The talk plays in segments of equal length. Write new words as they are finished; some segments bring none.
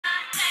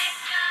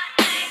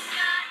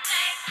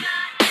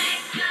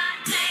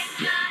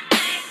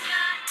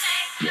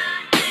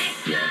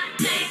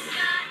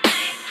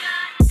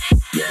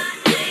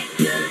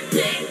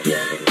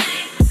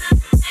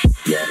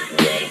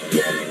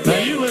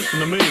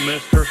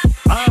mister,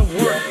 I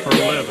work for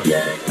a living.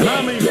 And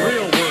I mean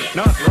real work,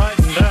 not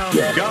writing down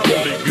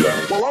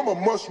gobbledygook. Well, I'm a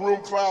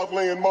mushroom cloud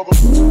laying mother.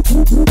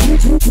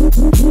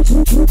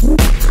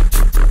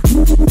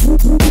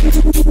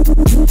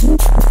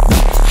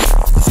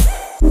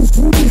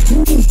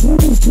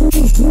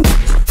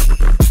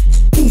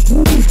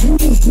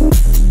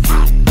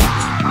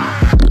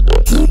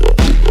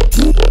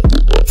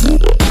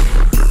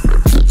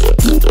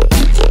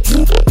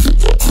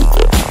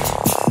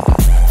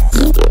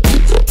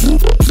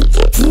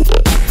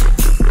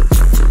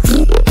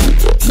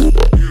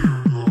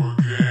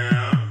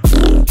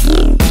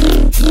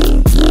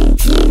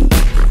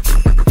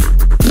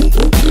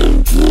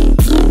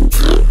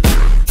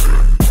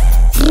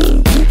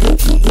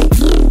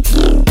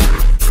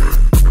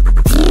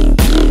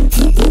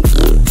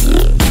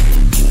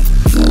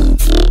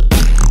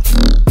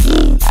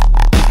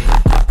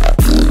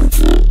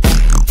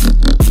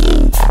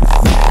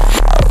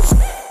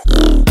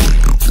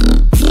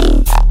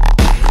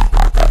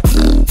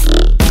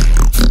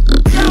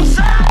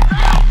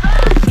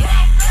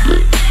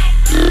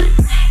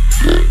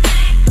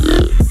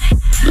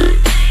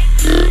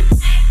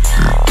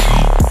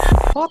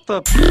 What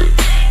the?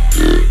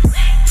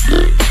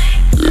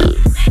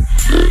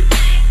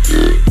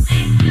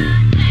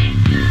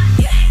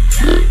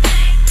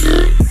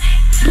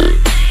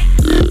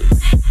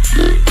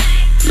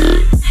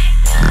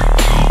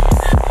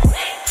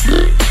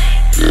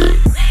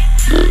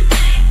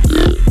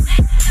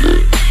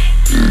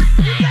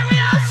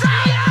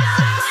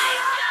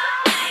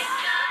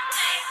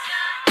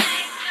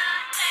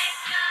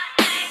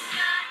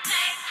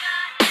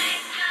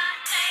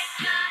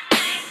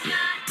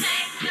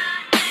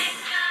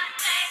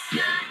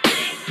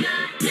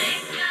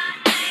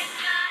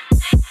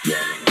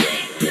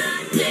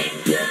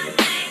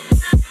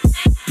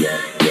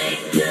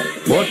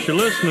 What you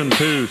listening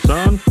to,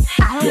 son?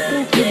 I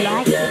don't think you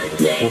like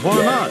it. Well,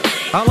 why not?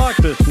 I like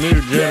this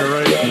new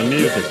generation of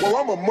music. Well,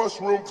 I'm a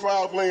mushroom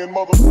cloud laying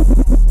mother.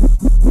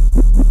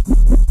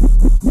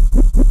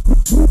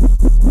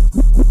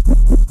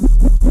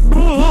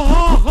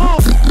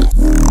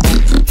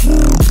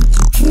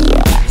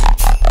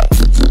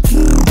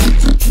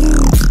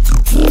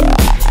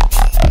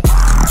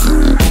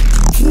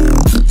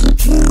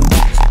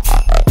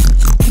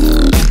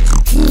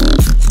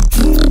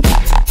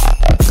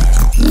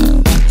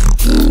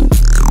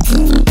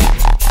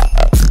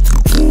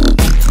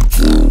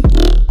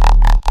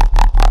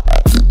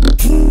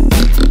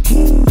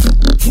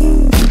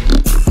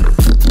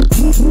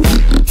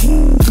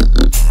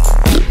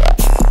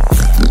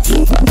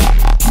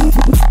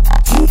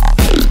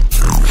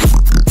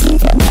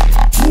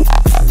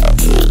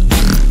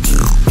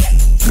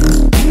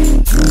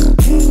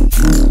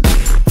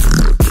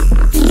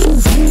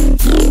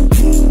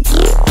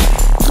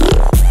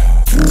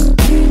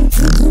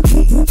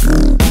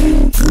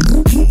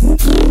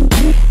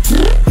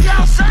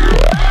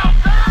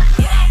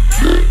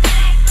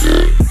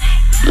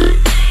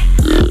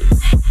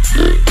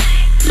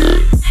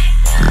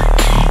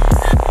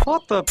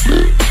 What the?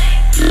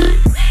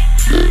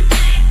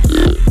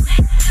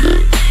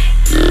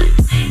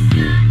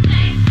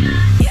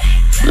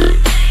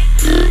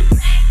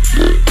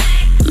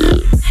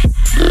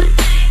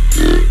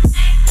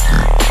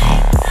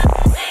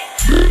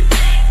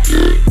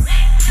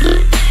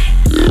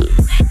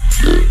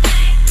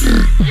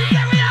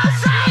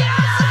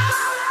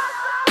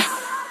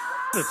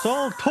 It's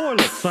all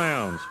toilet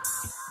sounds.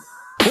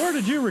 Where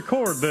did you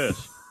record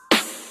this?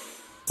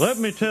 Let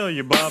me tell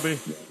you, Bobby,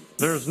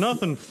 there's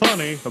nothing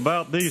funny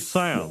about these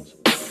sounds.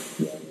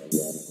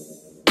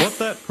 What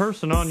that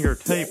person on your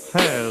tape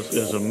has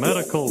is a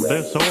medical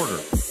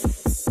disorder.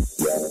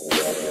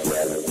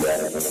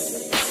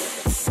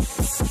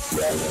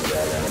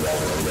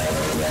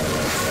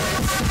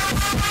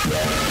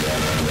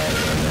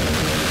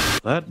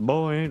 That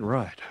boy ain't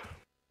right.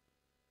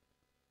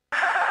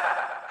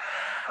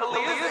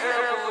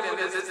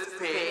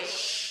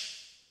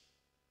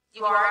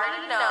 You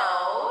already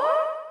know.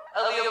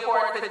 Aaliyah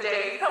for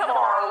today,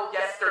 tomorrow,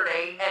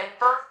 yesterday, and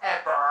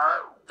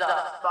forever.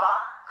 The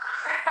fuck?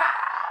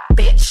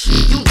 Bitch,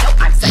 you know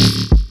I'm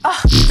sexy.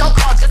 Don't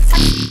call, just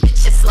text me.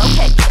 Bitch, it's slow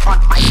head, get on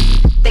my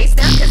feet. They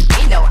stare cause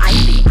they know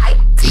I'm the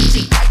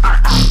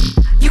I-T-G-I-R-O.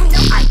 You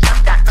know I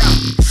got that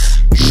from.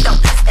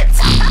 Don't piss and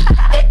tell.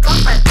 It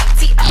goes for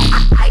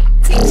B-T-O-I-T-G-I-R-O.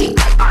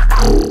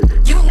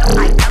 You know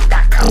I got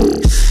that from.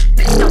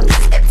 Bitch, don't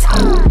piss and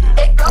tell.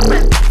 It goes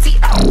for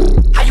B-T-O.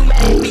 How you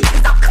mad at me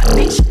cause I'm cut,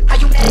 bitch? How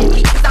you mad at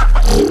me cause I'm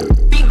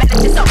rushing? Be mad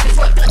at yourself, bitch,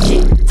 what good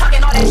shit?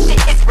 Talking all that shit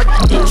is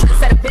redundant.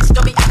 Said a bitch,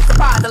 don't be acting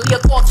surprised.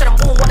 Aaliyah called to the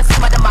moon, wanna see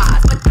my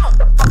demise.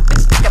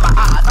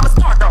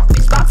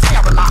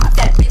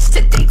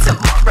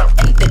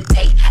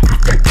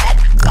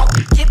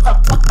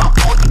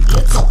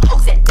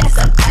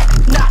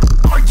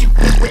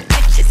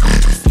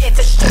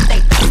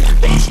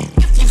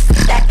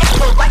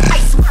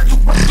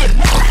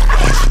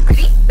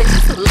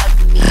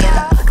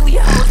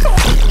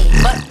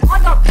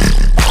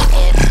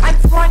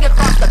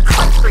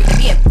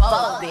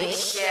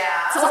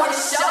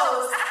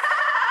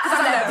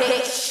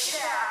 bitch.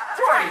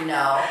 You already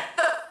know.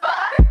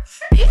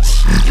 Bitch,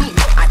 you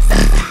know I'm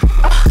sexy.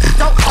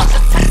 Don't call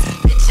just text.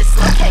 Bitch, it's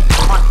slow head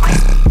on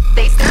ice.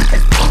 They stare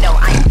cause they know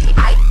I'm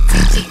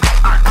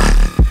P-I-T-G-I-R-O.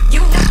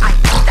 You know I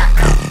know that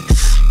girl.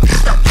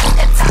 Bitch, don't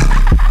get it tough.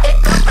 It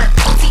goes for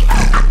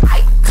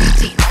T-O-I-T-G-I-R-O.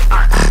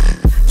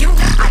 You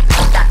know I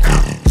know that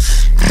girl.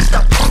 Bitch,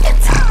 don't get it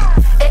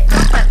tough. It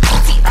goes for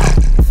T-O.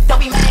 Don't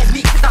be mad at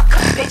me cause I'm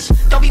cooked, bitch.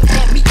 Don't be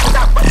mad at me cause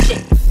I run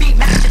shit. Be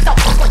mad at yourself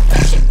cause what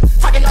that shit.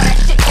 Talking all that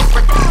shit is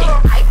redundant.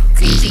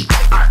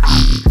 I-T-G-I-R-O.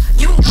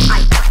 You know I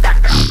know that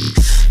girl.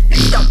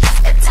 Bitch, don't get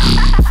it tough.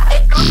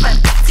 It goes for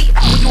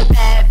T-O. You a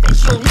bad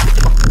bitch. You don't never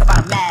give a fuck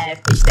about a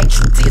mad bitch. Stay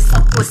true to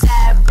yourself. You a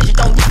savage. You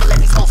don't never let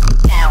these hoes get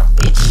down,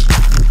 bitch.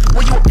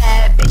 Well, you a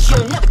bad bitch. You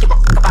don't never give a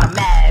fuck about a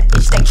mad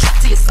bitch. Stay true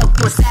to yourself.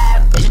 You a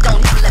savage. You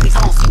don't never let these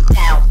hoes get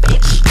down,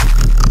 bitch.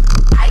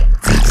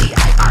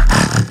 I-T-G-I-R-O.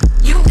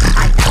 You know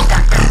I know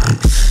that girl.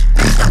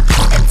 Bitch, don't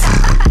get it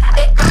tough.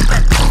 It goes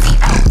for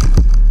T-O.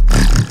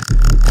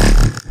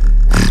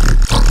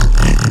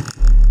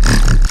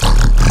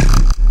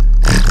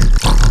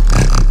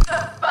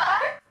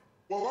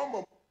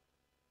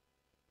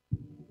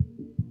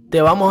 Te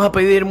vamos a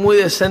pedir muy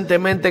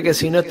decentemente que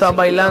si no estás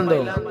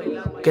bailando,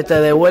 que te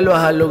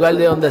devuelvas al lugar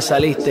de donde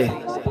saliste.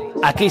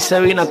 Aquí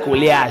se vino a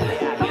culiar.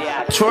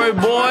 Troy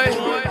Boy,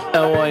 es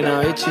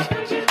buena, bichi.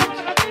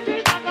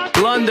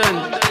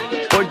 London,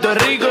 Puerto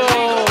Rico,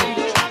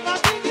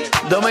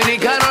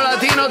 dominicano,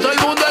 latino, todo el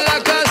mundo en la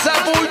casa,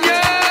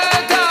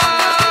 puñeta.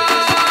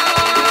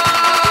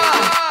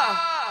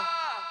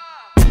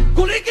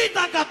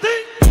 Culiquita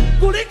catín,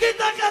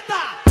 culiquita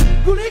catá,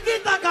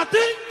 culiquita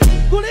catín,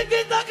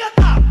 culiquita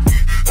catá.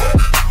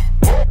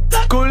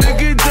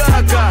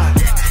 Culiquitaca,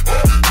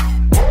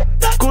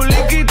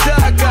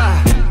 culiquitaca,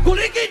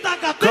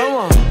 culiquitaca,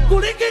 ¿cómo?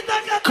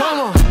 Culiquitaca,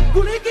 ¿cómo?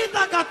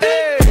 Culiquitaca,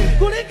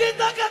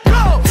 culiquitaca,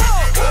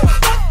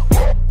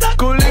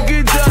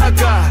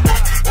 culiquitaca,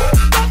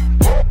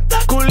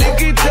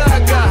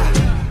 culiquitaca.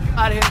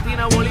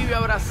 Argentina, Bolivia,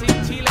 Brasil,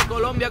 Chile,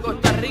 Colombia,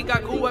 Costa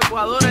Rica, Cuba,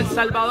 Ecuador, El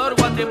Salvador,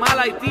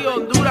 Guatemala, Haití,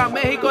 Honduras,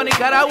 México,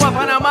 Nicaragua,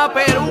 Panamá,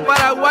 Perú,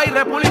 Paraguay,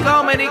 República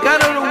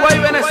Dominicana, Uruguay,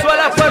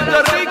 Venezuela,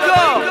 Puerto Rico.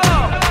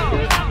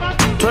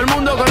 Todo el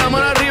mundo con la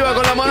mano arriba,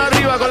 con la mano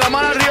arriba, con la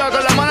mano arriba,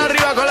 con la mano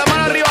arriba, con la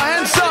mano arriba.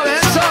 Hands up,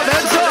 hands up,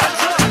 hands up.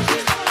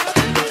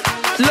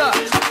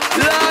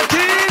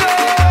 Latino.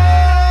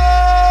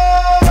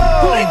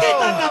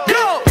 Culiquitaca,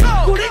 go,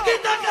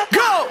 culiquitaca,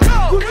 go,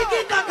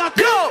 culiquitaca,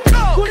 go,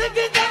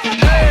 culiquitaca,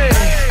 hey.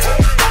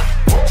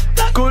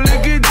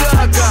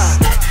 Culiquitaca,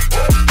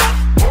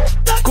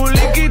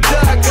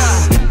 culiquitaca,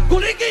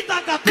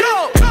 culiquitaca, go,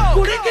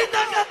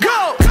 culiquitaca, go,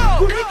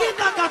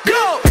 culiquitaca,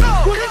 go,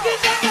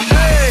 culiquitaca,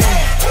 hey.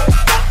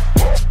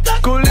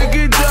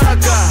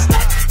 Culiquitaca,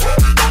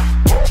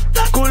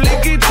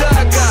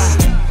 culiquitaca,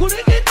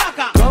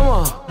 culiquitaca, ¿cómo?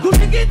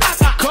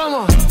 Culiquitaca, ¿cómo?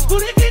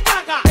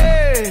 Culiquitaca,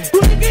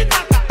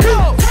 culiquitaca,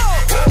 go.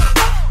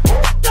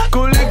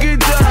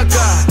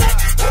 Culiquitaca,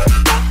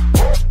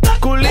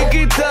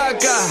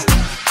 culiquitaca.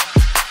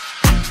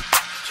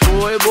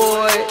 Boy,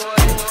 boy,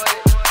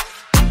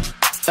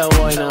 es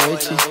buena,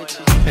 bichi.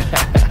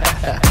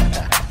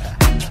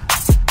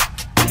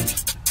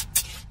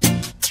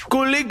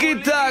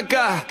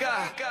 Culiquitaca.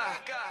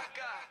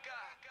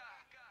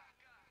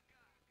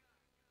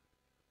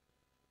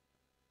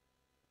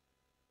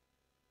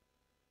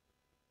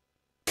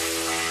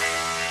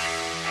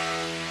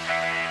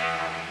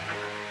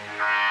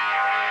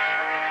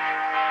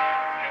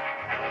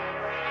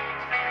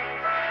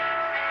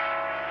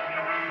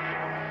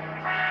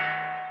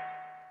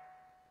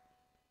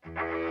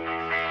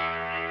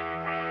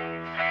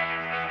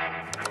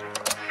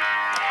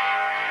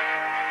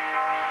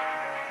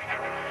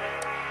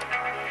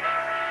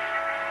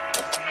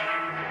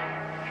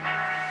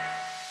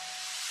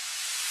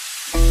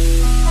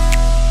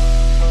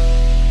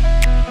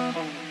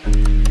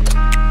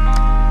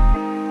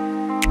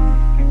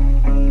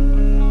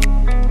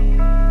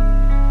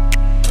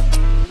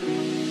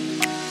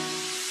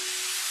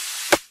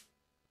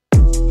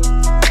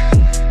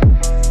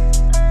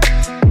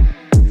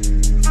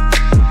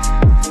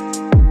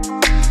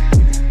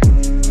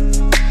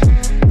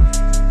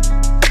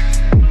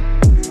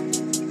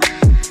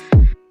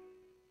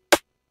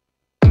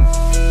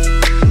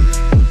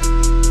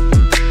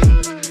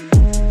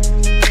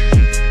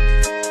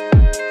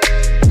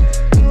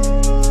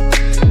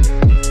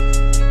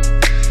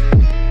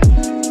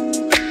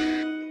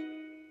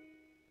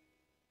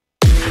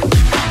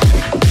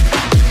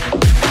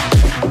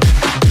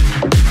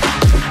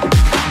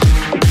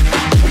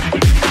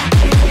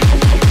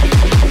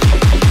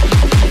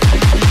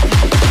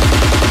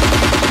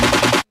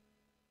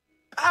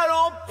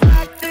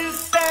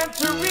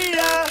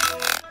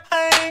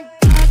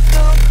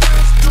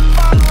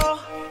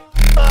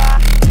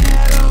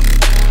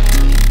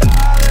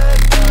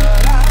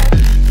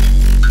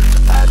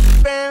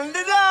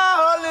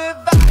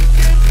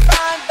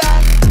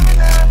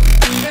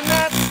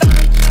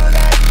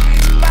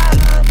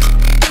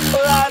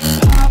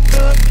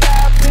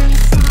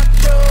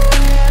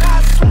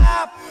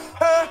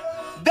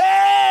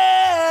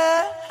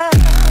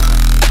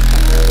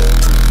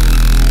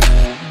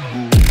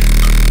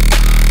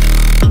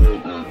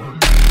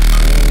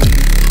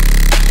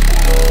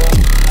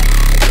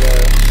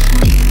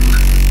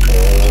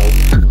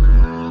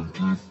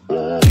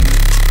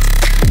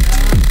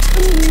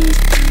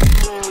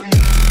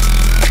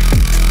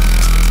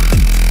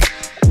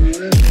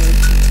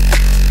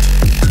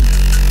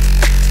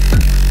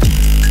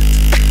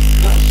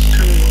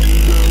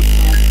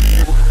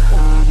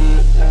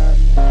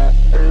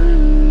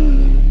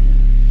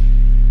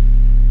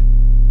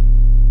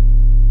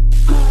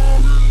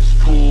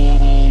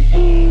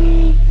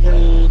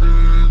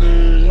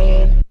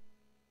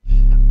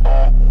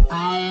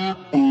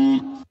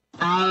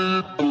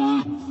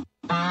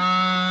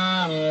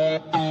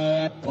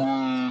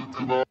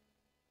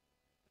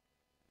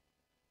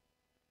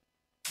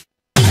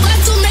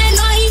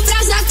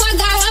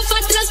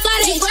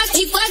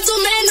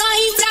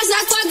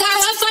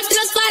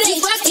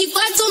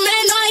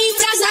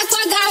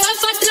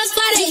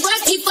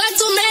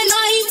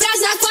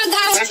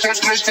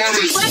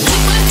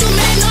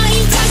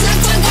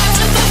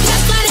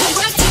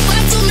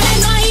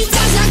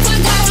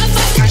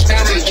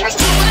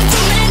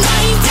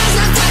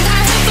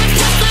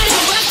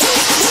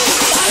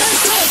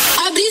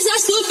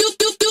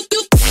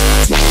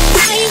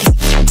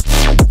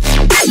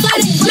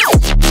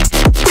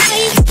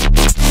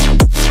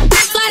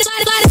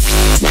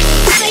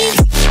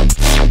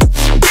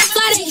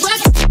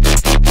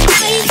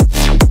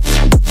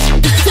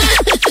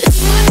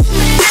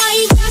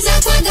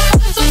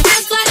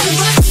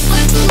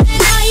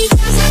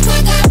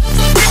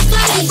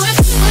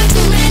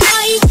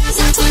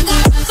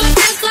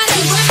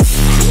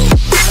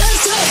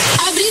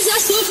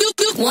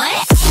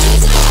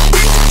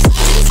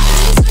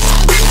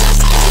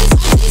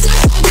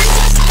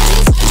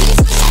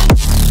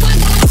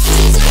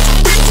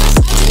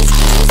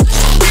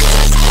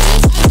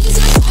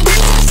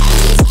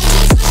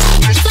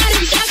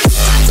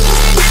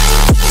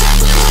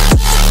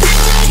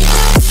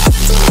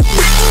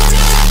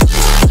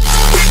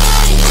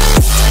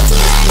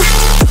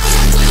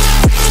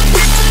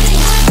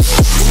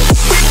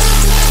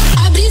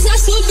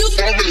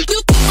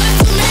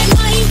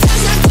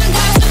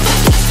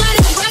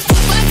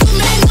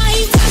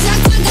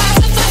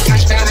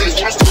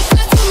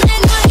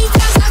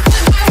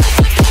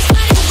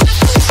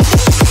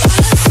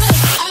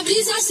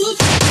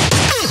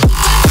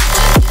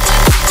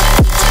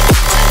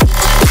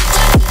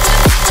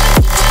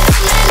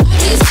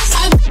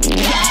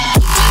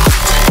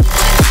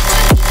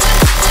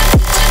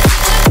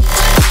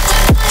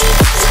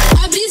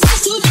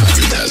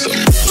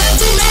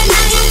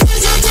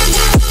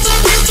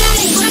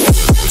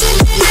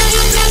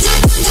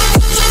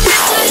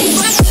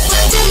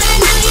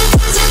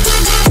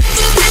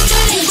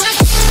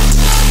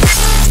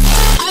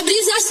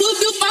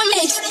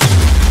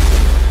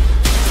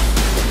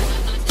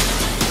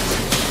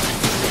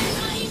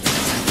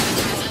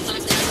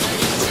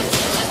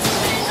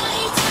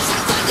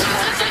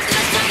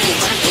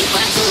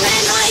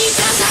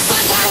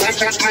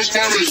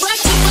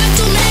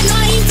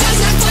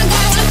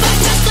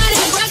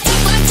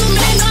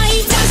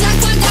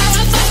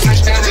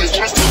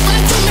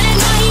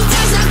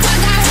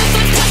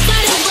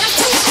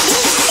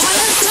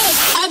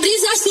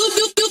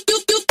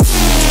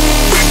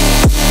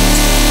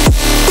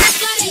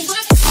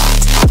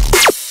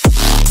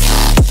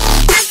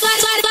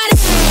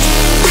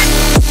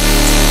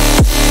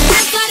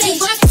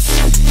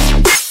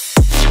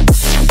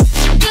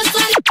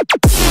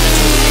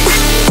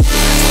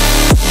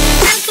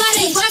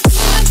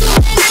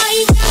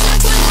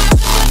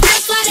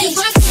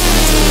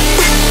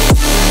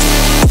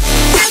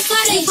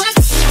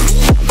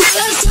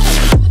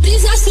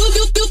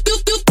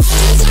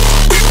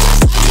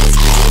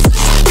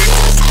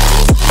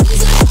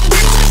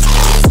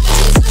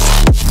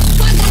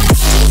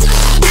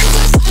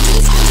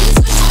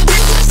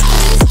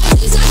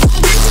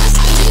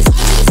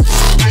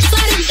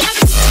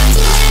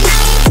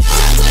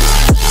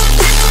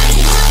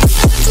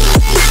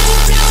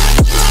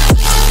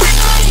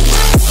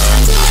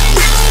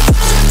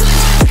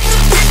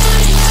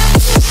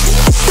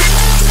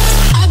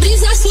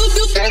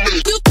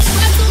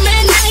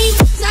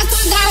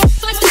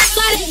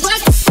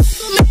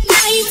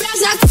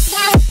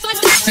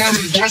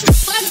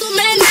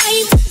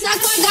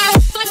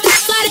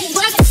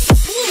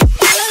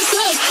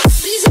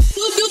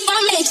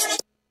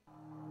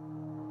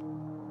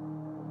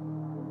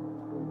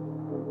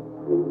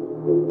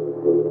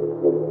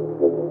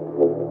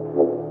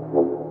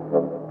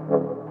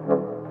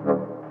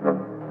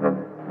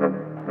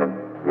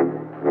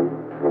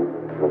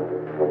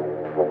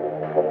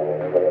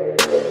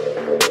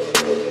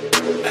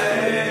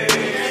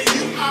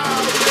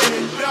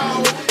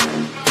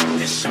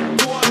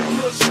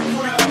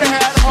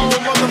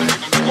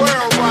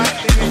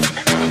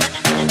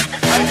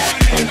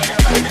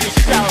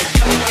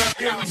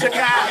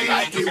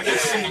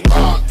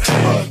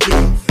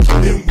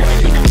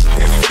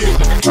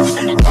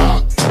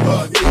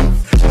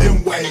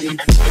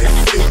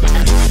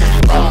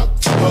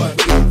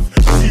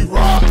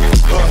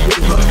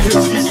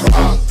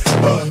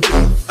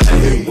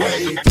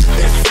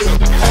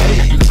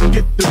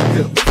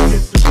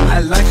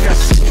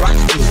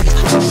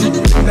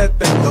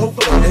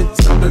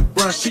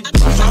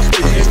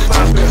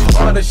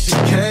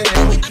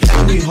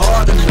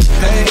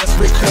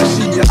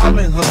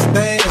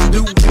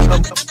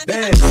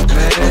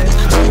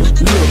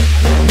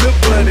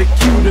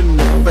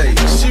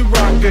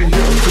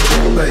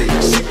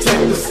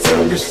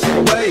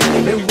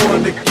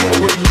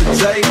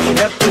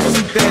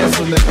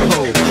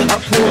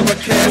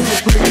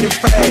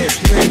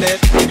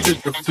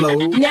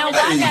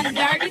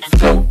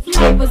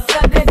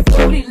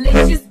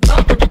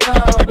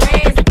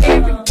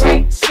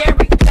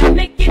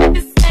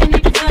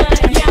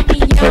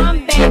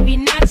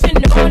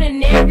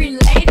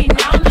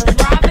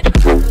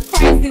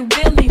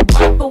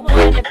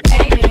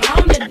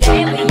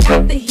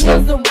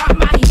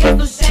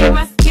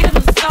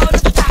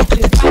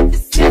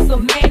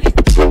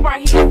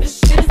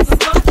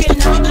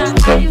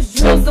 Are you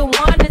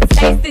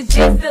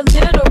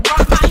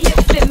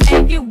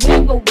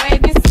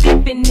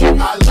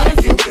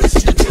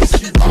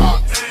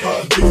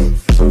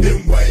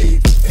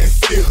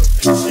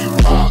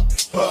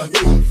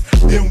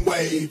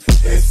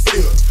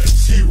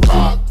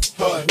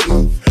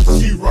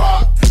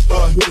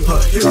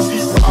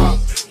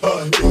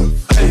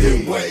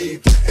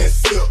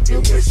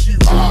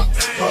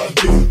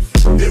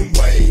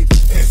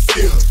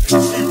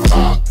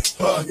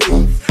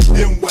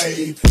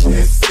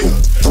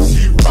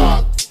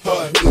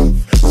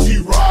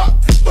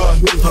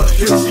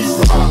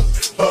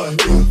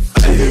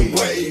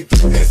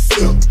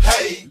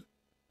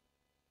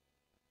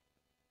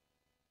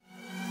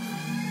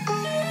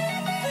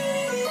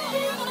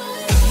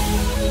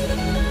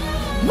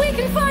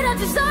can fight our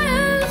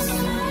desires.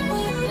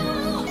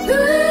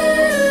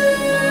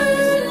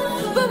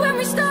 But when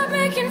we start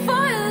making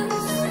fires,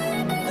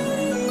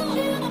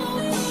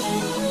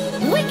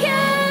 we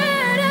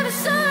get ever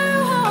so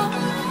hot.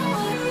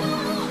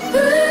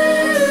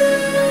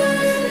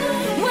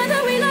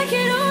 Whether we like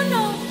it or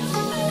not.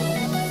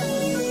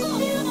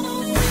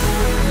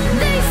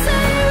 They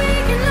say we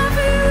can love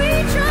who we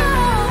try.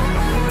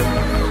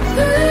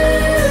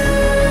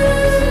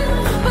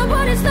 But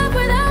what is love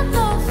without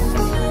loss?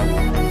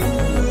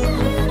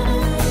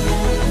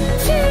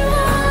 She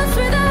wants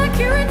with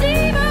accurate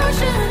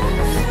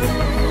devotions.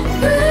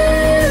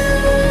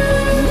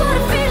 What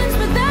are feelings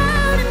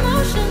without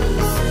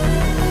emotions?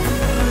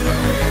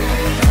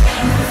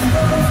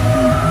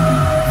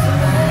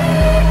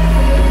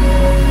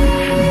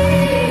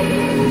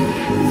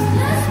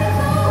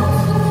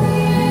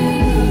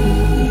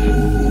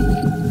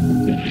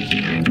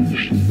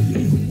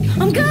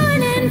 I'm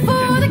going in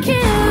for the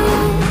kill.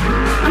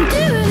 I'm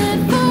doing it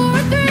for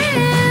a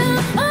thrill.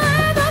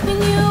 I'm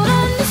hoping you'll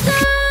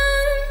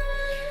understand.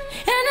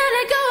 And I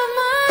let go of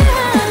my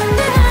hand.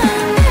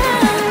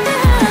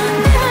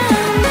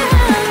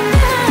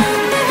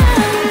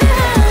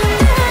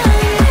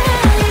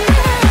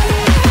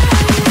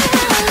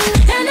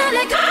 And I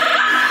let go.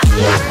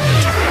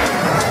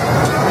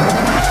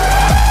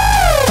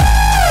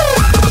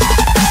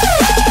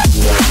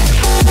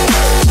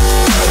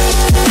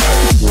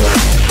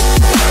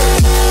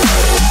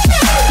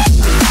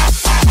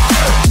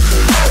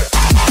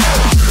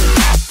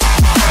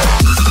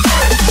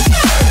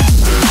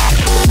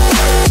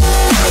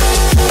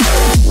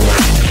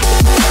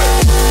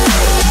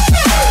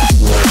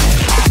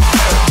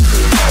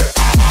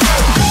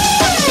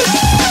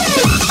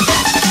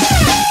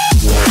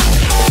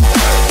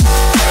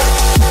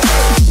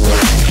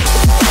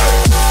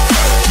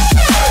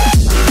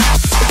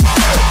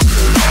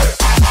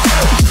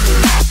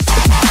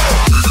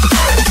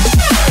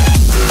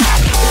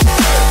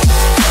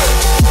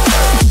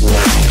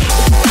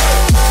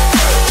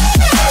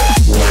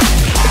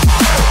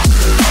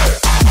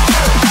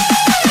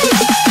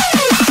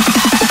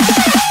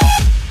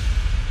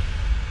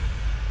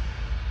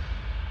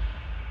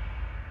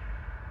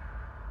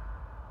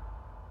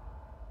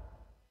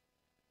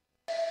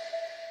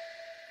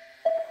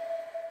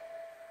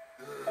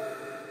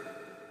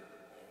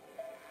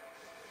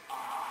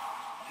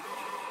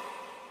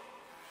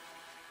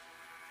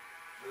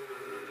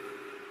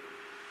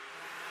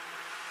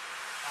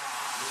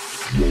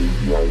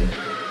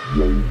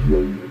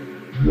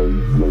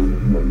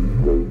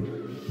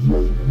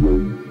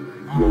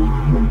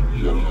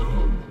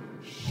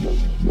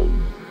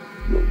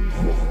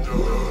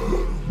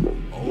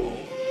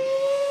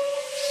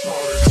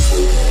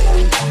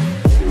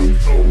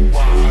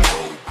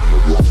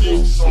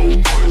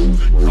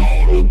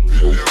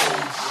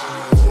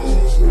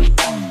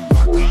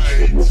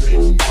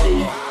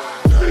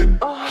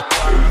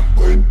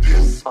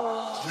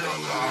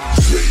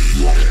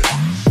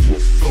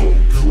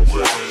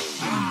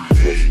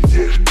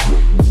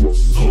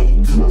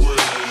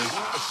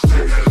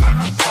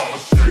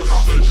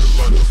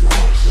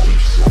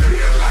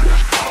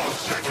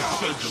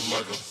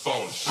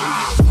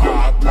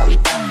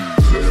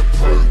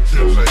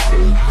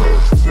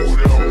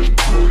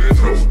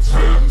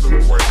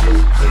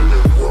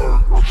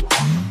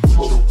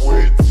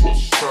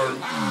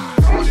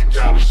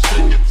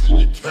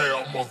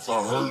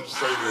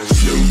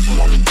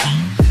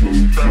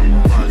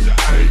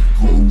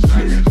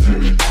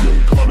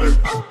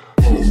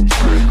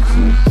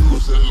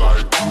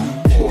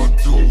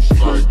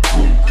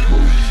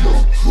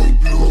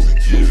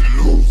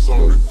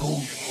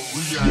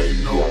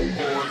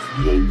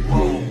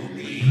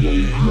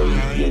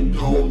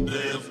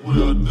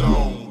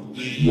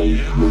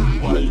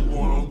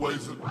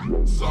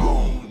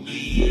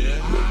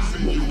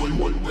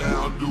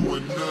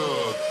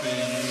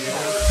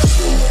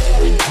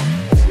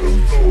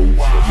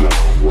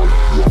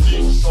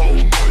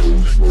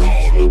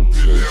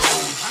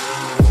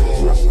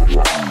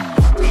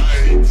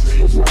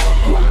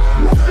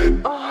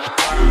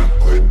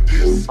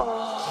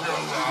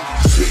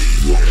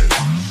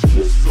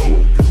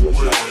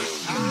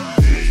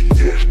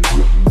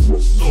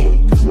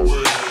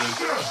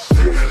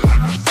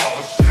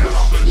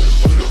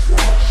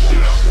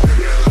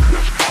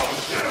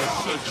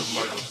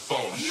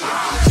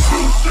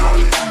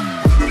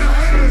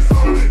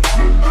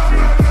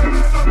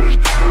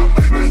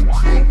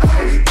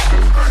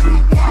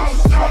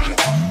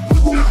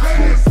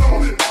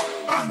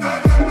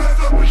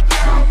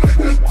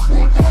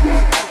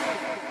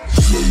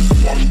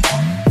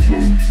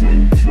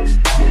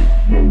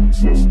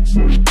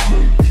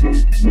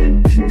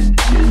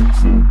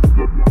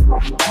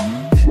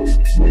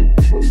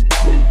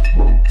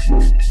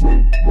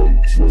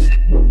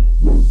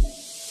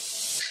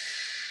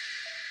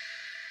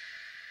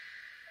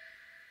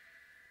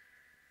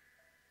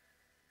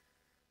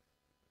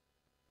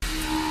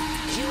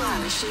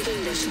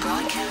 Receiving this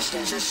broadcast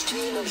as a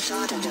stream of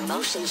thought and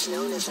emotions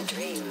known as a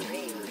dream.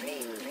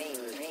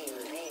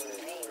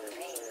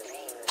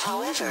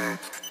 However,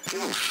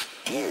 this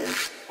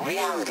is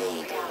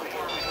reality.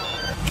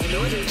 In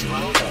order to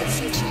alter the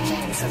future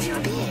events of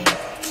your being,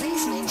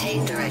 please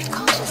maintain direct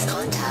conscious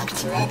contact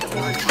throughout the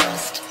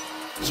broadcast.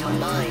 Your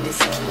mind is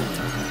the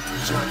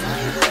key. Your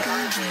mind will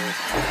guide you.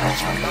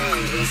 Your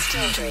mind will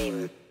still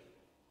dream.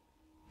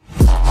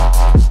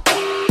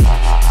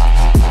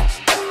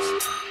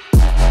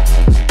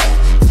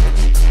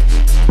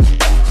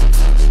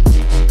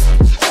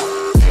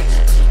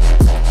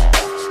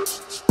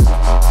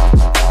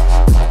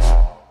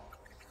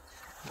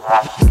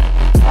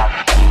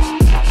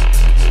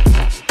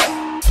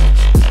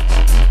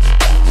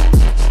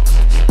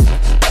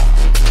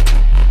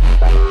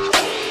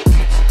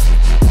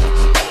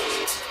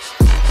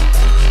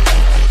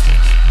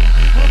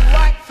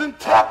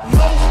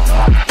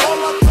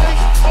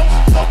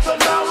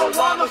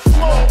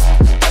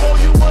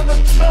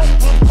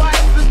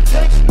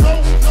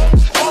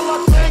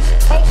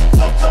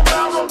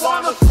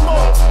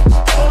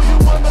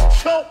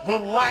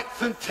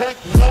 Relax and take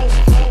notes.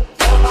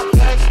 All I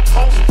take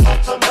notes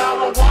of the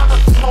marijuana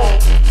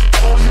smoke.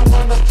 So you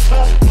wanna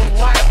choke,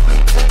 relax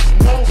and take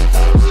notes.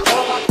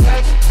 All I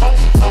take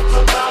notes of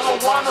the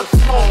marijuana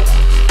smoke.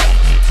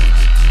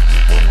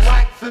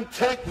 Relax and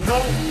take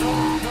notes.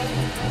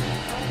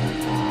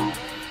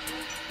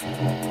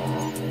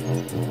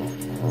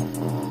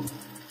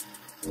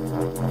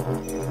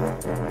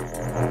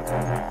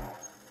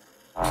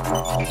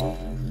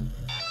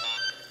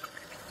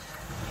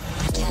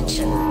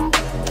 Attention.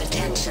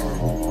 Attention.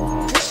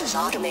 This is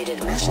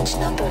automated message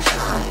number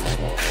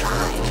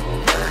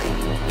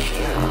 559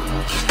 here.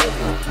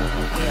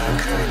 We are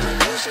currently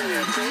using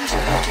your brain's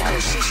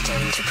electrical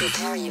system to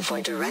prepare you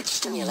for direct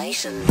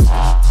stimulation.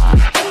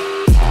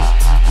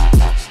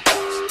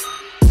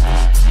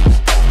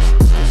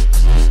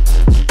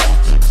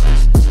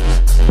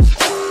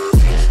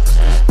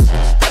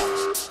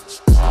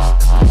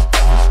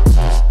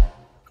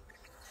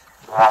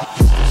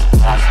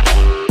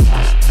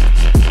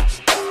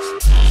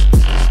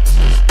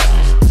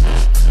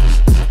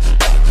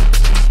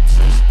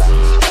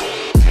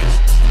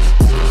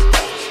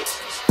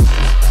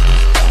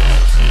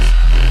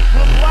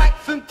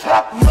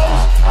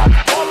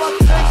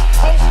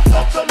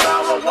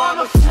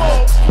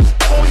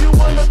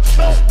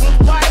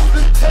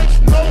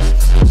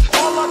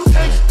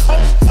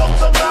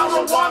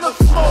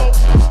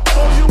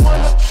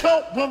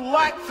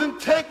 Relax and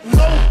take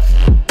notes.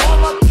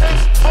 All I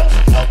take totes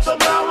of the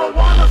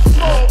marijuana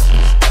smoke.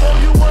 So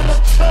you wanna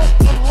choke,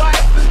 relax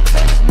and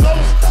take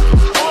notes.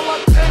 All I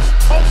take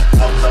totes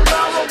of the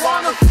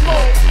marijuana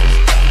smoke.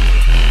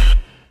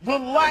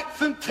 Relax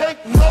and take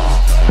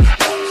notes.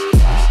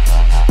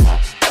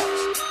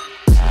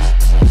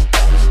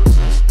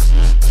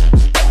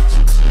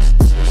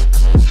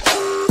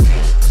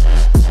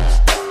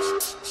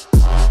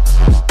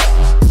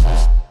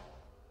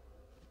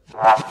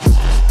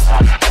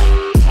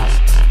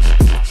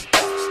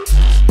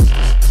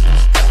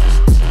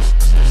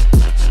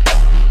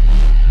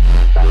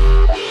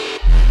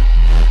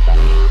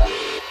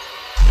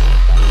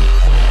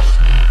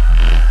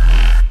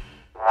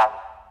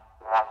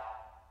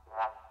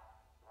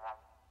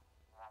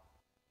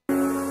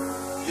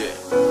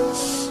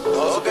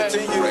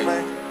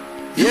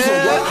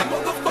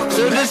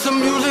 So this some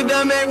music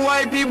that make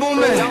white people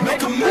mad.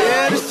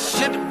 Yeah, this is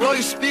shit to blow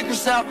your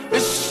speakers out.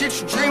 This is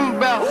shit you dream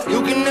about.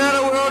 You can have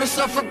the world, it's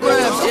up for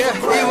grabs. Yeah,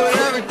 be with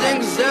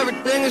everything, cause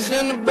everything is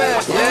in the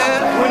bag.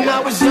 Yeah, when I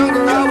was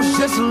younger, I was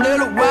just a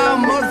little wild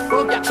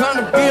motherfucker,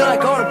 trying to be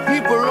like all the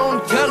people on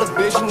the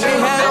television. They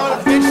had all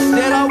the bitches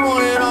that I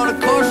wanted, all the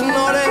cars and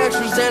all the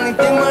extras.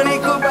 Anything money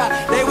could buy,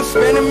 they was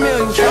spending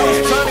millions. I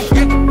was trying to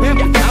get the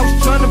pimp, I was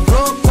trying to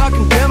blow up,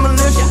 talking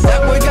demolition.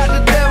 That boy got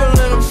the devil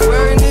in him,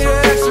 swear he need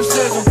an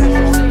exorcism.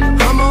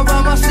 I'm all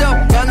by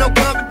myself, got no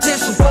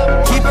competition.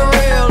 Keep it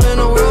real in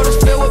a world that's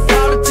filled with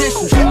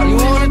politicians. You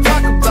wanna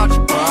talk about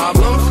your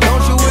problems?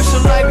 Don't you wish the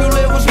life you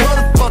live was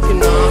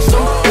motherfucking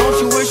awesome? Don't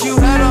you wish you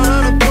had all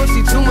of the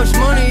pussy, too much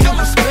money you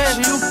could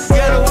spend? You could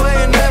get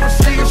away and never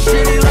see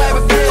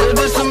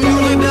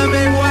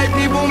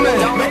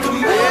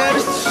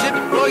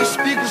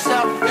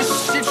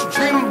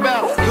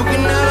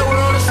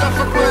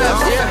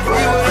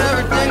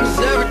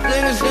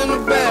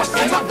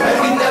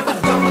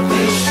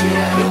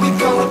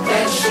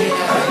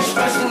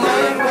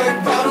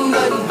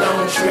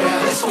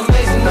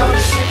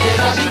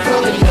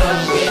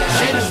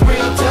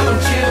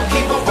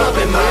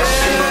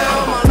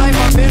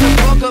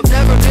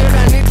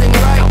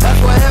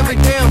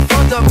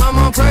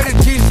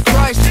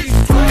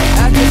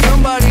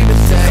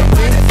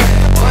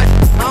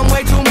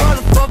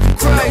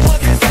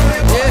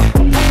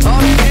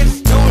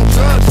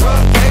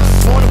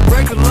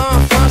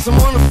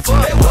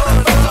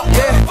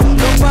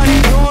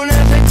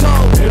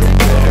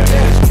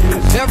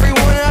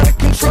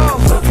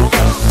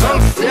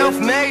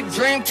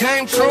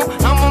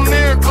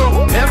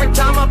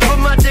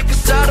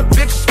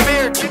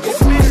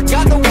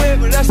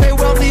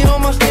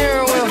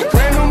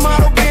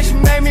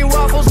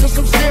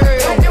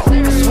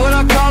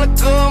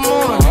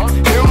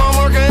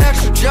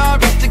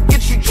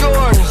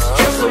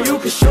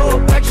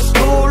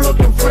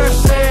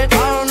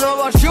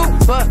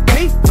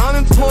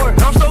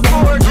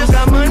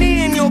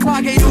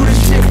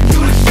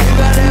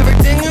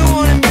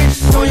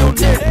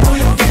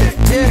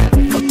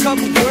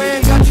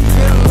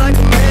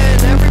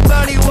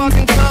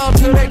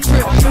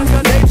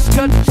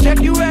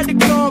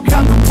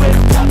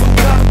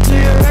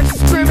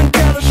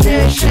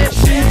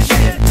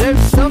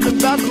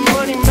about the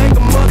money, make a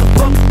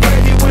motherfucker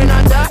crazy. When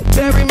I die,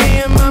 bury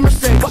me in my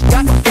Mercedes.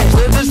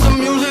 This is some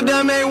music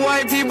that made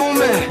white people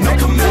mad.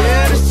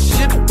 Yeah, this is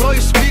shit that blow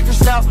your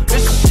speakers out.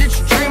 This is shit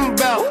you dream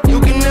about. You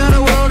can have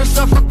the world, it's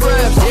up for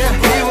grabs. Yeah,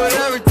 leave with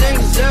everything,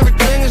 cause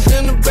everything is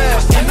in the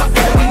bag. And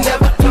we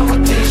never go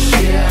with this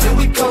shit, here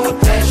we go with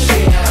that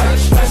shit. I'm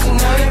stressing,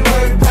 I ain't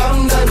worried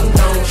about nothing,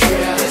 don't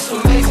care. It's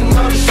amazing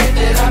all the shit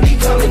that I be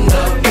coming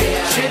up,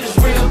 yeah. Shit is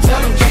real,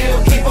 tell them chill,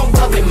 keep on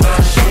bumping my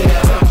shit.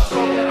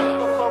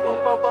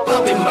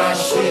 Bumping my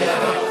shit.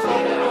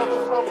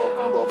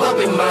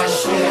 Bumping my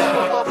shit.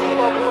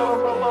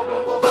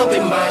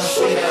 Bumping my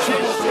shit.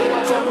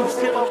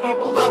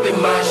 Bumping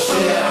my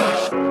shit.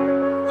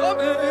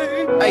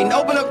 Hey,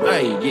 open up.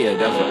 Hey, yeah,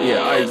 that's what,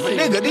 yeah. Hey,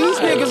 nigga, these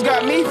niggas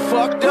got me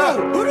fucked up.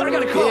 Who do I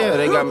gotta call? Yeah,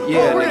 they got me.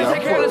 Yeah,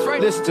 nigga.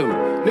 Listen to me.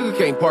 Nigga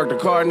can't park the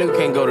car. Nigga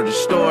can't go to the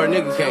store.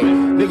 Nigga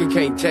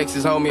can't text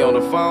his homie on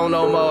the phone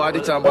no more. I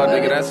did talking about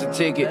nigga, that's a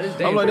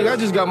ticket. I'm like, nigga, I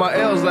just got my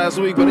L's last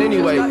week. But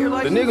anyway,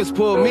 the niggas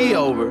pulled me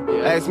over,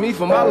 asked me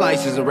for my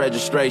license and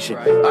registration.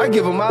 I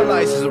give them my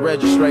license and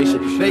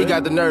registration. They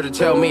got the nerve to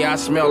tell me I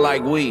smell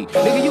like weed.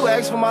 Nigga, you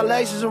asked for my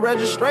license and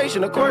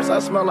registration. Of course I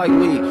smell like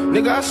weed.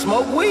 Nigga, I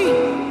smoke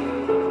weed.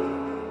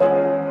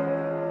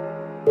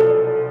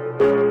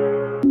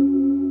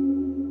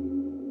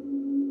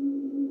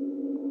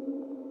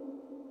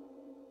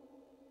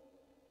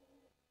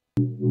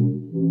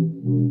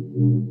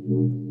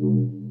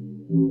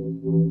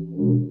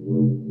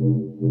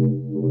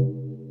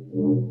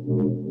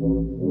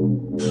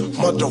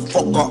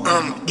 Motherfucker,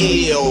 I'm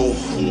ill.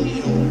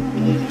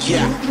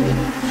 Yeah.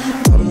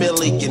 A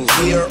million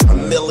here, a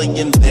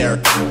million there.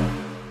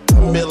 A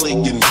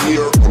million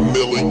here, a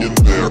million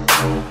there.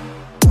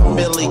 A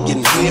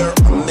million here,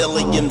 a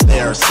million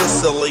there.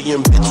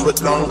 Sicilian bitch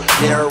with long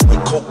hair,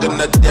 with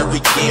coconut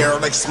every year,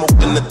 like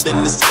smoking the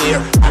thinnest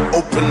air. I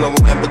open a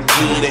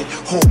Lamborghini,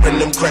 hoping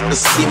them crackers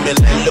see me.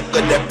 And look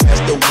at that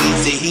Pastor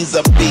Weezy, he's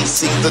a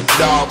beast, he's a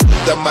dog,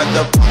 the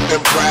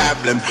motherfucking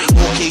problem.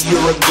 Okay,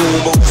 you're a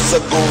goon, but what's a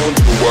goon?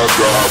 You a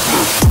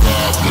goblin.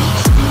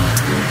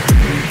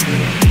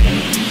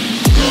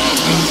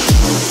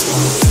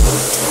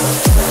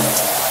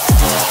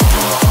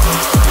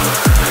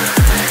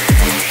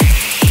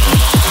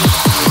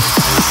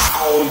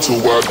 To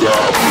a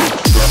goblin.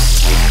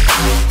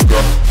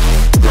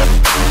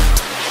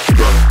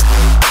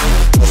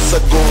 What's a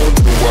goon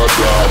to a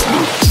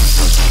goblin?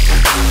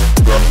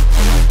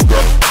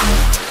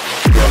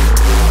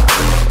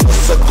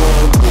 What's a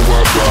goon to a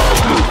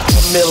goblin?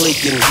 A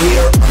million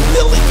here, a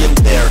million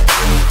there.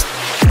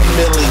 A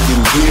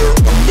million here,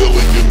 a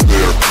million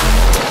there.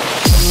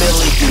 A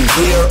million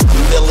here, a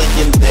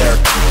million there.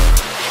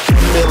 A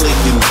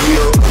million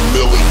here, a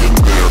million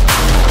there.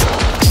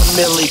 A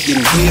million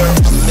here,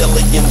 a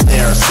million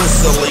there.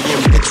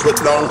 Sicilian bitch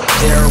with long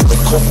hair, with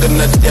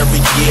coconut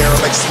every year,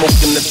 like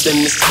smoking the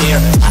thinnest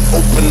air. I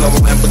open a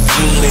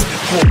Lamborghini,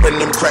 hoping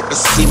them crackers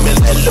see me.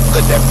 And look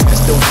at that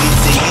Pastor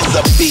Weezy, he's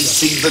a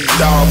beast, he's a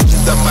dog,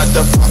 he's a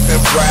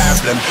motherfucking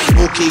problem.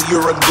 Okay,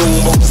 you're a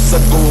goon, but what's a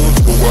goon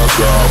to a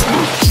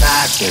goblin?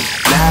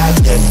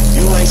 Knocking,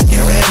 you ain't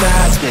scaring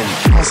nothing.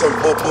 On some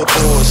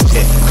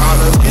bullshit, call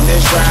him in the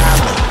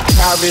driving.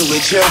 Carving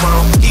with your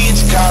mom,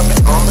 each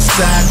carving on the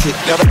sidekick.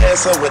 Never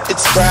answer when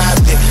it's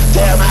private.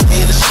 Damn, I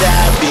hate a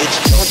shy bitch.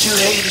 Don't you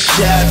hate a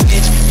shy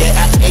bitch? Yeah,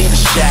 I hate a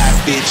shy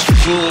bitch.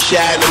 She ain't shy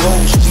no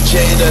more. She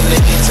changed her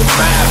nigga to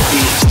my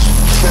bitch.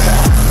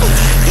 Yeah,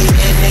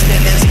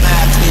 nigga, that's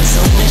my bitch. So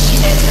when she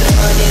has the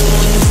money,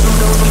 when you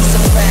don't be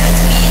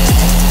surprised,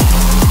 bitch.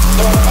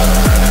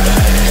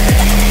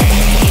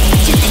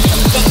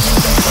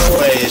 No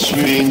ass,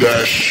 you ain't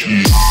got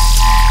shit.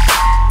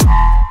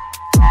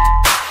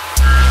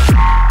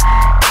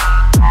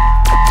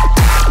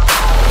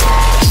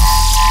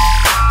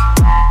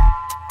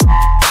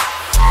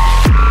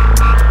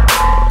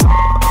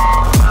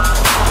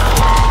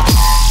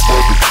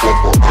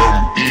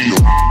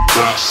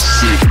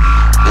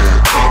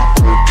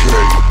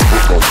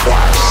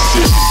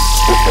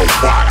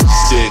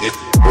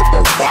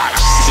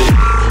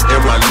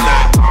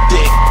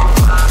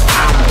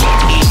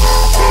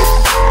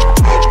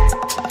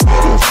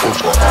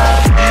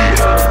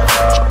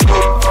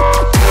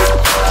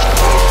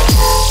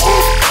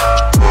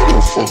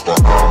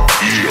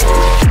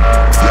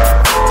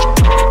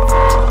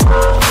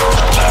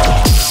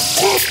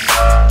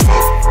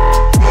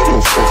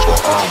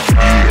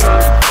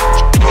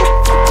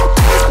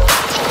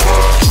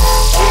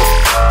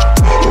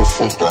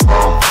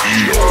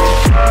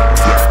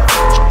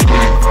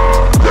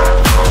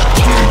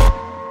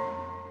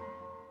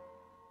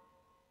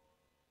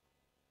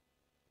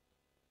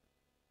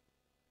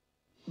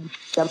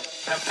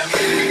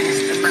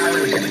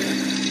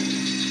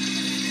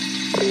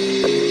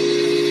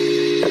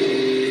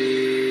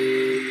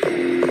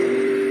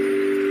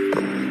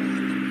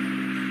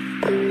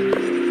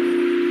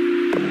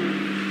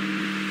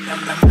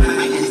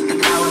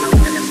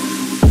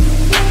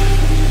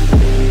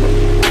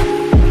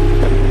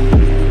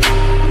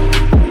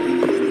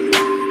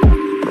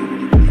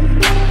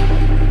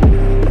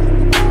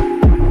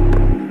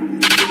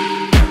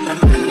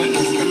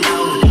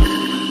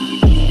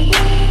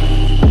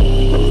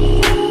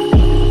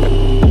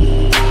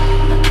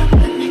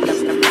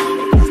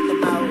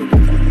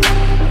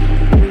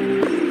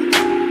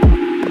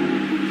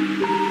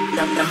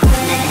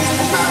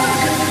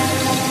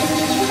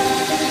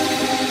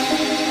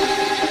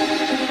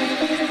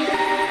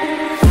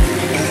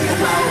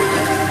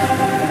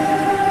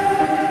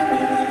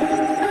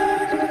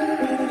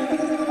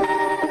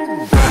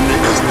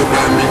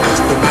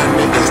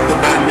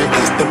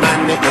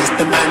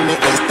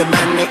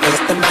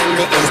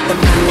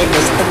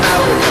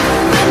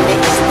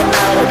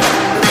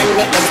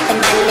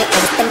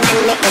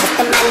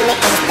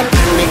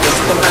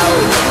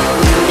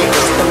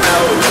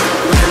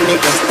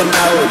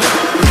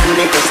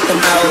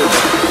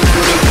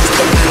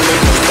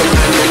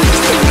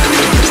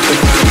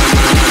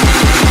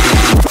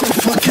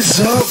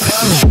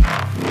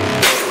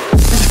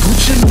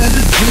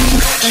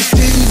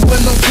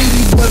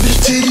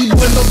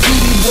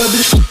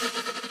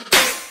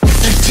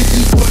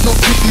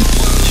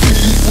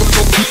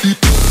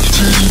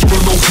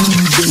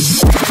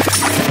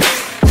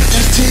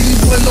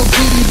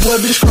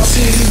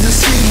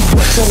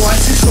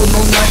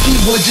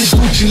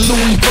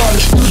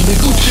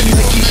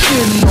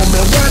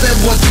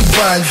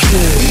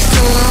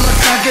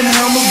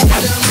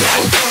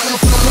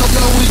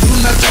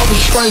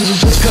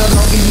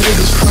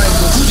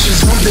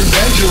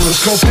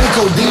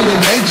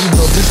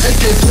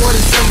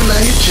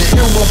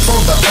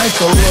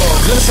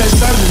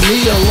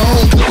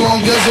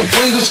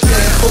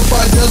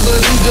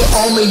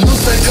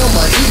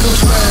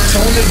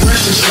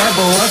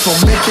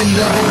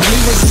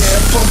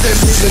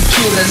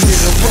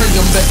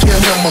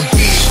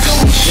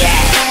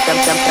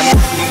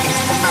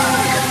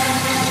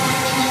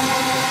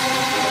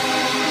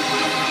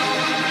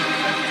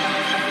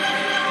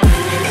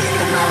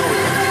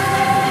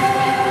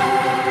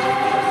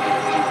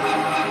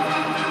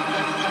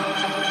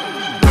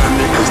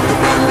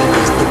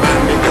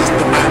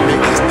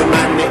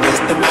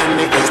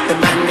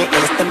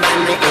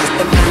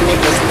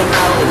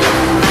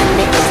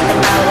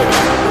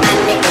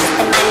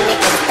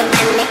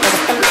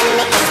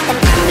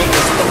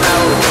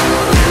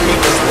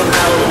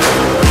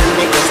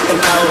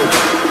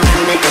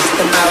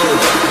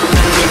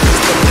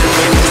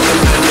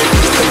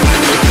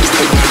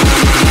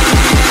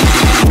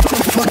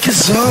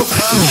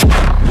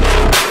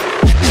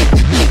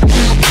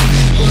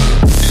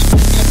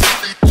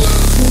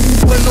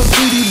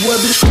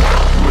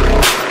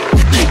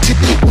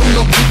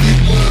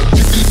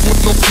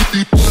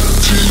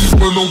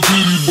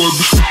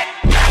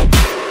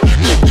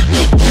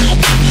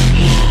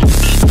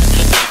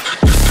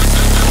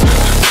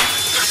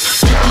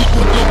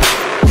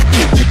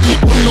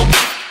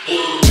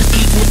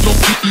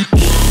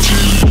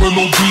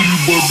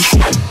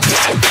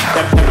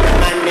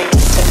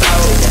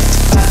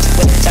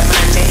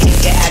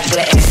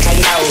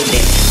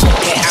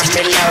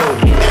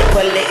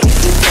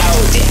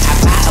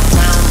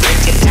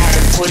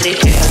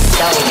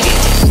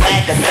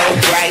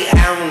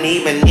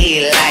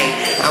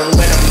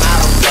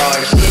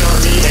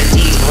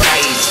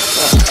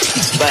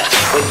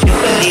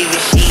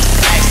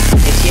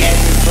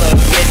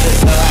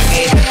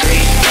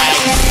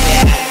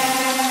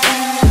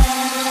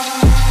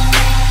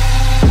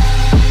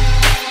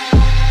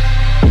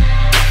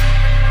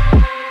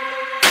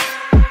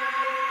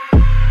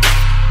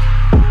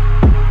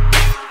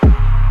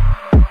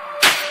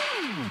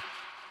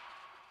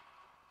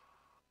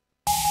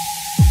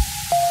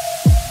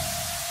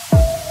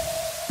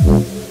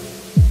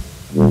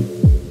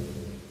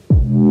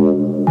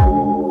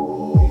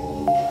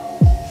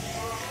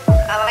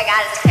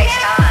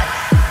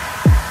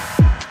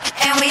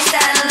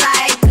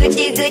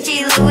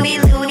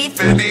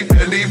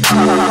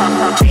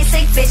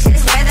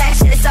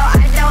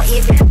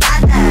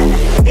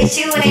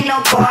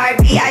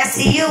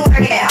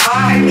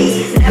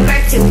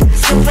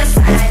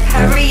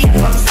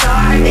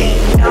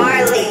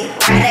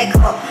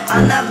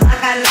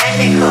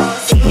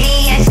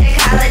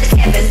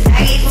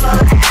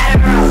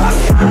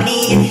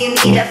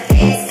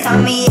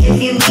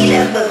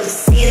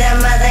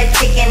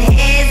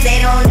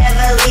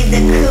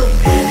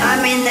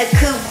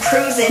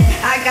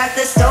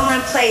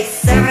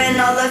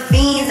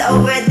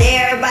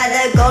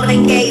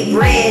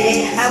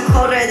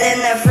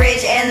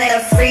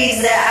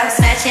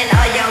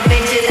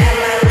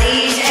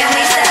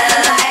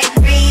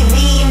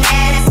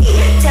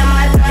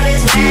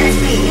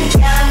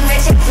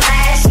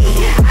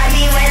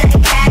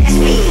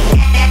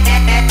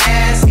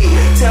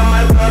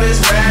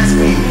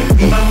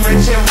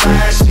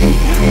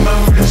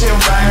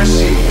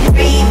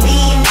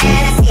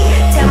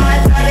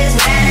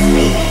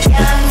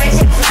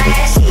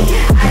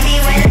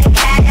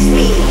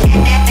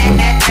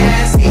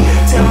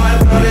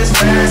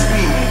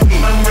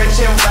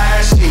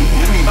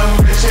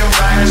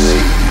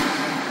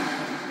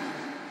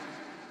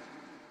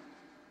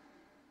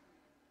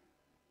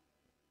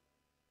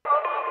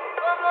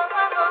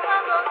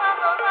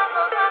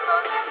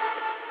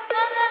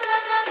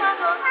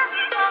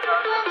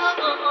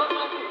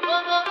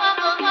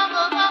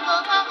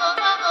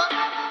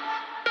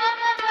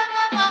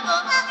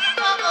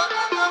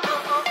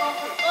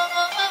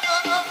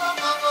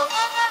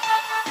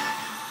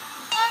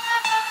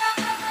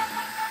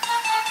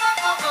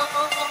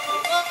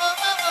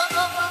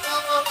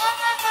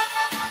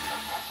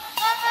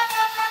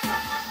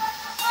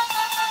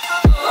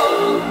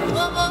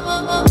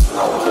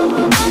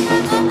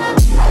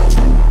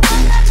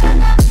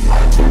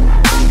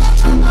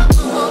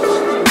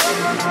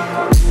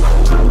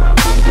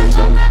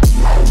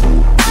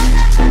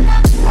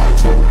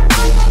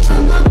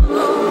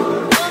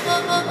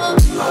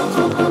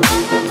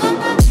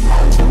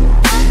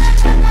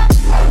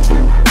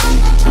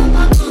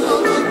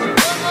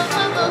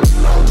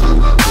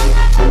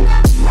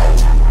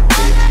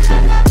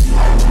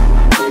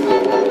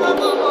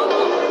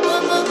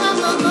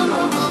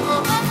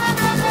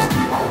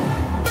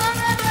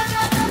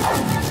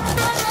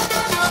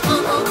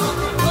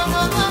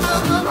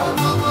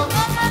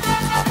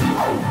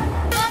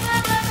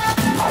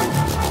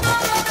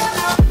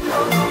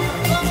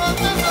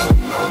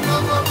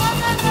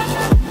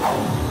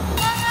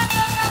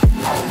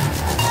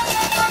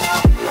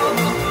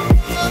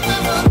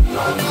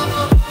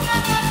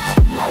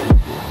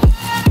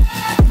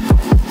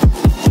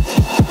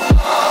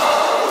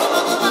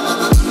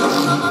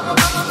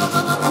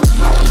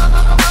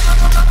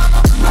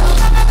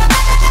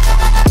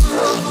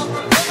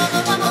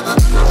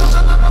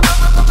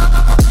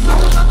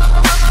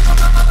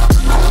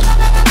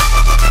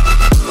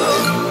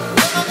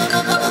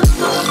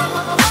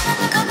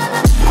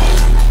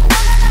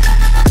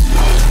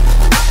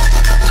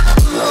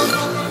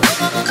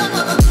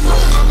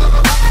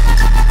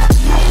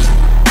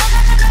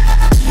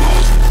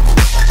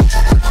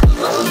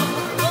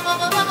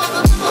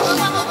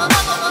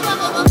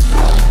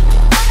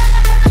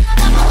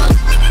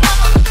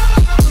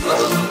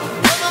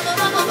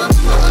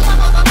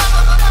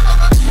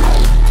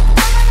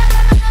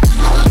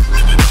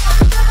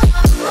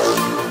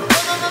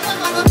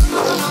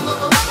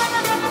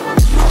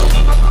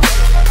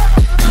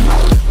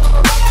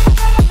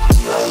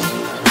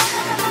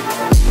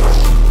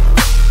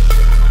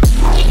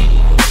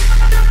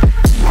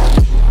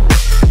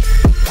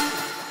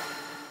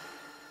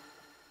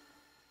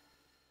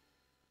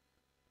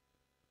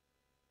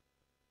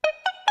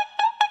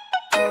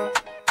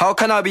 How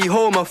can I be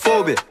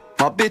homophobic?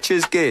 My bitch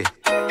is gay.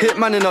 Hit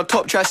man in a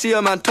top try, see a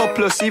man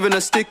topless, even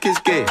a stick is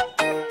gay.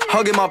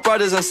 Hugging my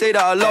brothers and say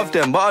that I love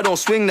them, but I don't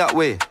swing that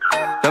way.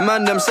 The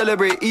man them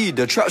celebrate Eid,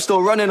 the trap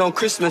still running on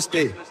Christmas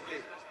Day.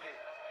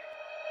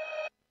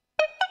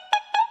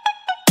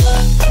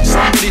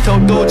 Somebody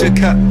told Doja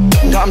Cat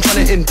that I'm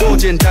trying to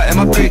indulge in that. In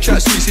my great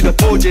track suit, see the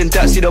bulge in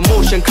that. See the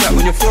motion clap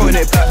when you're throwing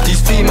it back. These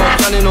females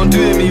planning on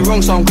doing me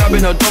wrong, so I'm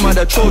grabbing a drum at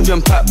the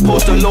Trojan pack.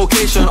 Post the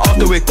location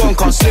after we're gone,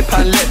 can't slip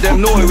and let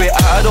them know where we're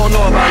at. I don't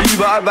know about you,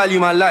 but I value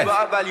my life.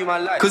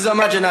 Cause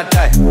imagine I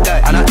die,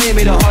 and I ain't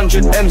made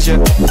 100 M's yet.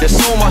 There's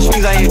so much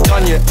things I ain't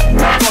done yet.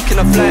 I'm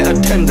fucking a flight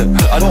attendant.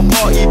 I don't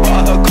party, but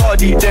I heard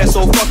Cardi there,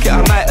 so fuck it,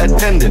 I might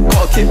attend it.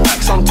 Gotta kick back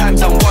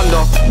sometimes and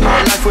wonder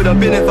how life would have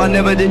been if I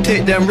never did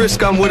take them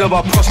risks and would have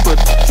I prospered.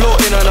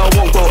 Floating and I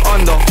won't go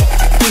under.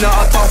 Been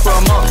out of town for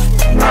a month.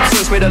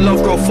 Absence made the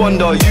love grow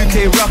fonder.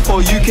 UK rapper,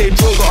 UK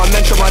droga. I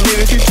mention my name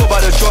if you talk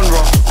about the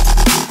genre.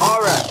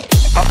 Alright.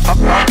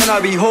 How can I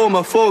be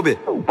homophobic?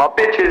 My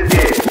bitch is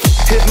gay.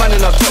 Hit man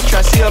in a top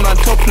try, see a man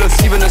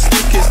topless, even a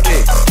stick is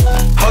gay.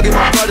 Hugging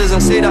my brothers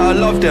and say that I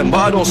love them, but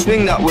I don't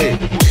swing that way.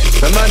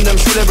 The man them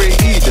celebrate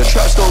Eid, the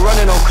trap still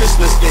running on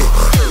Christmas Day.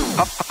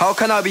 How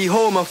can I be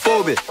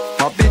homophobic?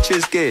 My bitch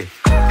is gay.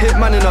 Hit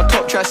man in a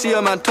top try, see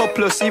a man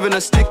topless, even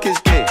a stick is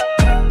gay.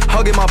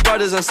 Hugging my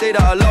brothers and say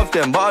that I love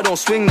them, but I don't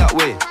swing that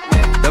way.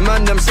 The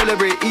man them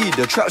celebrate Eid,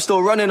 the trap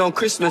still running on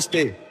Christmas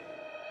Day.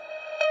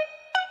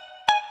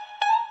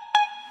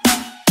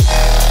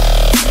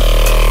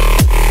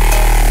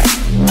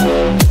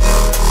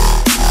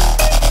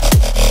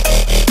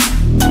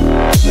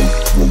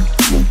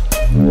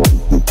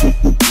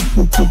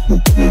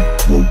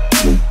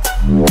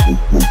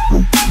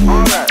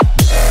 Alright.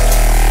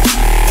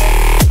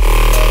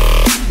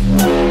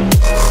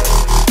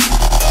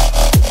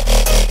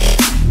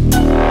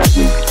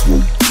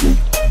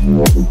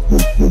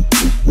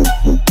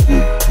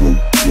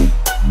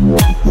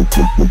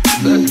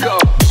 Let's go.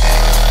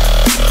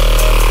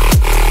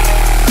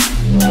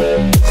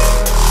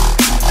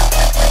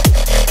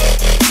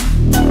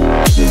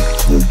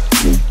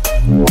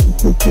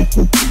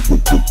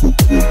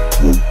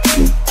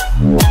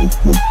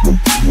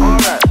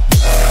 Alright.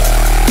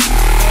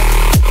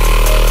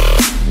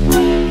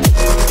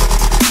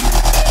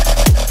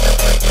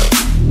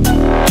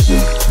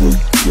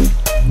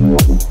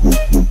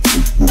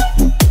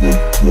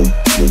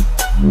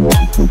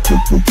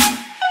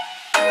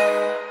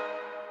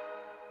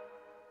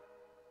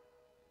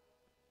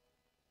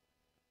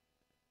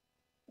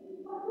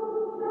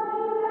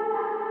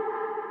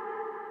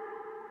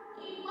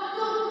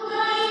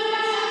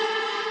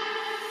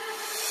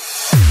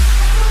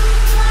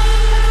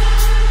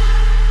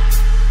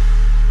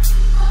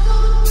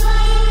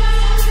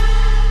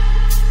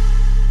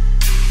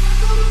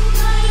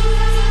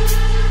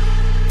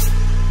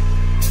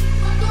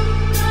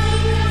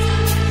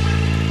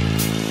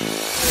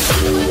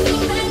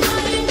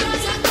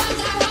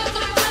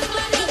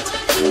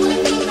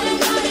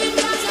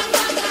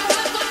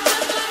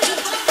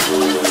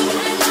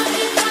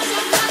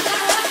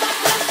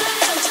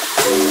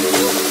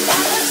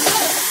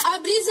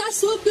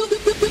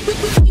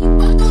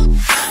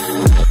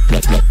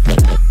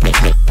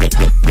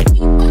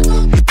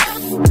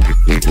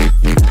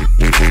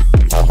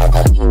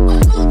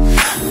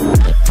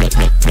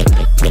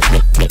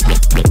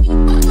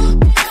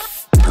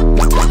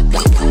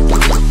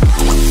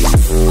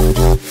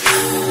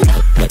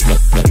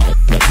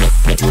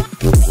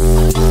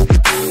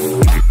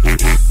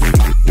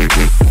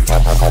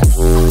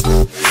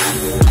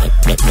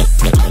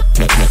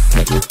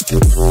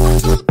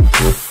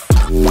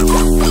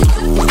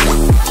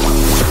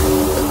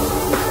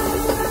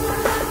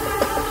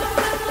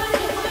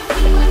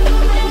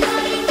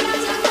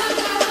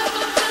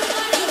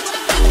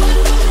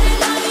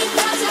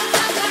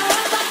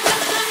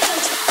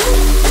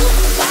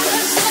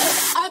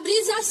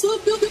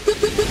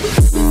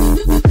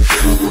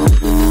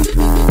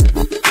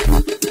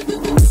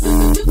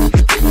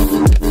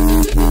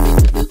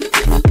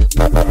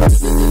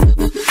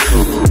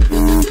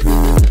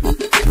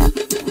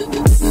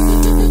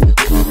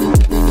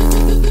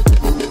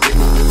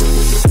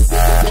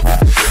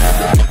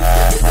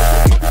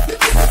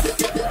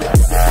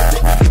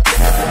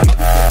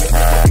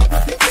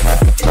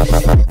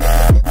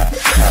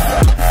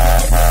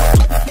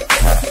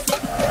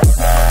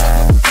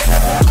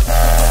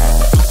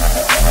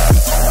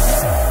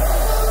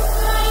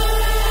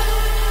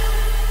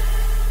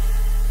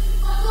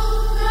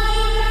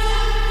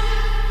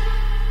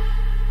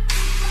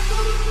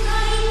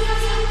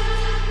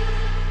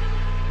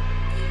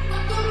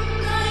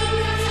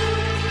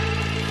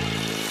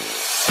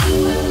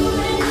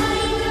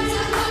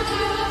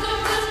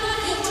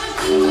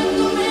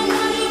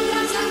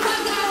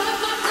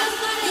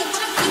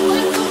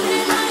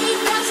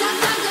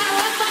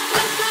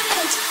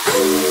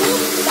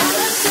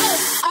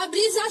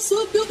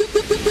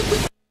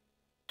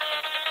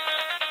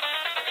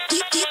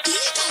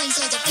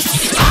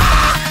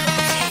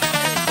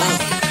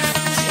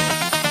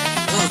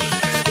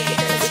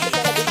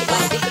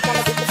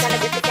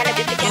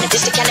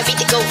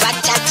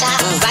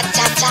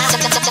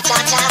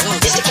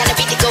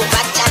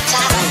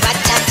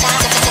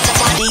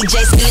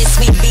 realest.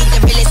 We be the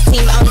realest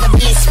team on the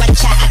list.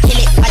 Watch out, I kill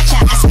it. Watch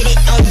out, I spit it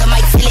on the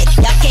mic, feel it.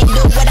 Y'all can't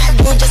do what I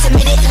do, just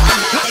admit it.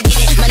 I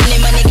get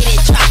it, money, get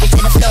it. Drop it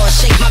to the floor,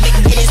 shake my big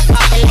bitties,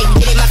 poppin' like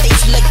get it. My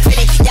face look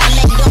pretty. Y'all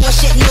let go of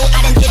shit, no, I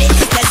done did it.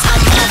 That's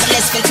I'm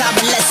marvelous,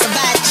 fantabulous, a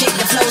bad chick.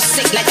 The flow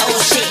sick like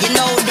oh shit. You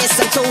know this,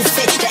 I'm too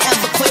fit to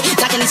ever quit.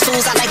 Knocking these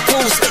fools out like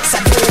pool sticks.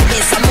 I do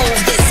this, I move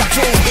this, I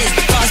prove this.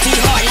 Bars be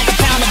hard like a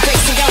pound of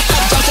bricks. And go up,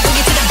 jump to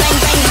boogie to the bang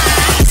bang.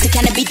 It's the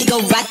kind of beat to go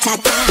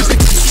rat-ta-ta.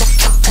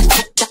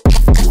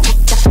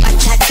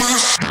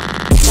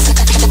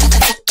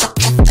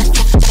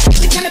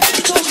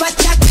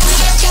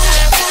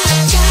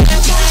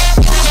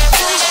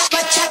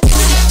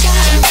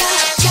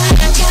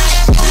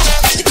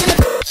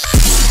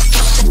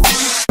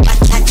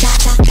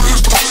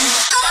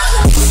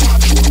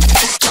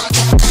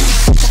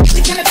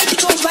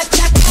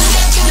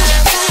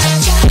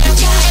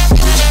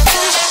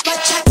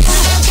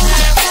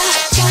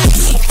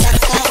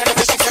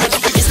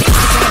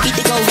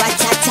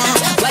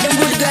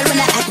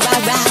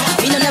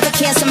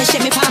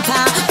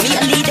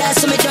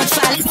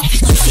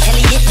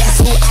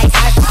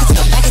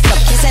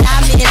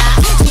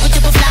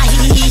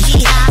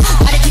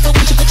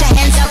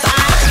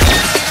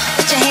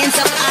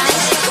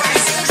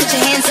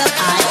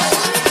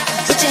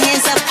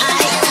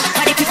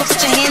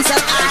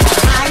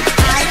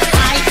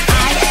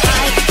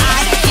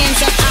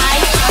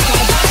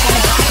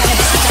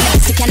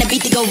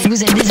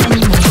 Vous êtes des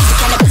animaux.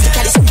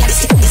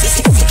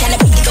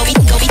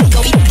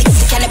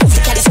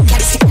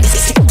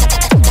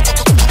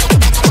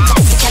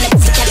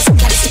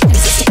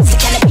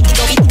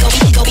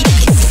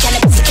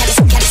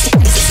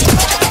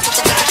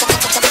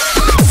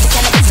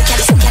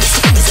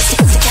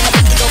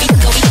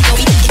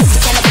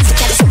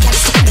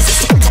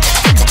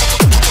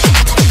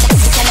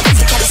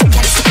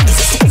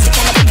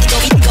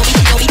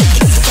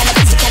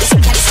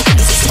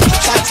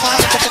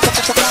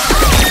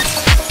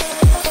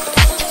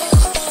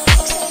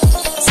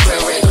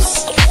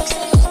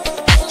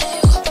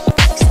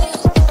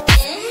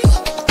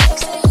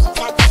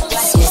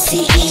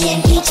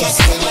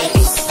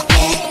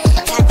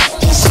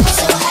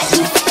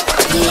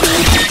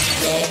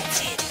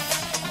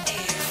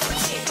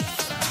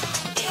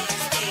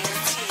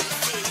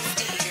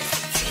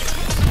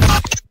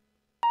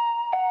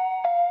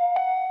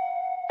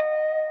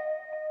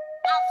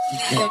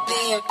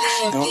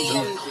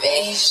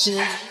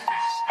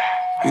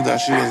 You thought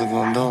she wasn't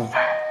gonna do it.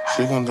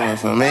 She gonna do it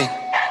for me.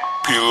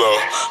 P-Lo,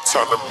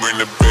 time to bring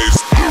the bass.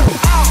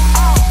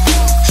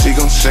 She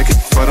gon' shake it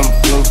for them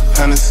blue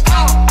hunnids.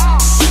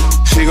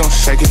 She gon'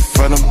 shake it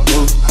for them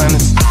blue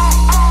hunnids.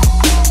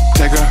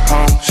 Take her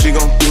home, she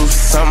gon' do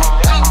something.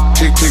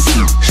 Tick, tick,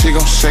 she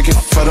gon' shake it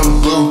for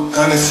them blue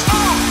hunnids.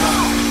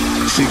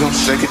 She gon'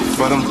 shake it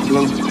for them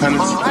blue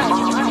hunnids.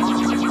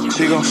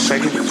 She gon'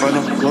 shake it for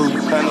them blue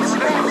hunnids.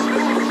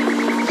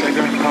 Take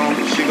her home,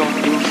 she gon'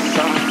 do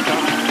something.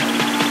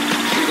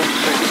 She gon'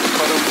 shake it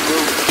for them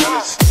blue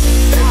hunnids.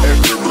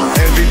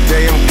 Every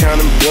day I'm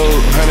counting blue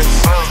hunnids.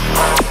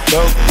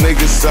 Dope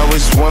niggas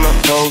always wanna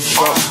hold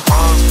something.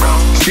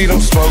 She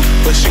don't smoke,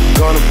 but she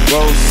gonna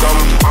roll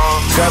something.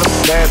 Got a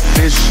bad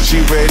bitch,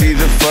 she ready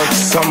to fuck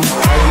something.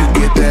 How you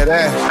get that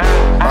ass?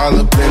 All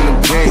up in the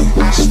ring,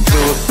 she do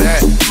it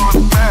back.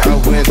 I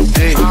went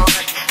deep.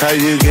 How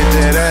you get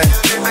that ass?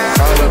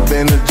 All up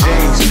in the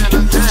jeans,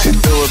 she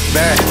threw it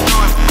back.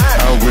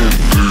 I went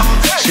deep.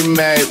 She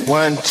made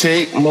one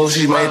chick move,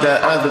 she made the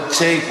other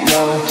chick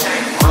move.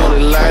 Put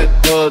it like,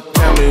 oh,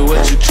 tell me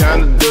what you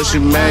tryna do. She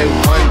made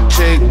one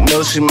chick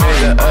move, she made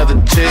the other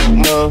chick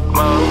move.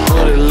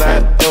 Put it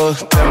like, oh,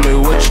 tell me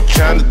what you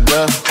tryna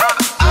do.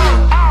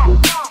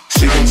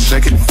 She gon'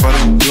 shake it for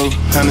them blue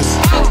hunnids.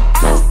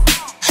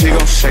 She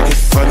gon' shake it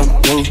for them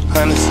blue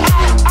hunnids.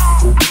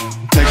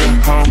 Take her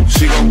home,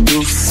 she gon'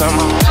 do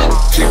something.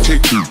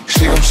 Tick, tick,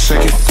 she gon'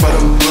 shake it for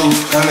them blue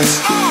hunnids.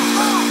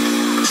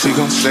 She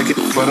gon' shake it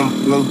for them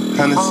blue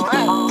hunnids.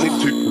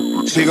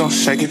 She gon'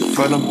 shake it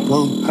for them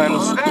blue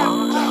hunnids.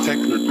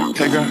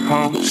 Take her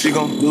home, she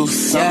gon' do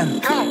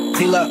something. Yeah,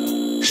 pull up.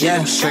 She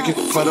gon' shake it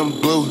for them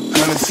blue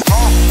hunnids.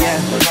 Yeah,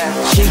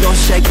 she gon'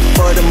 shake it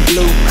for them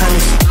blue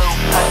hunnids.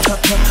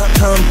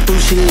 Come through,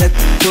 she let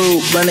the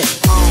crew run it.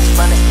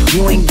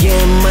 You ain't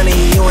getting money,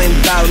 you ain't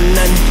bout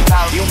nothing.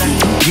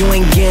 You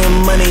ain't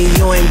getting money,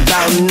 you ain't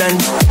bout nothing.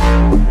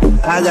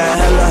 I got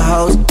hella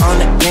hoes on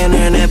the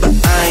internet, but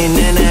I ain't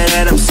into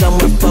that. I'm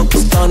somewhere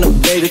focused on the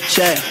bigger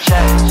check.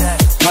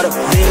 All the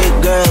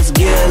big girls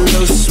get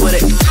loose with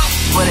it.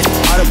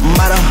 All the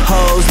model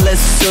hoes,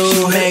 let's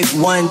sue. Make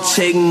one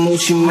chick move,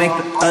 she make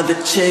the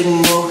other chick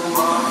move.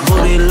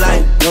 Booty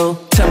like, oh,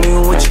 tell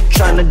me what you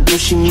tryna do.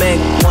 She make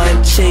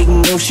one chick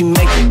move, she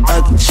make the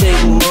other chick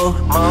move.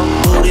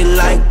 Booty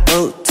like,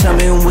 oh, tell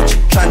me what you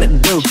tryna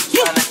do.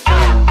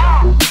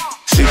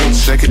 She gon'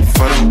 shake it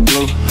for them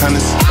blue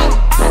hunnids.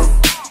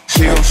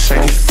 She gon'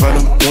 shake it for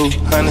them blue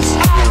hunnids.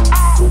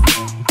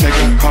 Take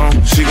her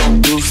home, she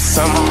gon' do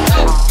something.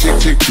 Tick,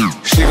 tick,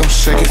 she gon'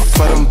 shake it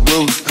for them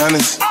blue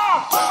hunnids.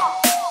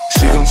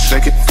 She gon'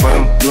 shake it for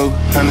them blue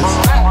hunters.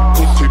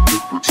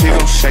 She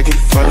gon' shake it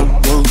for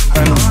them blue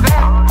hunters.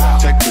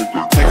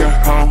 Take her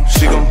home,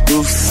 she gon'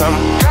 do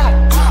something.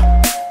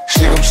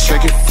 She gon'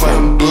 shake it for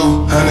them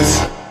blue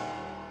hunters.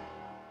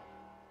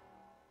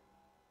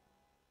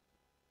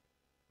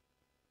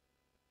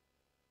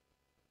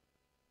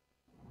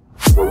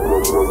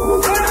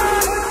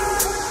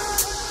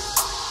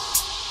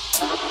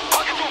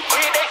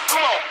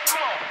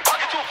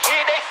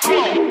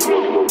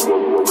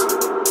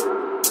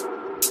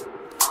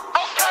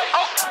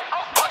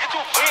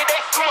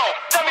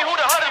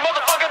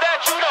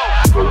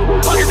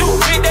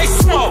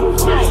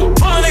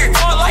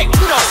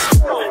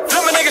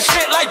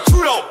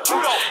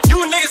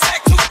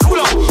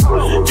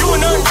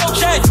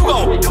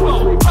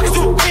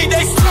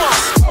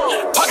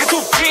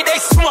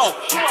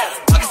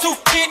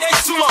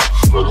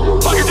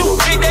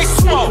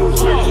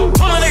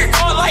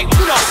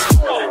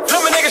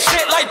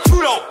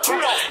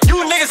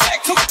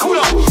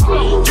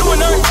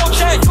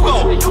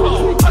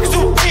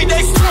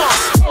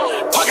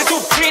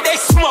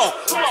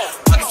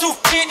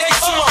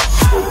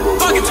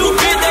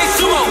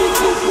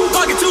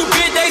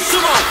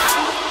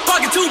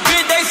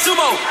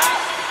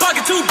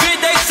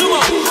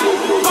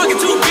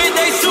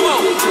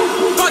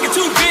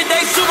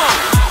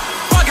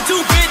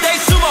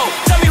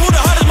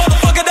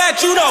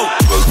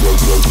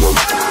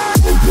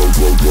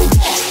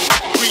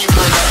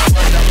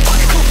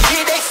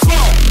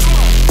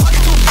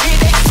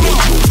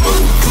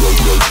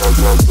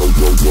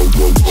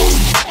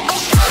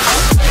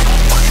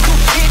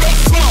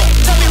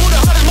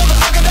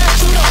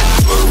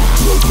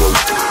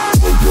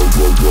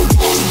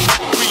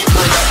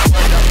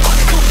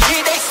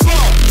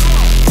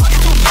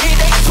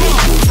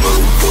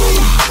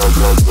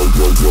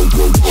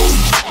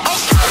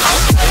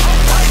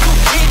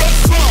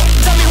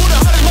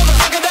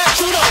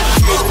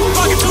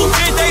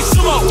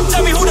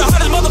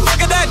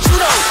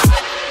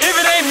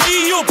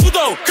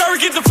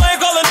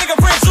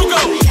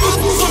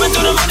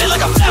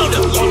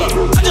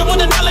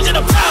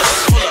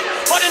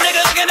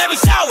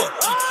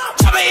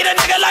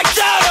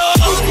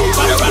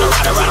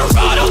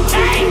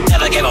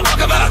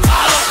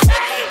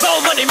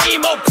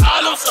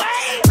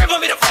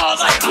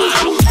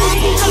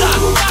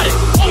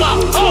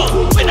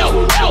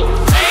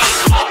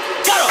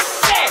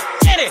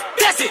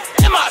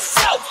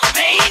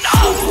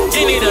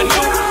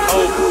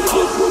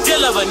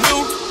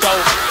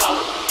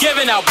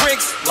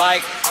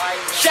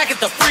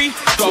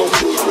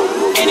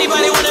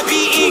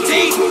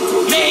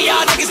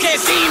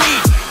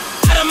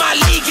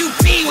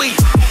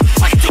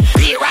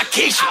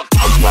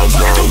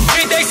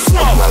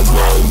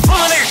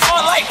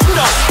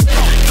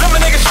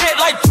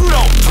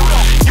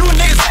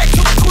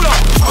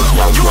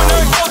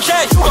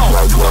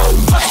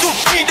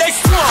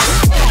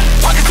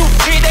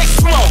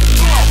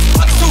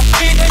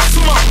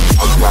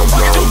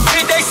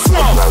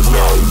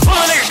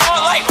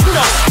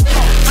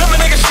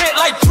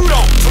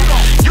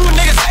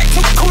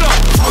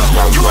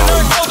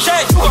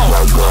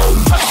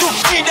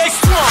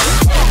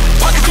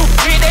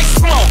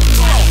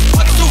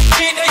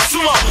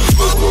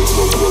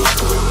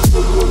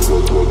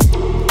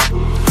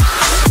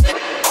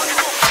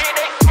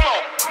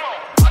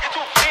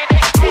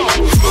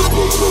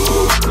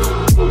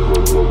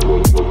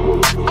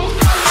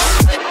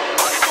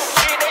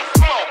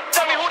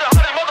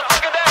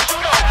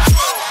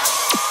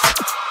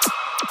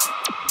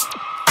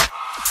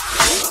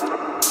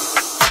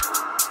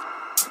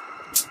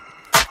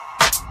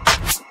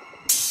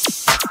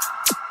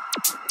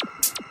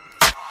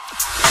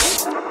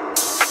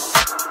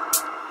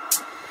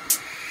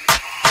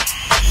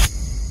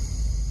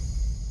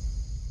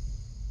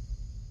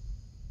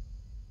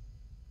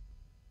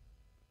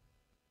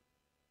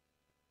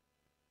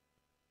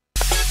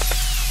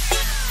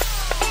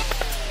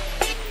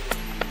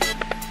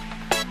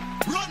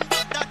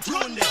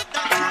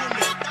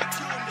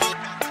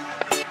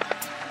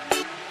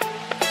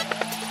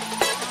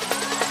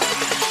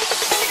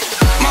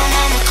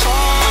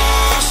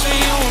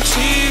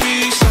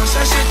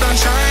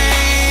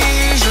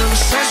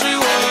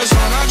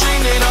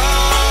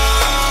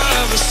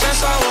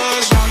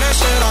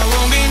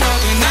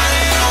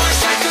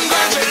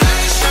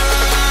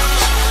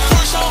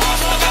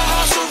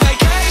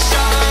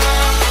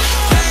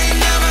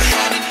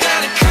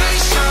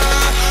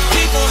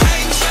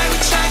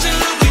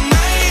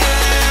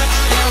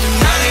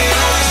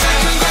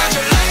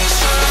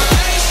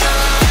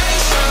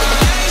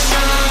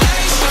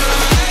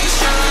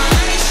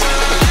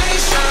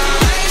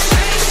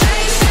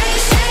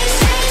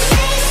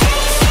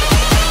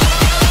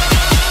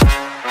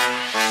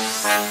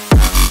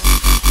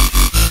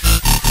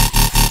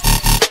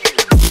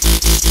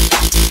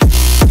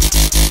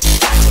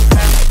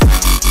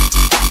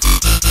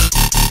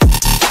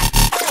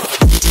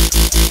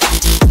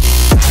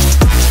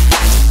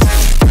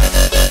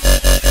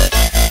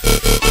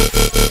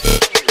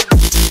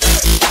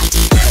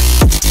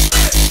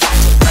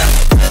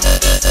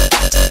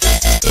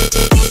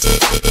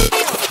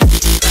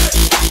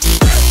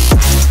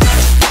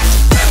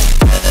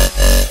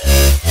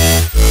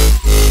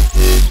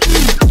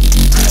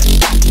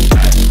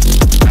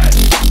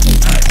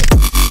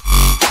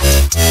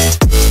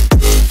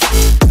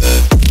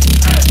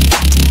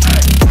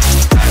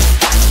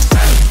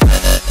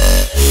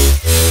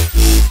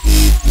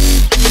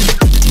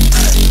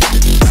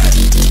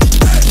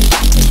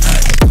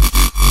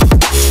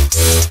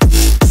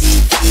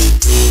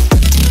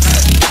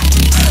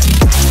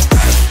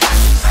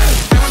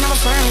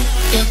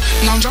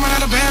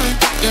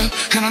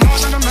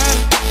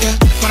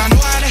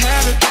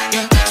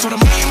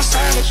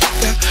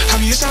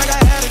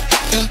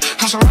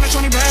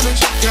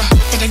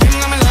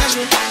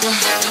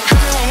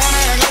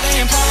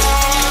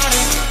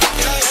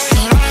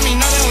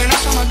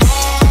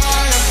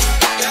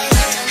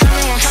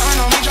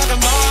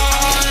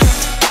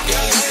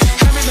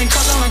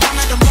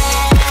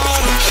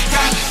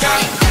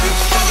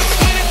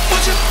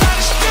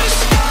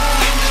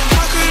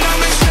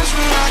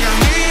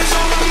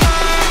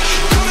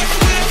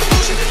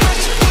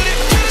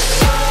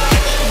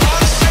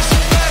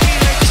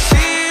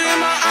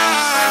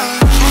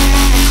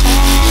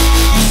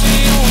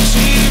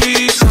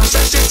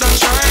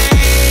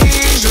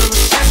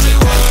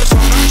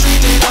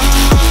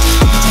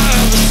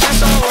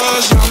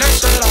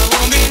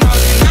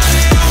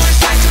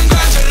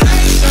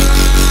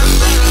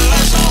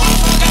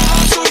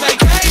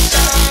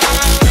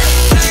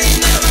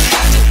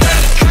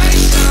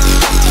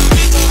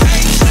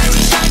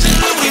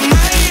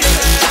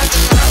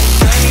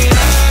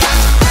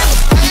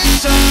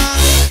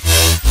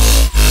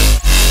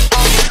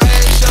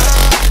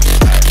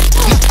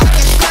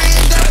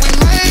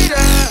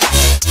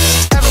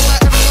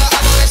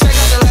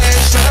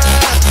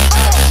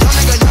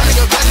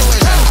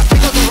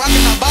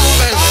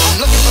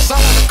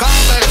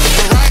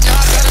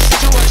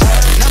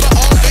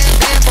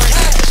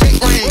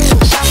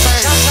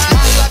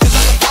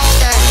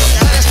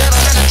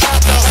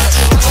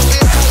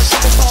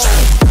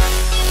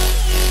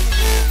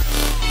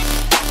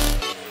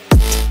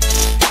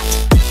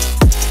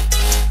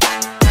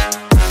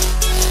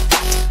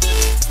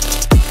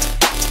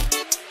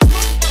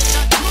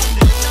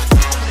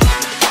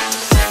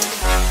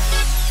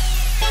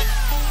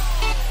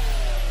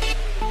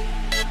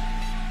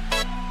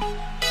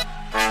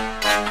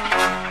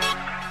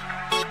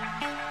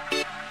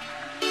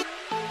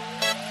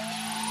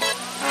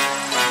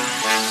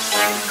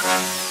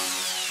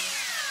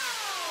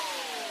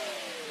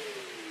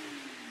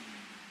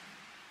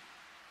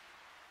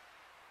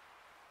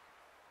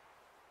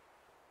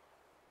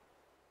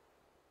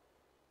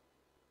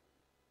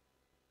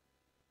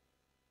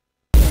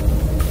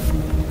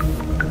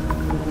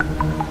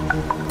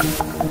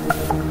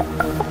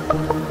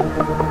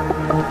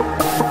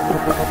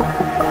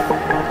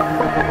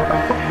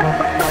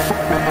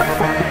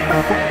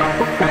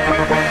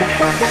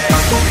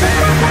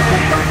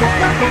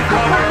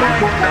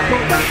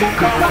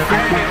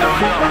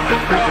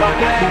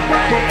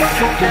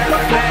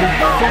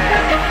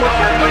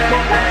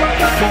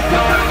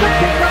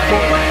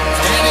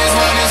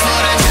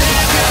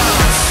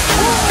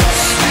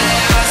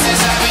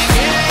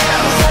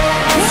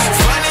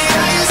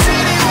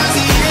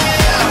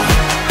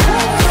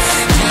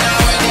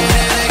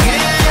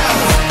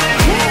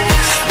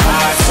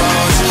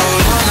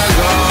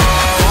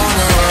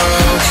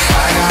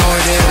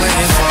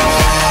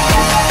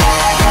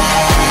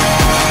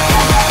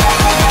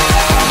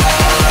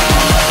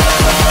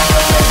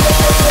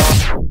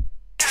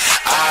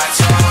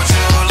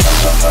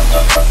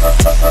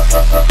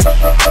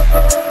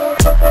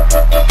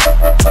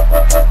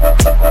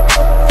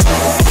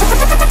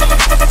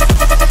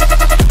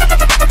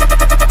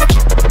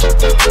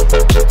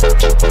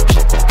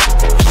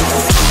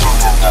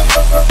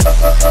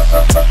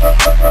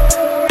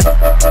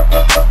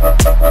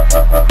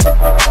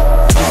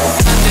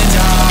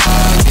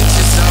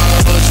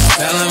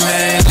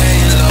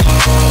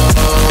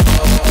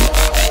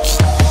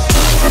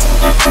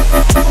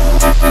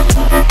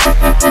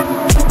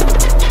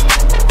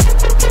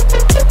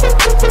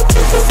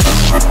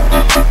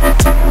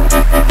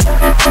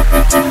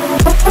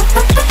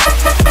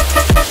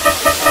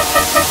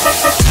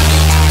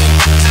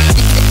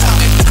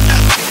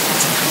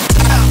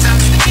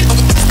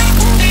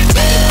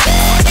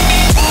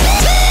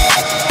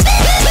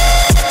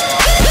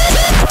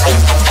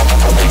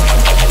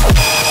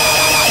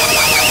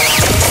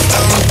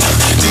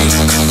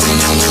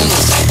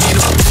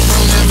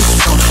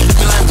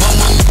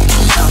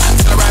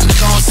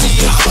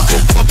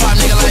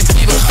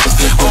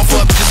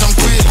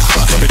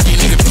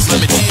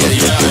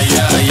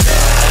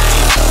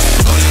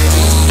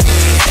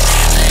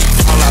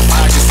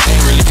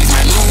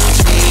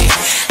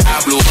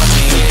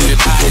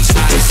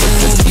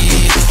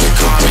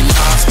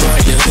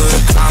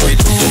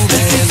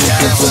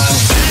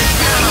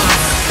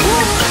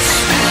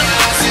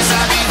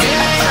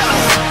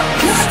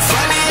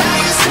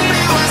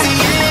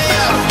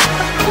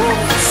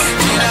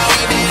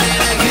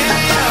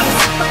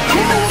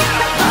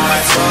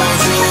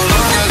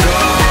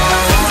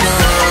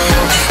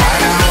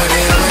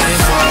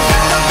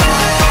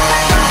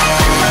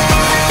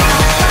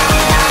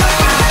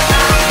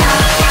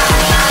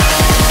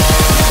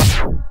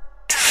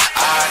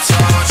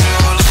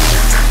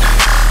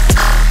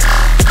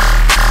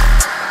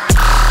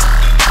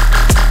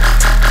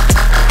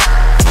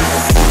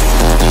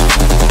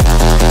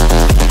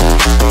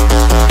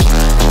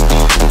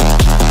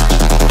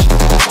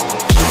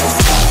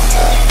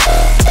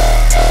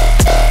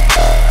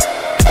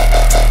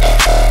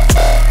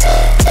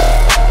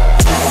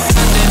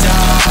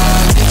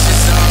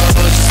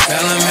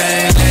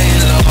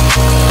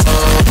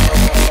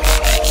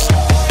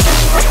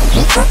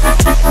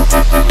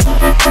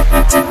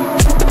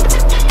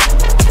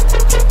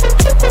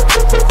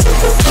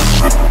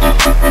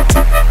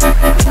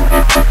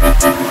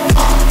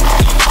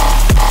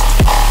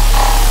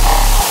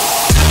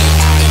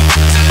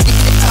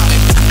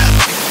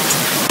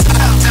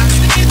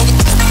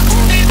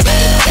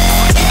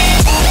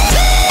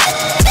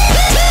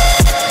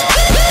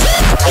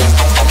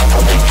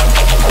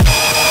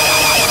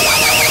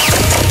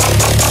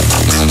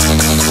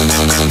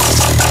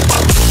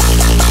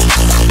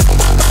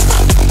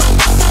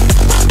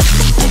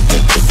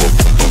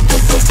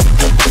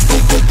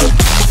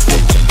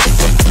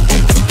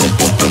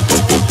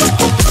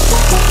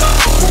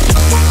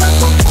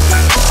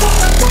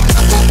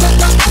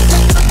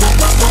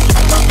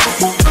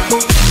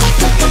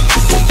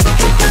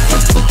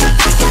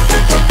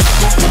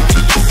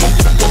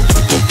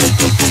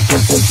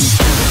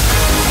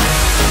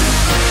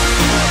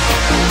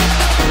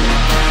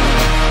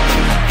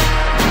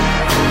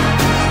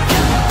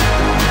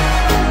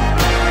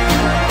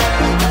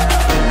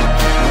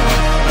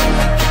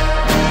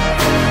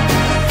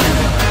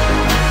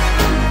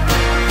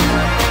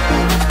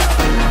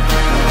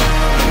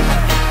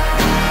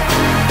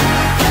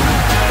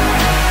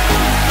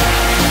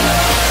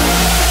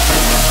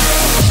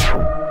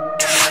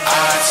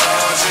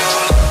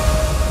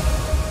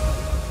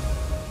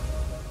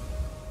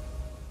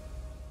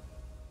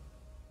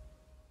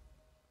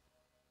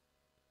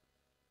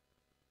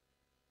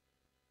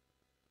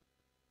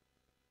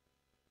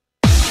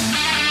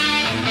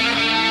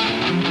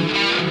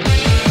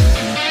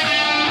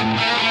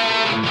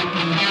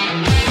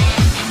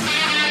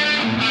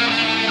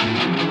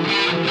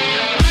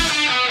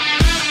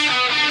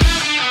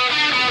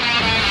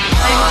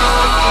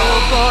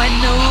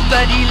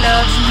 nobody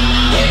loves me.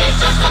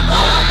 It's just a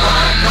poor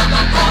boy from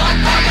a poor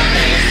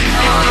family.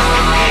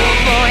 Oh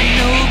boy,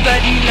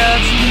 nobody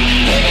loves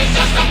me. It's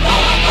just a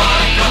poor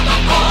boy from a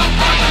poor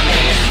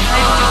family.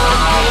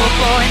 Oh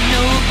boy,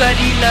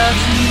 nobody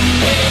loves me.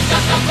 It's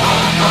just a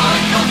poor boy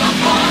from a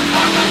poor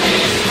family.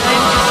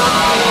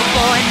 Oh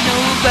boy,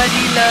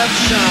 nobody loves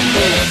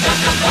me. It's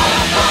just a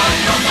poor boy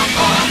from a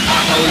poor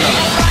family.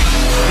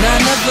 Now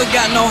I never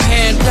got no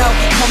handout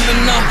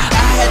coming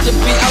up. had to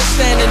be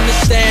outstanding to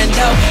stand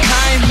out.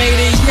 I ain't made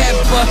it yet,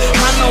 but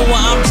I know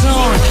what I'm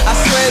doing. I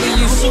swear to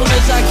you, soon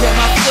as I get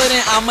my foot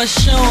in, I'm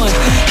showing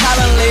how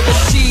to lay the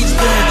seeds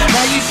down.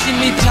 Now you see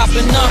me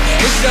popping up.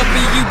 It's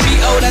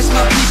WBO, that's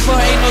my people,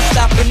 ain't no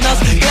stopping us.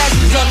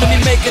 Glasses up, let me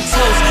make a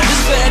toast.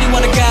 This for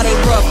anyone that got it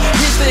rough.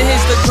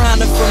 Here's the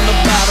grinder from the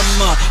bottom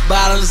up,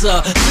 bottoms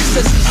up.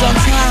 Success is on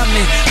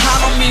timing. I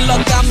don't mean luck,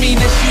 I mean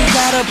that you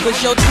gotta put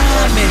your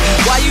time in.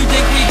 Why you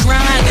think we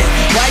grinding?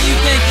 Why you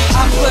think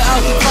I put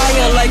out the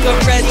fire like a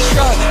red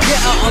truck?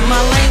 Get out on my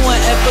lane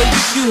whenever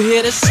you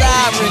hear the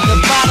siren. The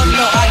bottom,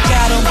 no, I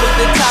got them, but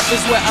the top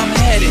is where I'm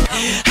headed.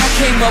 I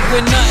came up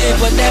with nothing,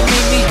 but that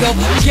made me go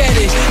get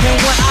it. And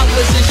when I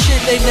was in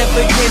shit, they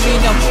never gave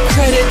me no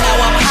credit.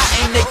 Now I'm hot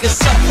and they can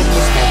suck from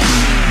this.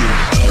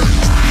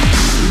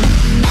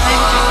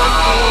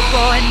 Oh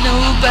boy,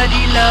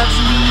 nobody loves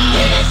me.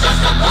 It's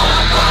just a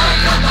boy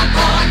from a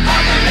boy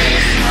family.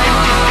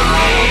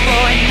 Oh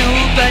boy,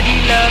 nobody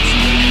loves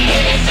me.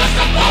 It's just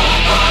a boy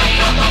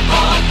from a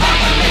boy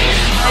family.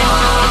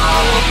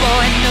 Oh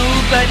boy,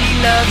 nobody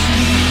loves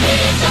me.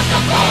 It's just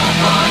a boy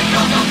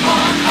from a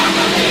boy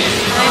family.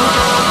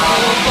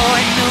 Oh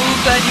boy,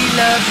 nobody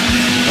loves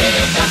me.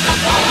 It's just a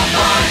boy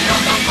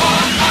from a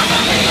boy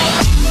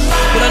family.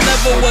 But I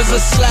never was a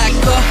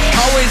slacker,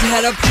 always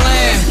had a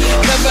plan,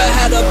 never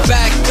had a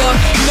backup.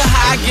 You know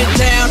how I get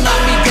down,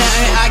 knock me down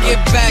and I get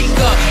back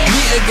up.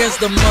 Me against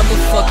the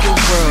motherfucking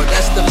world,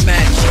 that's the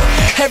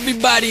matchup.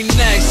 Everybody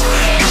next,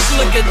 just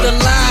look at the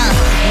line.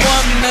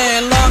 One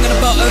man long and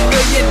about a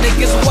million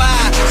niggas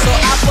wide. So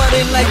I put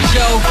it like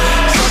Joe,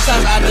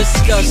 sometimes I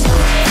discuss it.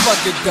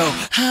 Fuck it though,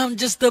 I'm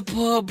just a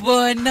poor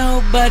boy,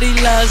 nobody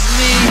loves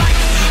me.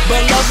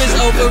 But love is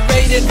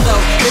overrated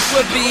though. If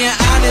we're being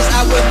honest,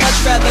 I would much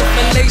rather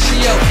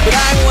fellatio. But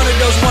I ain't one of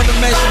those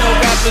one-dimensional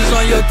rappers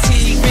on your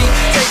TV.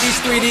 Take these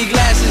 3D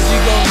glasses, you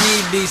gon'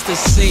 need these to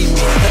see me.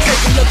 Now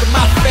take a look at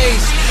my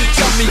face,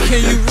 tell me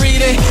can you read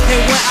it?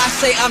 And when I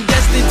say I'm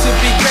destined to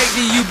be great,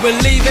 do you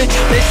believe it?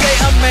 They say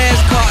a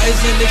man's car is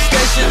an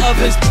extension of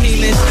his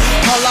penis.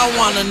 All I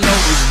wanna know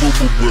is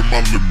where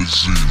my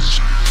limousines.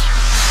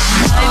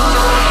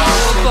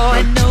 Oh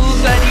boy,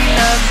 nobody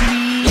loves me.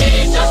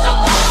 It's just a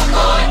poor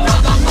boy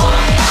from a poor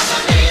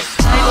family.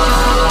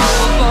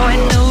 Oh boy,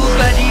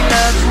 nobody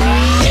loves me.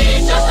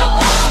 It's just a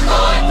poor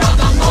boy from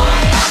a poor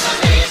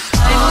family.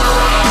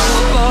 Oh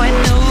boy,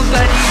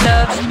 nobody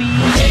loves me.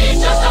 It's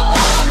just a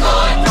poor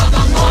boy from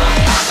a poor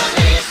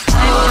family.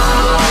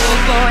 Oh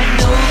boy,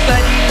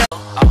 nobody loves me.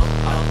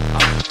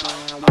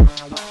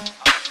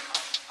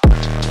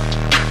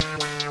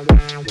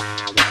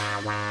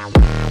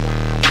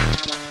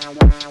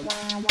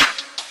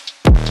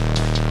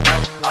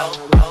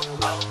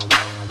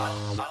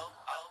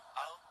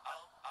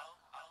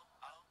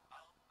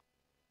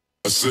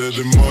 I said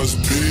it must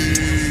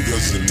be,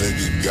 cause a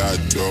nigga got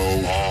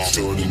dough.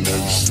 Shorty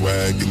never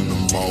swag in the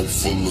mouth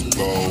full of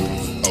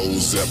gold.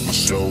 O's at my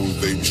shows,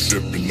 they be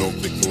stripping off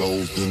their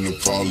clothes. Then the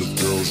parlor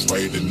girls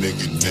write a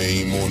nigga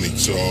name on their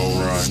toe.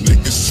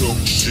 Niggas talk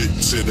shit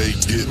till they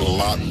get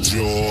locked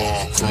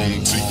jaw.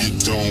 Chrome to your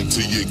dome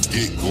till you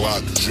get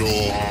Glock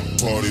jaw.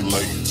 Party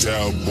like a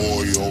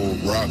cowboy or a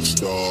rock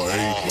star.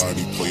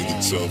 Everybody play the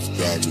tough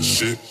guy, the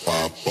shit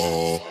pop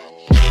off.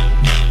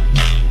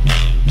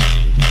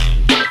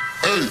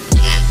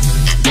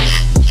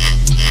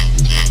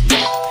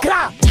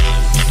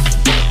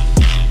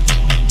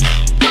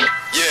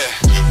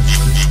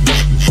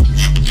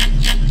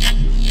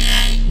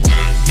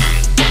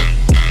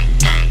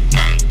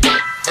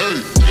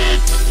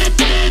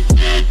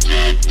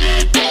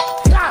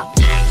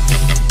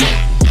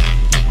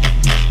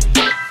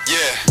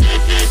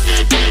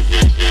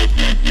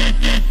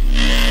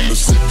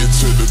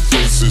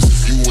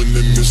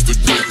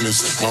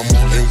 My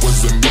morning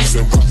was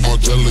amazing, my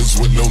jealous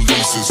with no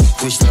laces.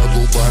 Pushed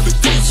arrow by the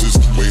cases.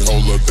 Wait,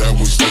 hold up, that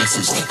was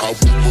laces. I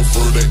would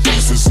prefer the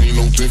aces. Ain't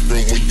no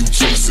different when you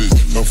chase it.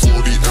 A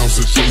 40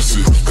 ounce of chase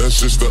it. That's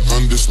just an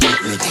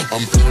understatement.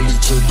 I'm early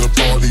to the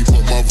party,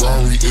 but my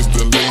Rari is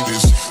the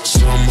latest.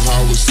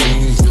 Somehow it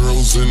seems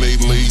girls in they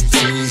late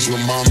teens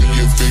remind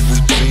me of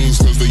favorite jeans,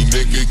 cause they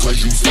naked,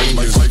 cause you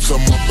famous. Like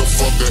some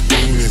motherfucker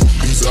ain't it.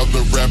 These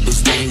other rappers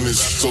famous.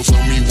 So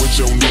tell me what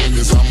your name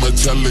is. I'ma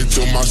tell it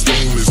to my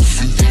stainless.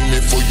 You aim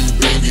it for you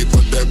bang it,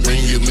 but that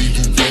bang it leave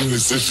you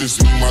brainless. It's just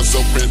me,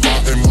 myself, and I,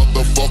 and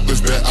motherfuckers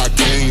that I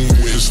came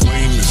with. It's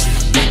lameness.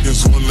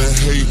 Niggas wanna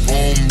hate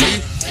on me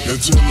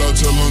until I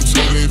tell them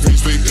to their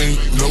face they ain't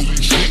no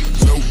cheat,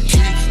 no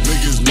cheat.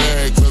 Niggas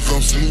mad cause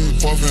I'm smooth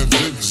puffin'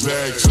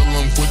 zigzag. Tell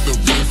them quit the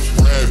riff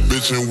rap,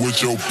 bitchin'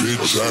 with your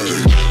bitch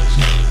ass.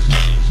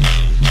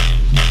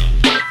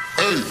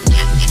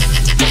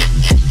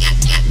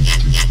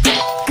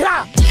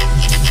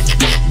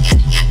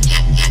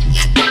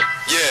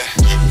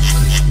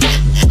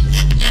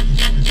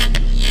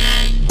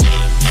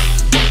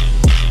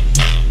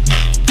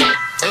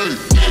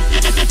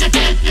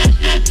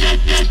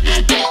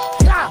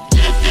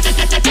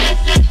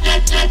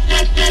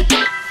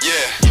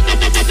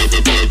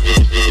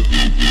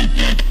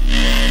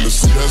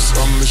 Yes,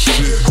 I'm the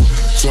shit.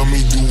 Tell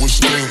me do a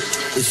stink.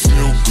 It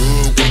feel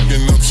good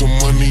waking up some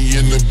money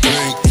in the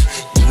bank.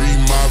 3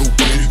 model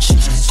bitch,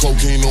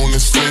 cocaine on the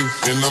sink.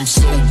 And I'm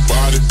so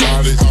body,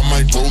 I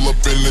might roll up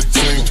in the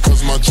tank.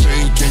 Cause my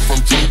chain came from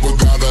Cuba,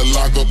 got a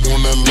lock up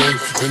on the link.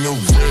 And the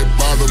red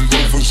bottom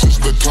loafers just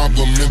to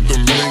compliment the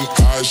mink.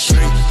 I shake,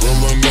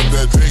 rolling up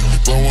that thing,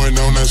 blowing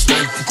on that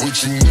steak. What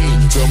you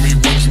need? Tell me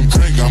what you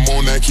drink. I'm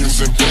on that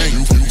kiss and paint.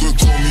 You could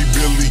call me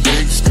Billy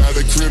Gates, got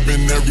a crib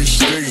in every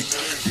state.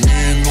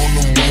 Man on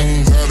the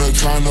moon, got a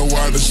condo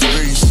out of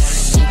space.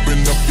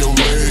 Open up your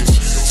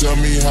legs, tell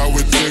me how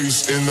it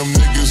tastes. And them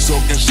niggas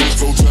talking shit,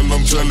 so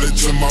tell it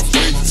to my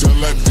face. Tell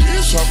that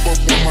bitch, hop up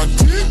on my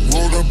dick,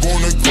 roll up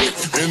on the click.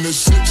 In the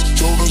 6,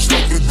 told her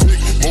stuck a dick,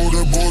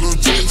 motor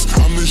dicks.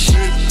 I'm the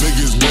shit,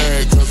 niggas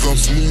mad, cause I'm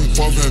smooth,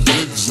 pumping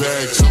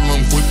zigzag. Tell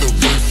them quit the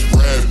riff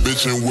rap,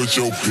 bitchin' with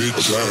your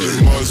bitch.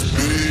 It must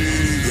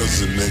be,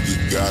 cause a nigga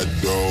got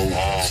dough.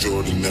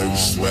 Extraordinary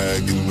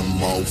swag in the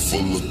mouth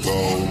full of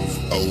gold.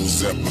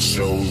 O's at my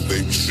shows,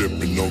 they be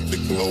stripping off the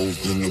clothes.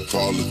 And the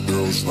college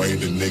girls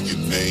write a nigga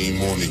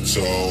name on their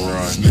toe.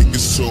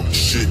 Niggas talk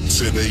shit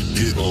till they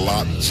get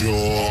locked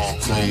jaw.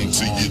 Chrome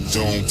to your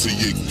dome till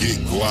you get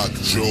Glock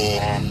jaw.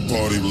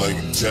 Party like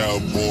a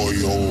cowboy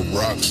or a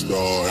rock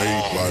star.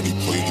 Everybody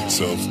play the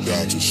tough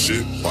guy to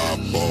shit pop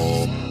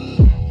ball.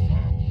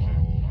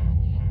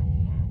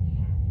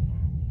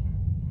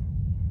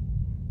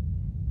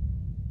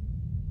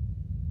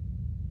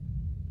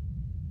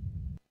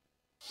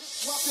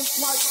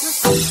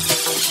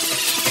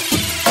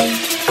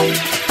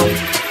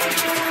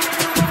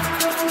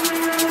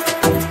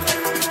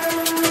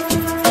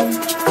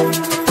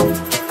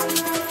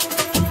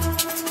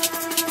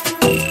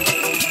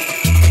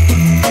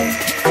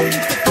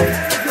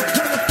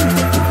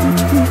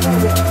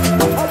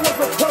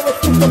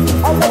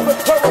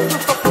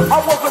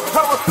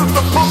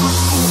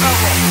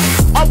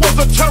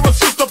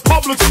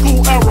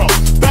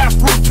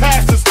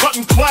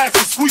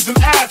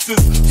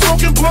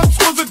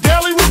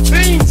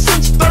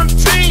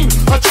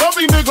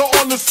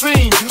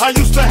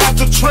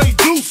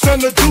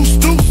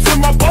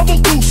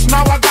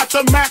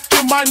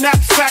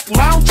 Knapsack,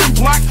 lounging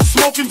black,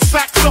 smoking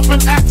sacks up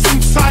and axing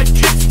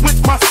sidekicks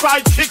with my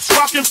sidekicks,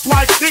 rocking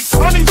fly kicks.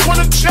 Honeys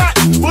wanna chat,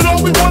 but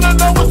all we wanna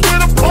know is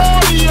where the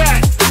party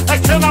at.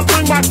 And can I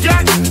bring my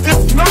gat?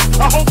 If not,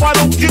 I hope I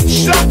don't get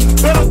shot.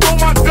 Better throw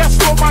my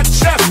vest on my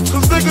chest,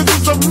 cause niggas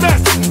is a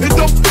mess. It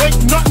don't take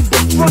nothing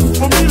but front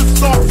for me to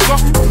start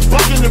something.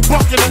 Bucking and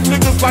bucking at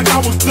niggas like I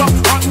was duck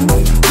hunting.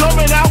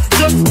 Dumbing out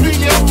just me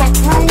and my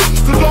crew,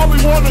 cause all we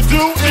wanna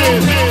do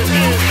is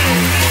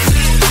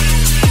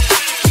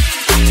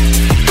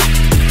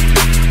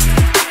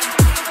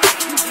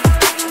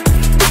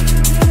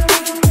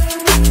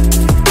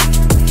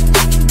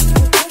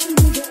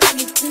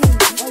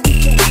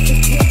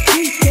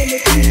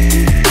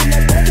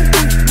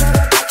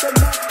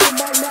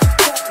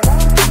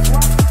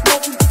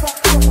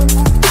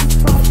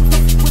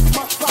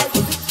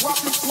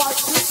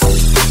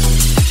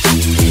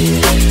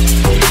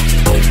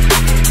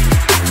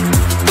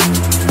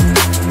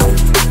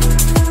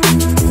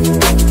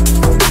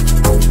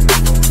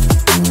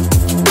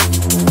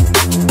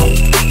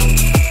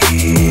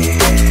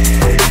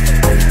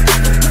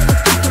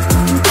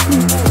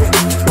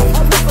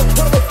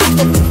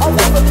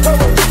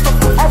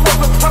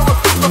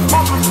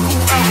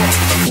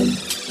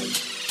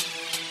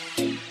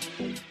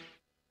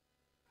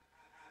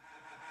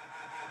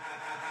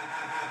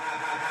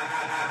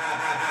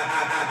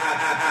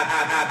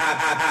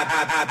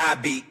I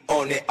be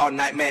on it all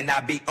night, man, I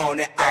be on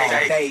it all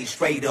day.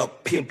 Straight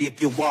up pimp,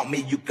 if you want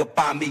me, you can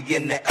find me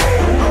in the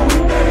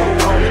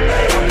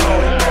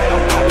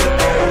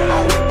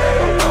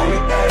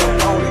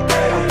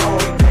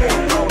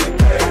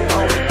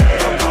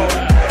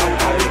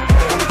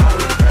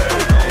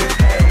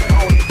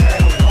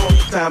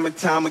Time and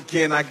time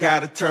again, I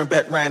gotta turn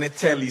back round and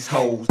tell these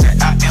hoes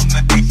that I am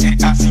the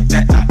DJ. I see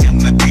that I am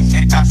the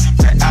DJ. I see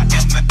that I am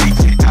the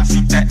DJ. I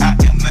see that I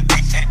am the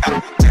DJ. I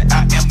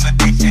am the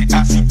DJ.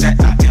 I see that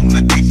I am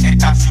the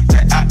DJ. I see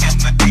that I am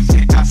the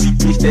DJ. I see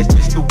bitch, that's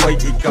just the way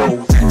it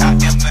goes. That I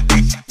am the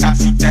DJ. I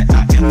see that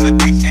I am the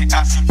DJ.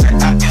 I see that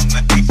I am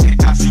the DJ.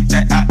 I see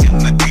that I am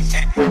the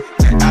DJ.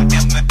 That I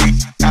am the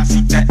DJ. I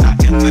see that I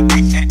am the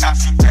DJ. I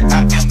see that I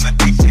am the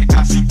DJ.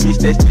 I see bitch,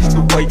 that's just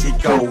the way it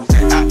goes.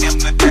 That I am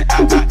the DJ.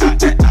 I see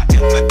that I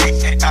am the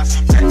DJ. I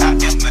see that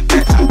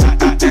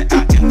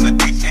I am the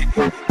DJ.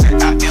 That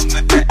I am the DJ. That I am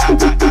the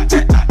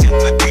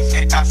DJ.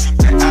 I see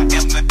that I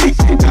am the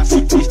DJ. I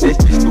see bitch, that's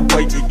just the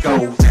way it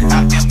goes. That I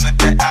am the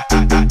DJ. That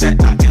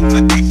I am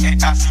the DJ.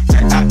 I see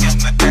that I am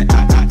the DJ.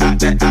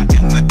 That I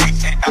am the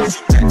DJ. I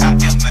see that I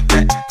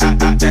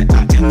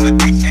am the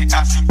DJ.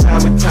 I see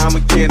time and time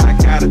again, I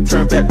gotta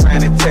turn back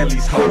round and tell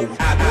these hoes.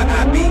 I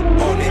be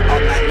on it all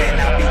night, man.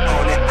 I be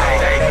on it all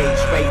day.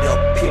 Straight up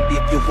pimp,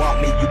 if you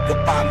want me, you can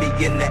find me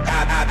in the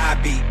I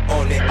be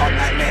on it all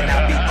night, man.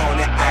 I be on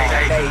it all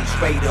day.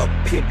 Straight up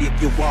pimp,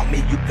 if you want me,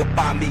 you can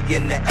find me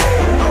in the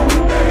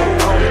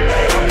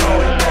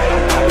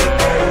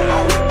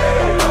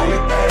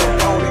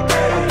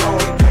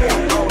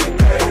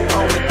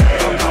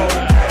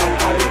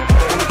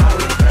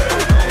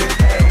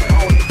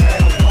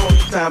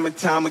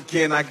time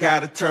again, I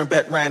gotta turn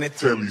back round and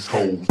tell these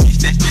hoes.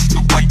 That's just the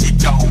way it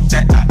goes.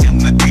 That I am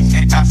the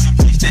D-A-I-C.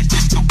 That's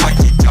just the way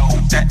it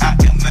goes. That I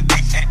am the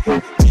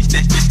D-A-I-C.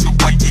 That's just the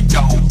way it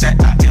goes.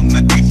 That I am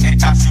the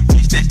D-A-I-C.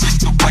 That's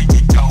just the way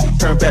it goes.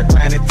 Turn back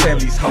round and tell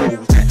these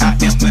hoes that I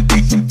am the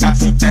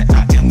D-A-I-C. That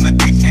I am the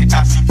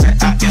D-A-I-C.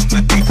 That I am the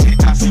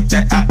D-A-I-C.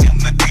 That I am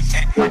the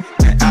D-A-I-C.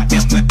 That I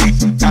am the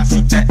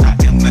D-A-I-C. That I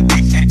am the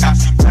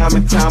D-A-I-C. Time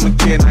and time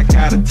again, I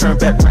gotta turn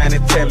back round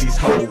and tell these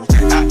hoes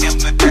that I am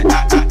the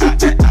D-A-I-C.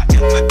 That I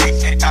am the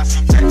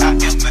D-A-I-C. That I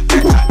am the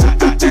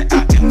D-A-I-C. That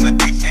I am the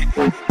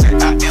D-A-I-C. That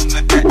I am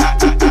the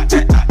D-A-I-C.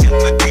 That I am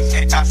the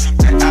D-A-I-C.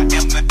 That I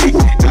am the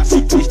D-A-I-C.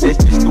 That's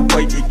just the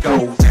way it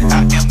goes. That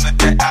I am the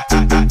D-A-I-C.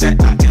 That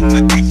I am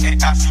the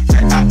D-A-I-C.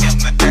 That I am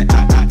the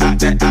D-A-I-C.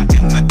 That I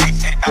am the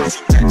D-A-I-C.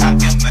 That I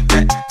am the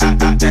D-A-I-C.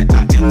 That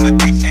I am the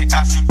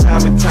D-A-I-C.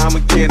 Time and time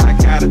again, I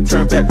gotta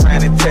turn back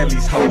round and tell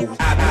these hoes.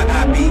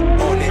 I be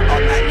on it all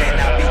night, man.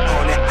 I be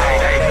on it all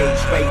day.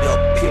 Straight up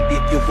pimp.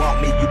 If you want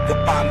me, you can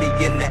find me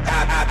in the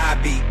I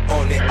be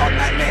on it all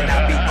night, man. I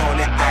be on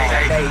it all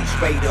day.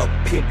 Straight up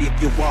pimp. If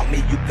you want me,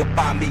 you can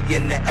find me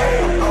in the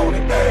I'm on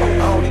it,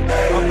 I'm on it,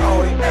 I'm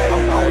on it,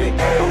 I'm on it,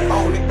 I'm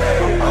on it,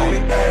 I'm on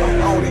it,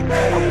 I'm on it,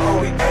 I'm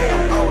on it,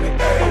 I'm on it, I'm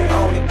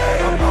on it,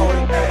 I'm on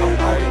it,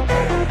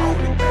 I'm on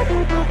it.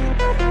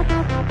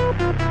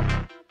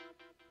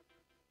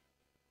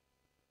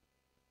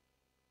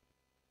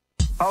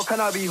 How can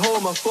I be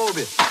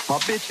homophobic? My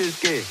bitch is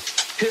gay.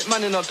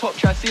 Hitman in a top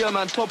try, see a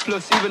man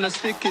topless, even a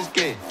stick is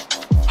gay.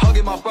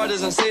 Hugging my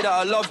brothers and say that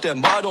I love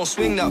them, but I don't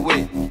swing that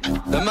way.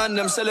 The man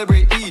them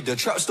celebrate Eid, the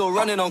trap still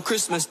running on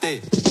Christmas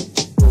Day.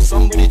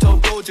 Somebody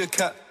told Doja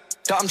Cat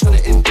that I'm trying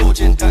to indulge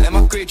in that. In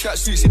my grey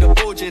tracksuit, see the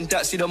bulge in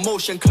that. See the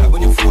motion clap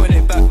when you're throwing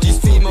it back. These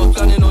females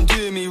planning on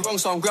doing me wrong,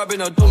 so I'm grabbing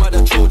a dome at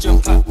the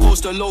Trojan pack.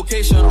 Post the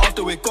location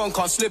after we're gone,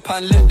 can't slip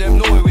and let them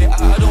know where we're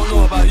at. I don't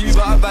know about you,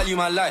 but I value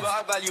my life.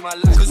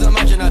 Cause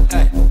imagine I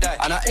die,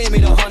 and I ain't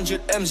made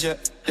 100 M's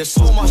yet. There's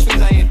so much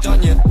things I ain't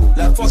done yet.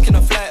 Like fucking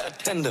a flight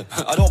attendant.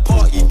 I don't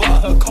party, but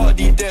I heard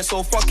Cardi there,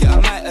 so fuck it, I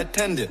might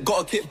attend it.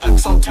 Gotta kick back,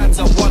 sometimes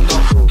I wonder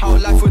how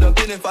life would have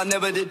been if I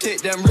never did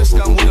take them risks,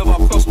 and would have I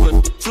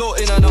prospered.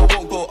 Floating and I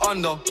won't go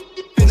under.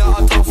 Been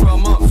out of town for a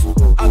month.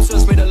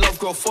 Absence made the love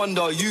grow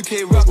fonder.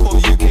 UK rap or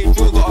UK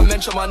drill, gotta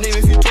mention my name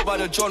if you talk about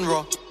the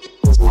genre.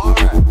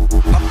 Alright,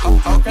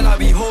 how can I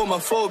be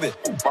homophobic?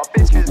 My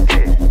bitch is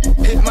gay.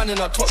 Hitman in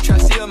a top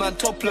track, see a man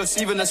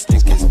topless, even a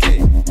stick is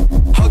gay.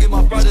 Hugging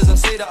my brothers and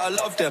say that I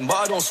love them, but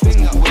I don't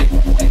swing that way.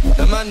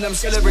 The man them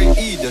celebrate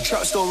Eid, the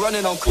trap still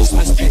running on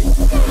Christmas Day.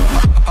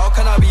 How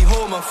can I be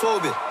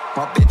homophobic?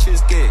 My bitch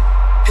is gay.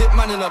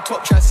 Hitman in a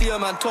top track, see a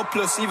man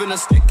topless, even a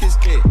stick is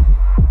gay.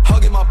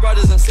 Hugging my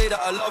brothers and say that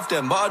I love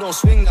them, but I don't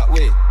swing that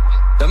way.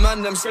 The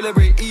man them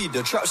celebrate Eid,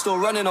 the trap still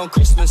running on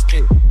Christmas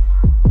Day.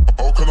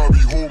 How can I be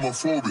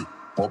homophobic?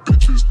 My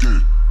bitch is gay.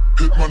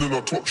 Hitman in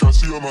a top try,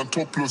 see a man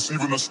topless,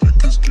 even a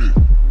stick is gay.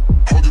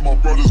 Hugging my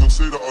brothers and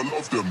say that I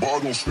love them, but I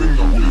don't swing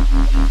that way.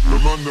 The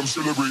man them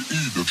celebrate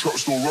Eid, the trap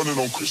still running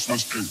on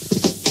Christmas Day.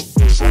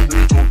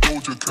 Somebody told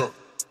Doja Cat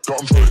that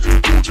I'm trying to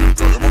indulge in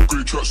that. In my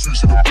grey tracksuit,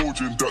 see the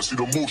bulge in that. See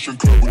the motion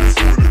clap when you're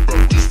throwing it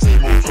back. These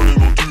females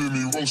planning on doing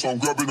me wrong, so I'm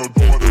grabbing a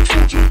dome at the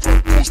Trojan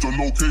pack. Post the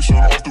location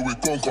after we're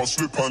gone, can't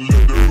slip and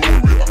let them know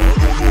where we're at. I don't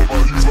know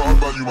about you, but I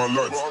value my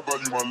life.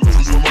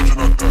 Cause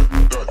imagine I die,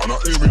 and I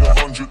ain't made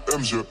 100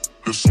 M's yet.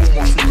 There's so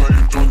much things I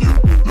ain't done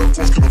yet. Like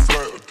fucking a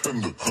flight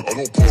attendant. I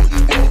don't party,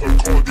 but I heard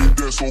Cardi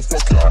there, so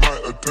fuck it, I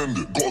might attend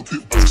it. Gotta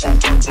kick back,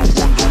 sometimes I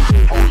wonder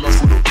how life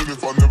would have been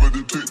if I never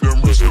did take them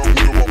risks, and would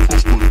have I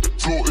prospered.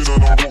 Floating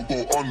and I won't go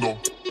under.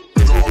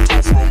 Been out of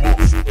town for a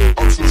month.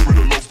 Absence made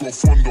the love go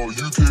fonder.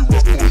 UK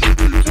rap or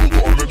UK drill,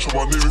 gotta mention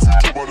my name if you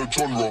talk about the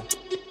genre.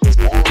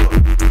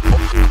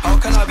 How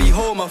can I be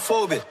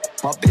homophobic?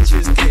 My bitch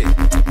is gay.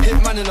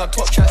 Hitman in a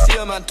top track, see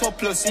a man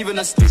topless, even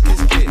a stick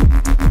is gay.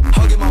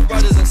 Hugging my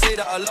brothers and say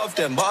that I love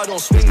them, but I don't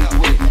swing that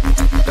way.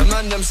 The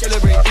man them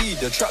celebrate Eid,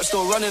 the trap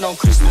still running on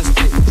Christmas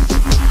Day.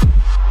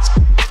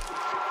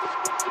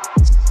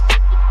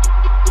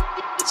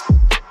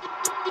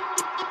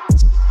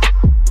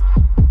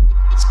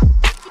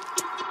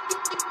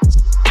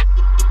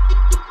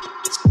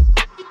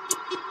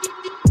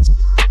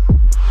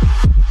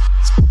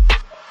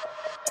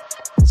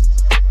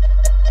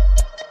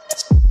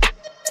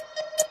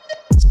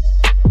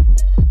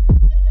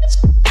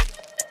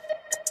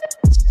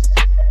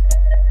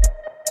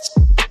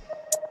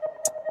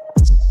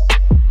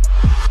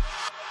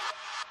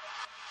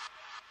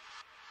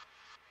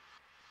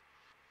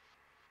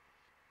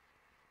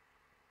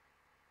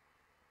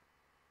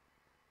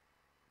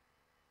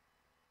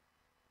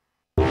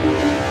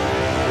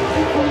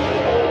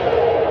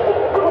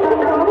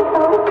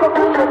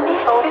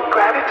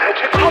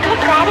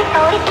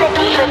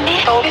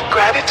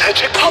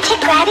 touch it,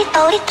 grab it,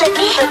 hold it, flip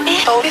it, flip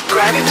it, hold it,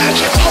 grab it,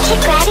 touch it,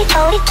 grab it,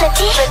 hold it, flip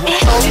it, flip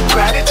it, hold it,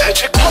 grab it,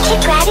 touch it. Touch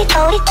it, grab it,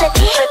 hold it, flip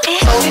it, flip it,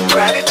 hold it,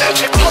 grab it,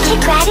 touch it,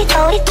 grab it,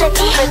 hold it, flip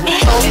it, flip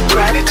it, hold it,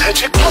 grab it,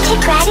 touch it, grab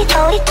it,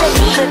 hold it, flip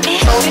it, flip it,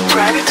 hold it,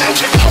 grab it,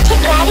 touch it,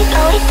 grab it,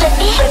 hold it, flip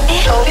it, flip it,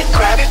 hold it, grab it,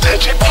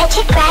 touch it,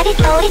 grab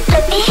it, hold it,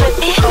 flip it, flip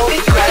it, hold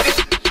it, grab it,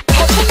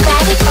 touch it,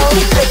 grab it, hold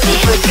it, flip it,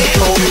 flip it,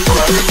 hold it,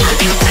 grab it,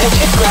 touch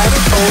it, grab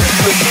it, hold it,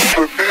 flip it,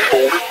 flip it,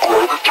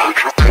 hold it, grab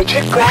it, touch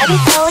it, grab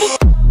it, hold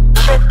it,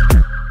 flip,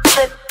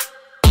 flip,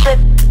 flip,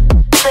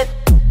 flip,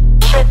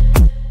 flip,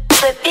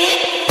 flip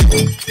it,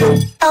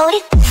 hold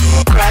it,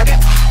 grab it,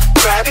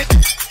 grab it,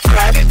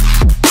 grab it,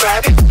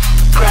 grab it, grab it,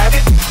 grab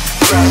it,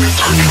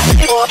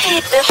 hold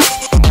it, flip,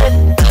 flip, flip,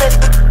 flip,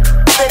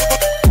 flip,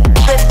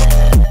 flip,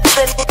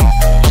 flip,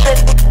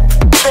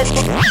 flip,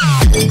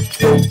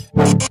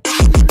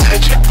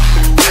 touch it,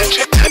 touch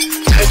it,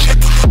 touch it,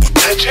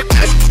 touch it,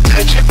 touch it,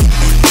 touch it,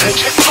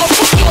 touch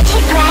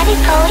it, grab it,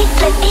 hold it,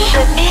 flip it,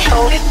 flip it,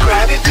 hold it,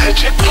 grab it,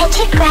 touch it,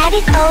 grab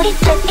it, hold it,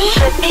 flip it,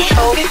 flip it,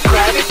 hold it,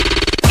 grab it,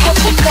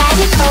 touch it, grab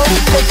it, hold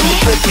it, flip it,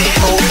 flip it,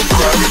 hold it,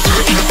 grab it,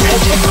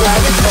 touch it,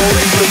 grab it, hold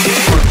it, flip it,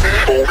 flip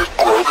it,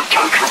 hold it,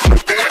 grab it, touch it,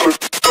 flip it, flip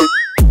it.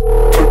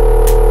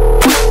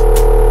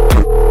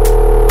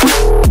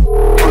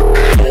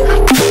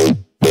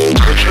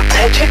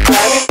 Touch it,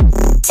 grab it,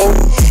 hold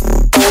it,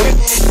 hold it,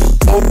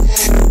 hold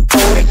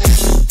it,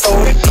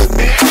 hold it, flip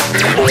it,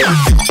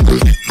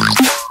 hold it.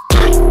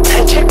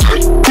 Touch it,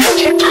 touch it,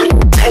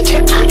 touch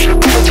it, touch it,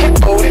 touch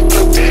it, hold it,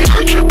 flip it,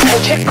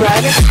 touch it,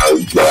 grab it,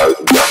 hold it,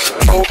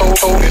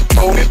 hold it,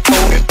 hold it,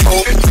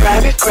 hold it,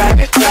 grab it, grab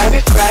it, grab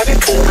it, grab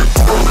it, hold it,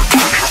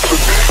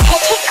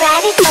 touch it,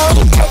 grab it, hold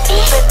it, flip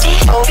it, flip it,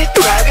 hold it,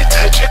 grab it,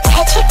 touch it,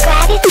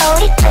 grab it,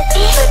 hold it, flip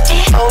it, flip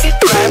it, hold it,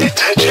 grab it,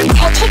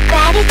 touch it,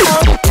 grab it,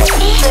 hold it, flip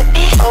it, flip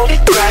it, hold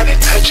it, grab it,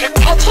 touch it,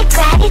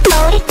 grab it,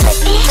 hold it, flip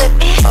it, flip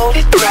it, hold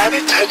it, grab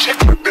it, touch it,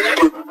 flip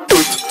it.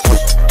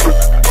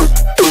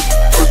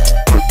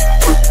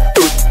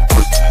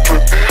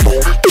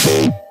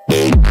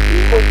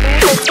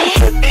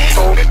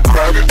 Hold it,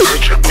 grab it,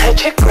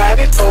 touch it, grab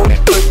it, hold it,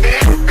 flip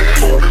it,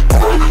 hold it,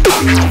 grab it,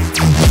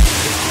 touch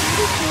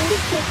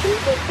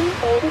it.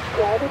 Hold it,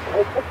 grab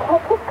it,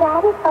 touch it, grab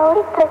it, hold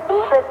it, flip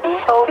it, flip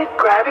it, hold it,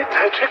 grab it,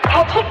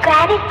 touch it,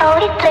 grab it,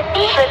 hold it, flip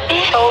it, flip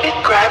it, hold it,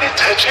 grab it,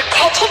 touch it,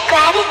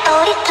 grab it,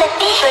 hold it, flip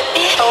it, flip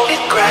it, hold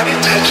it, grab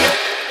it, touch it.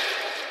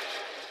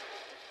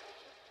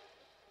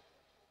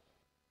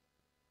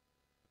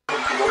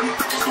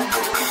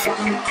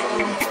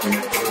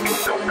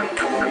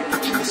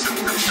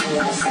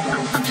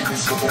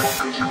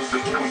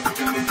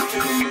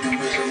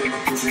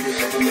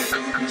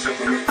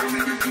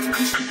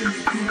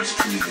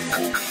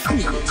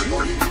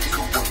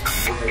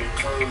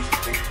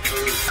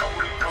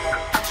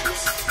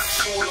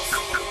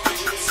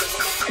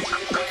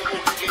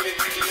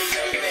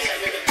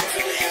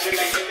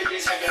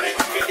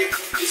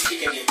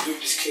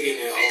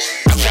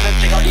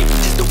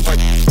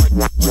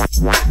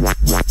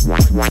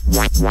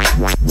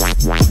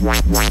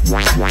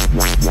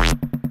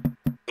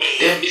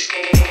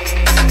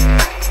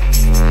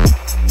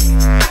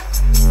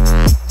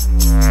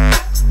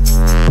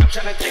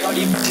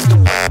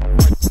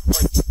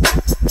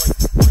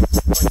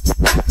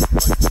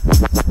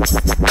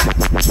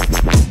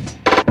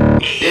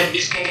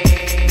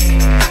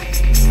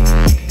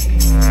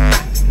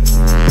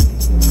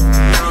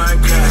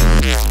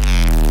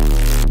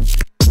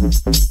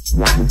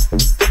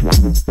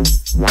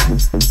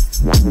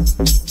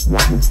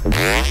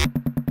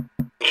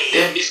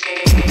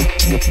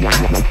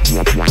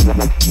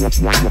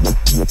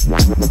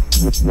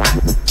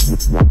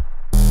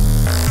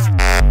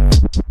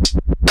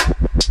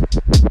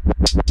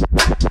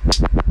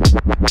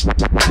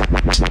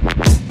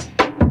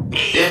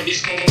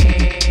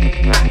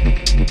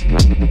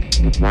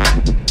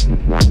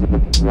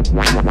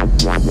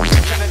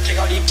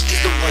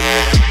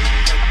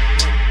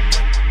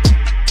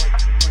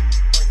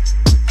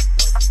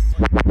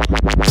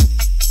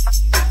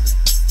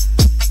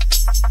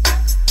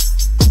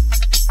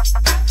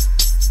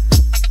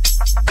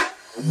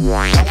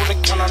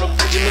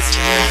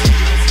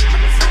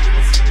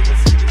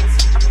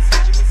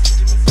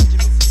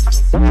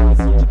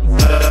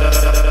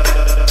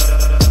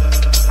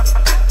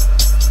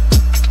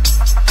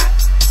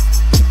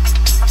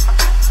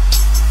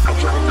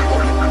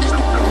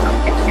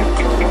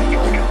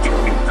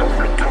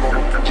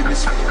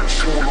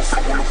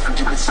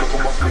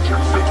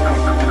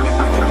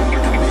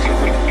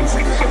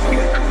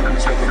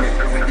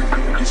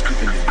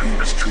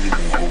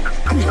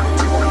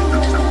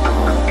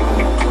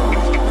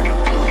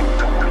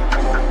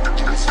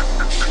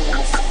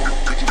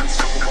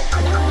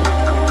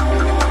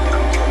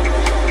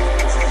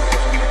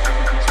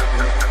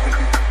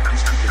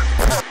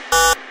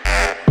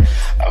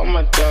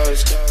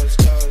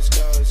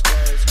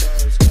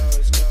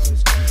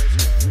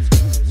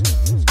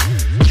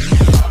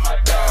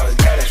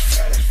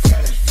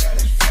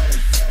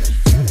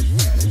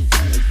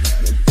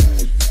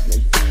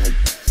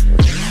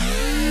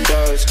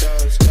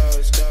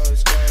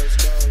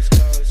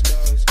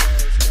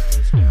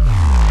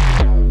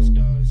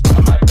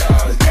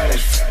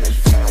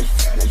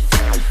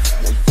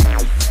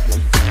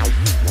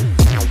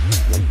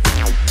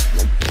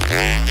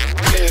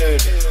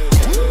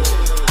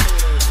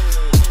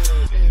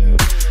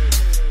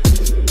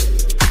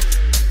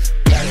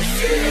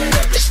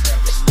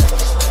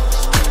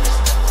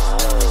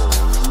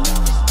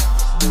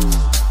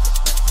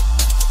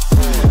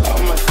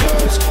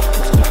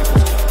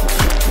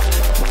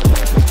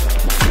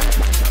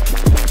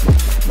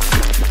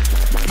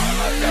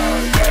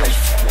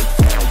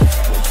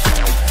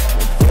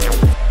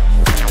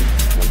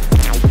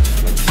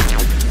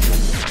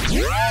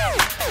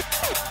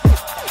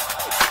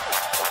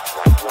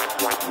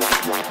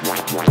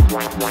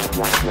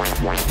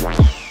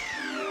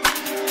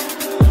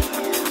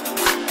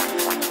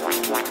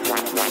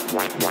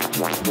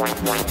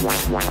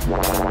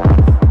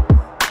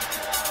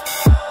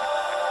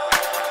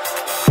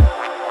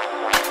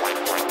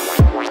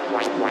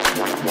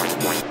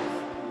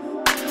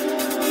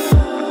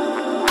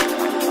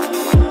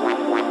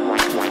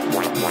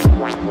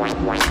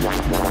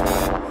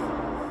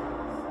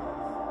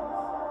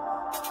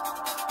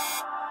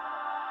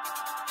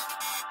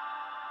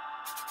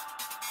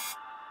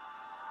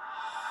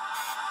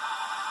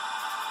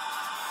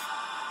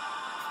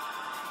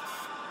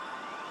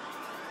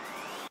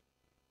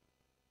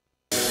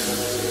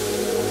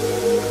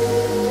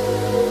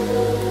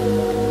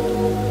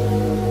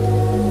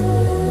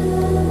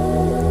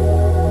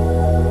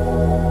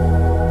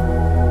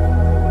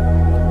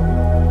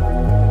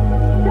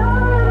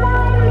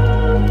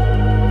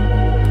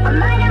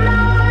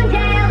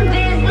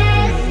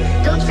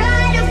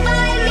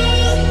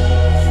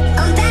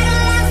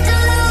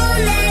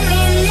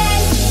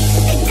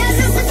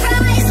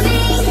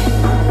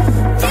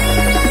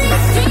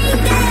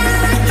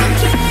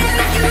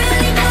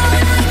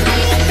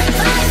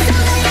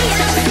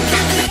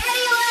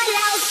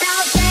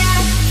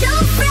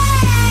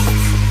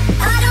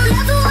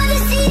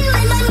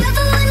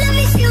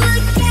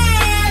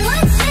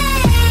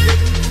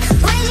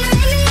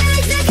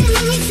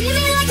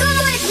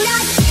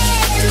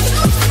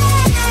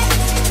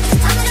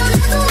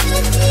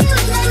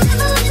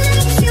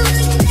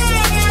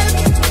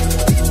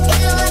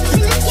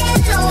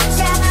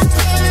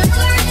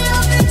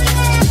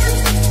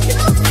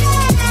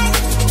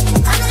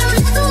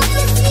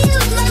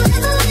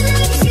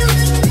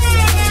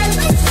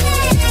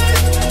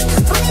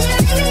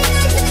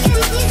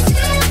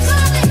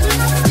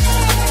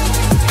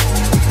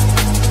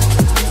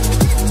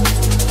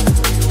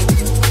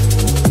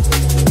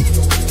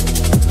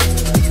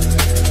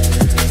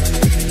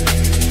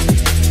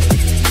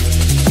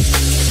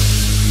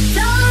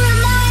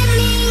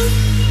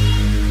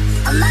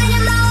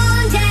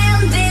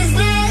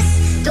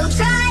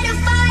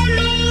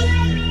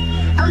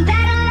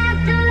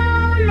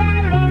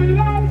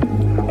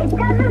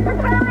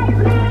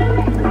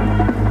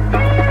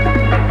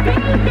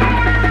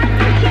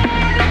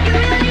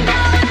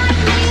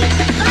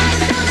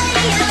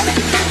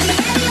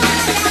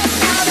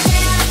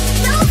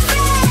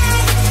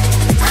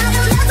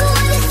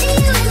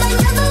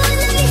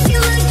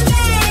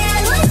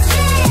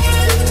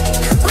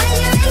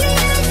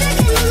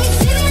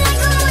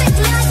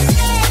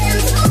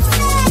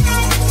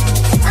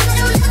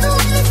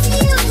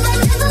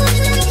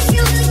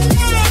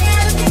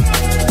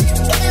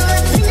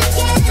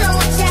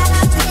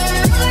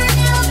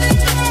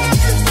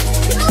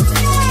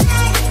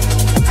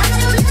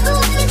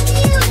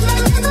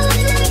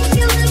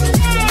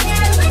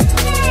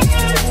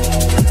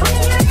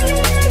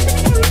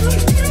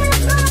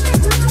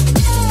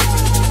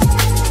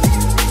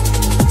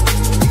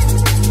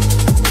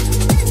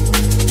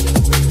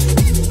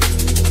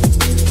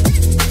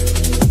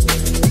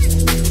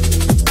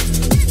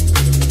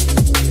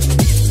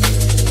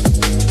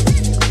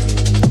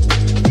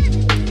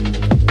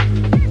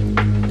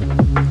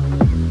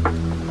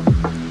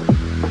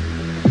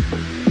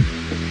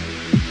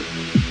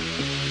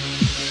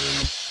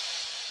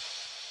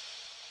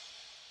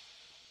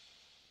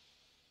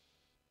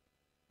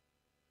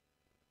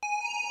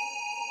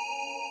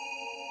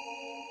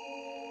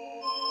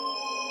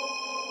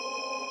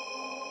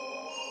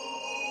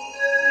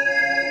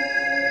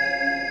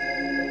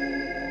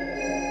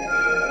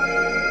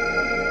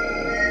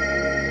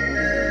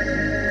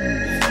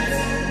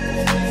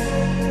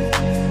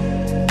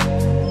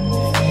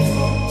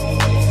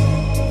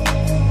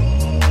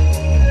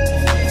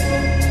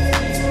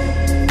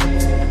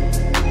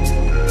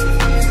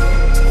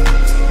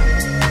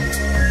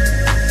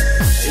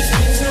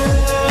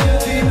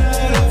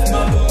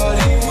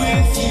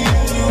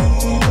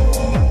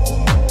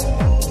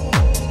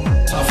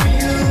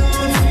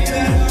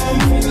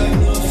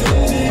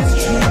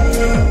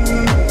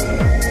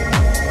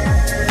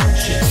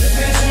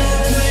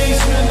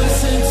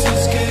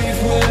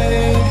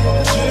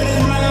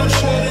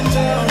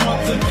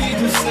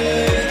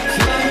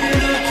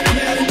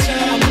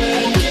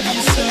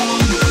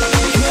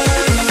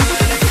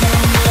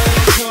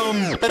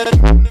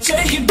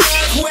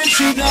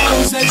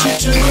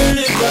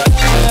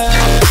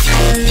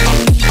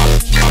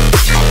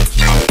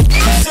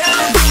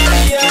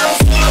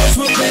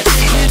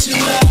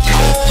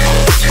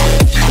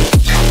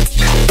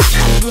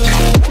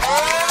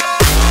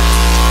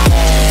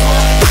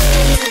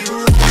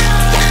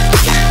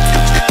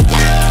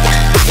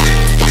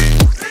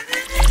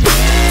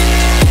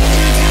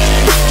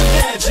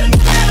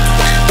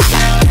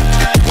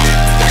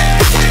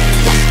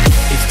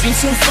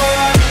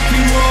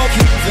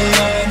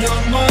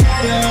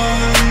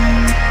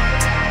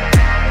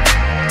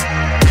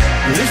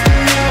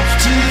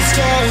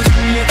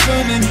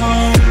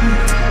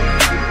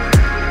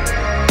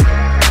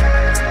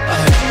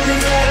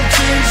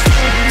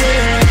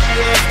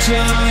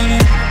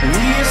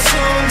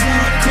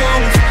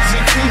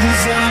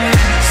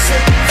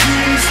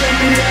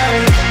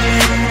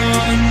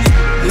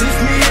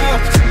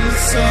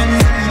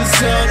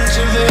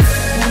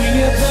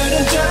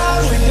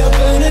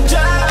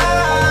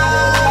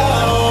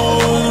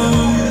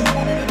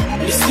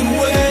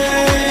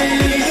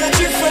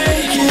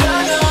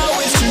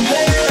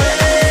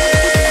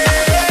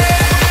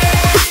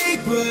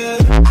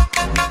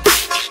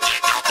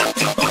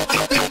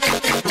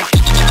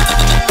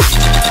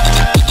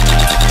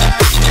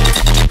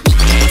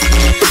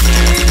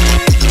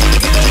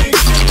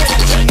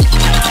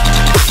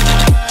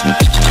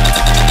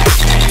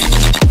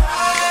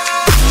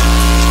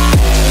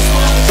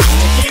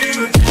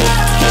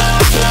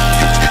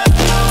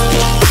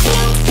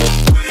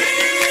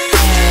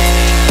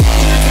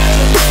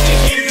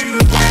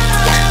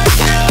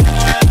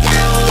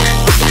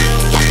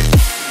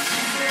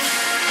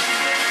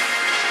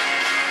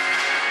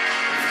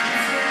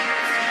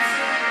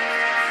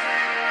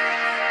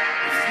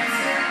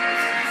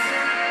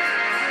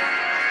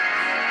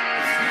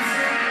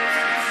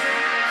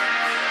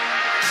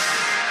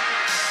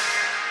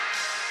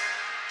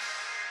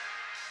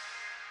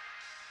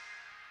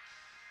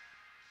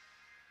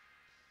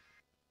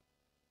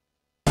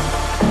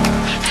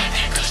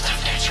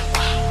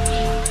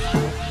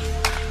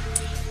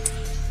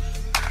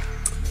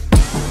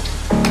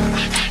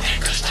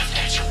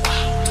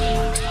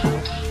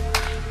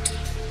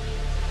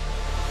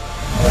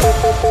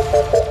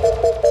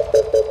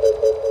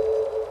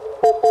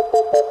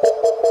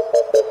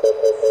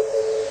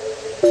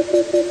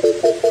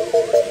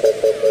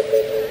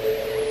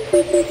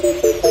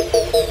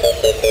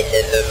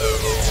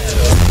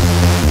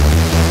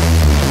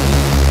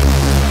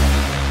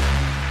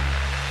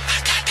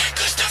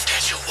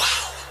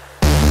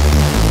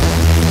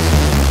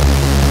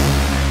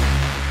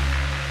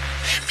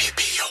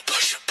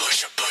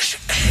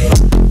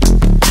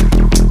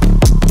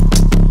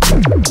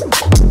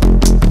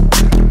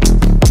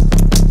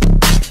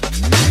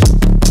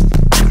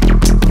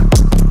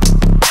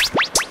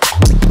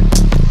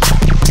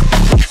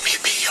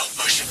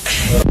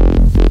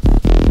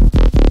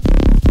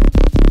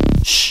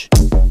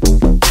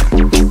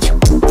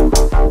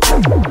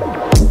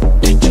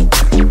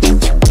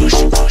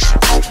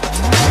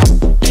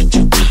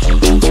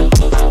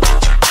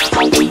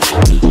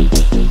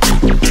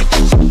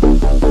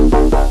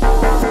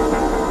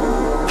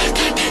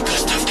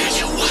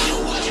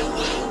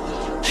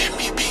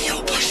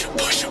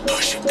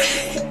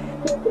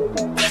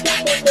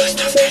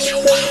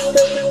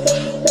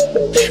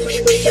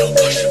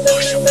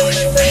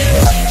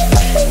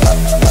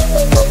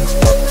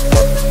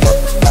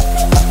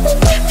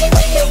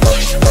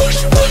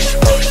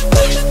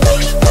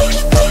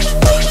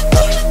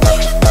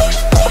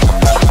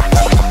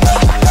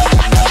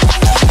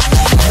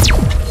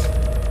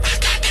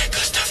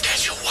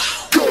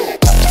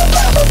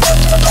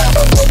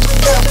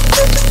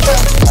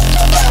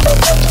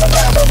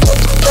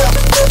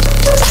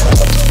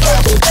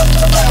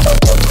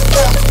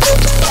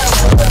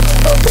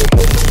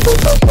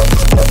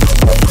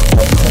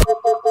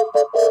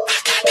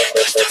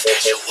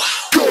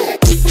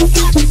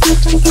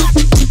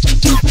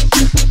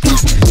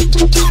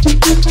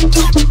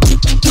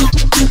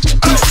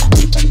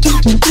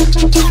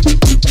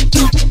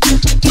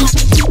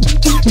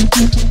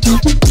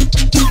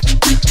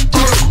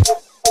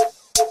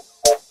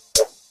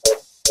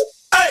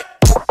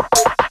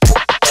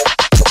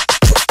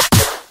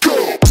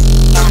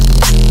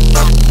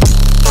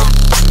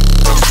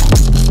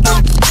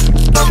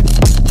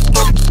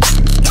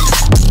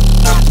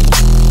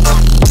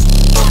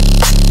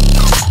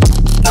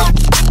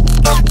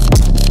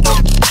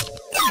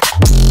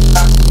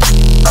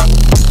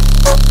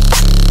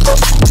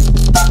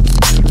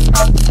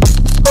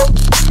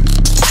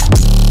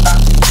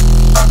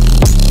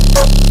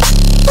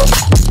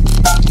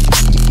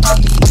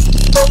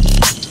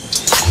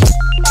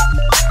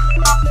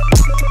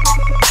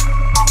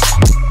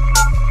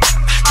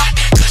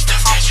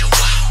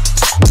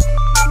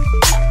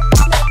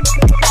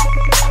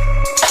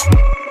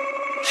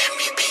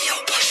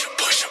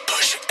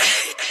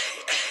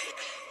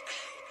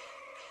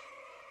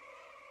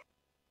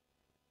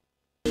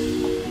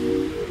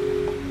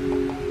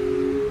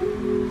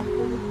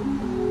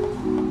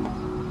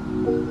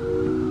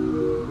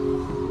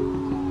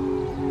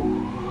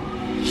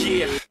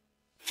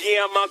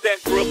 I'm out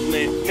at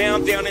Brooklyn, now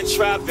I'm down in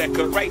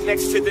Tribeca, right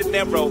next to the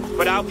Narrow,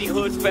 but I'll be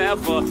hood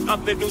forever,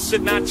 I'm the new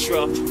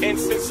Sinatra, and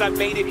since I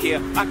made it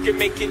here, I can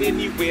make it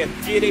anywhere,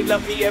 yeah, they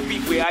love me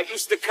everywhere, I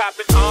used to cop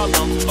in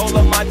Harlem, all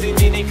of my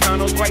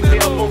Dominicanos right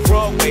there up on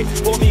Broadway,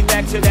 pulled me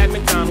back to that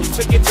McDonald's,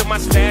 took it to my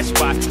stash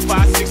spot,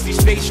 560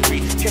 State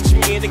Street, catch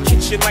me in the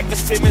kitchen like a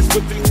Simmons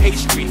whipping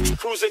pastry,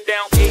 cruising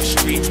down 8th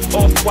Street,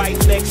 off-white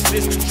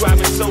Lexus,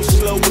 driving so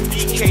slow with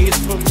BK is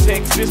from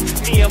Texas,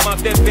 me, I'm out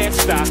that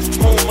Bed-Stuy,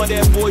 home of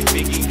that boy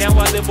Biggie, now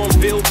I live on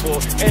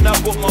Billboard, and I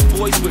brought my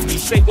boys with me,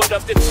 say what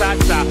up to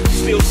Tata,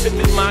 still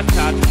sipping my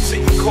top,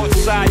 sitting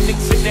courtside,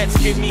 Knicks and Nets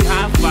give me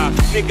high five,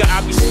 nigga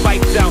I be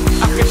spiked out,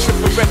 I can trip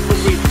a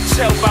referee,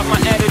 tell by my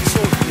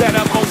attitude that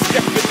I most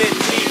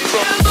definitely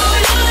from.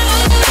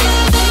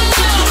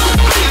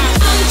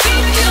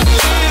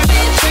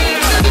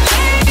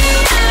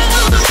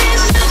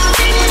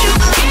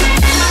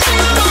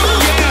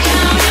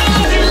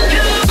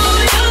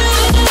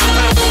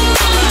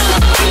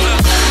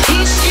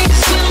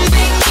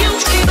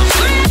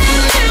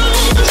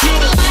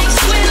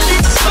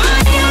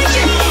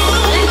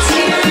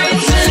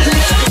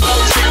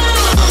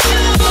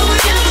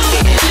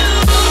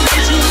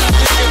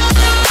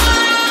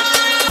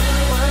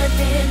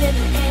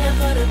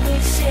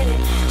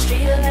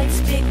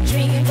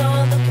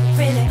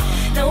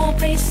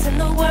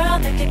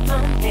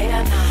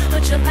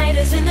 Put your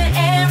lighters in the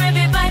air,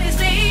 everybody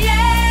say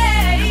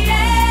yeah,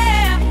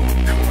 yeah.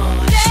 Come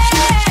on, yeah,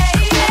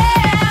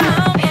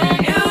 yeah.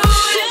 And you,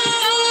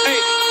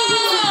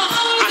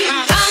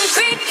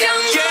 concrete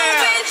jungle,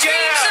 with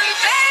dreams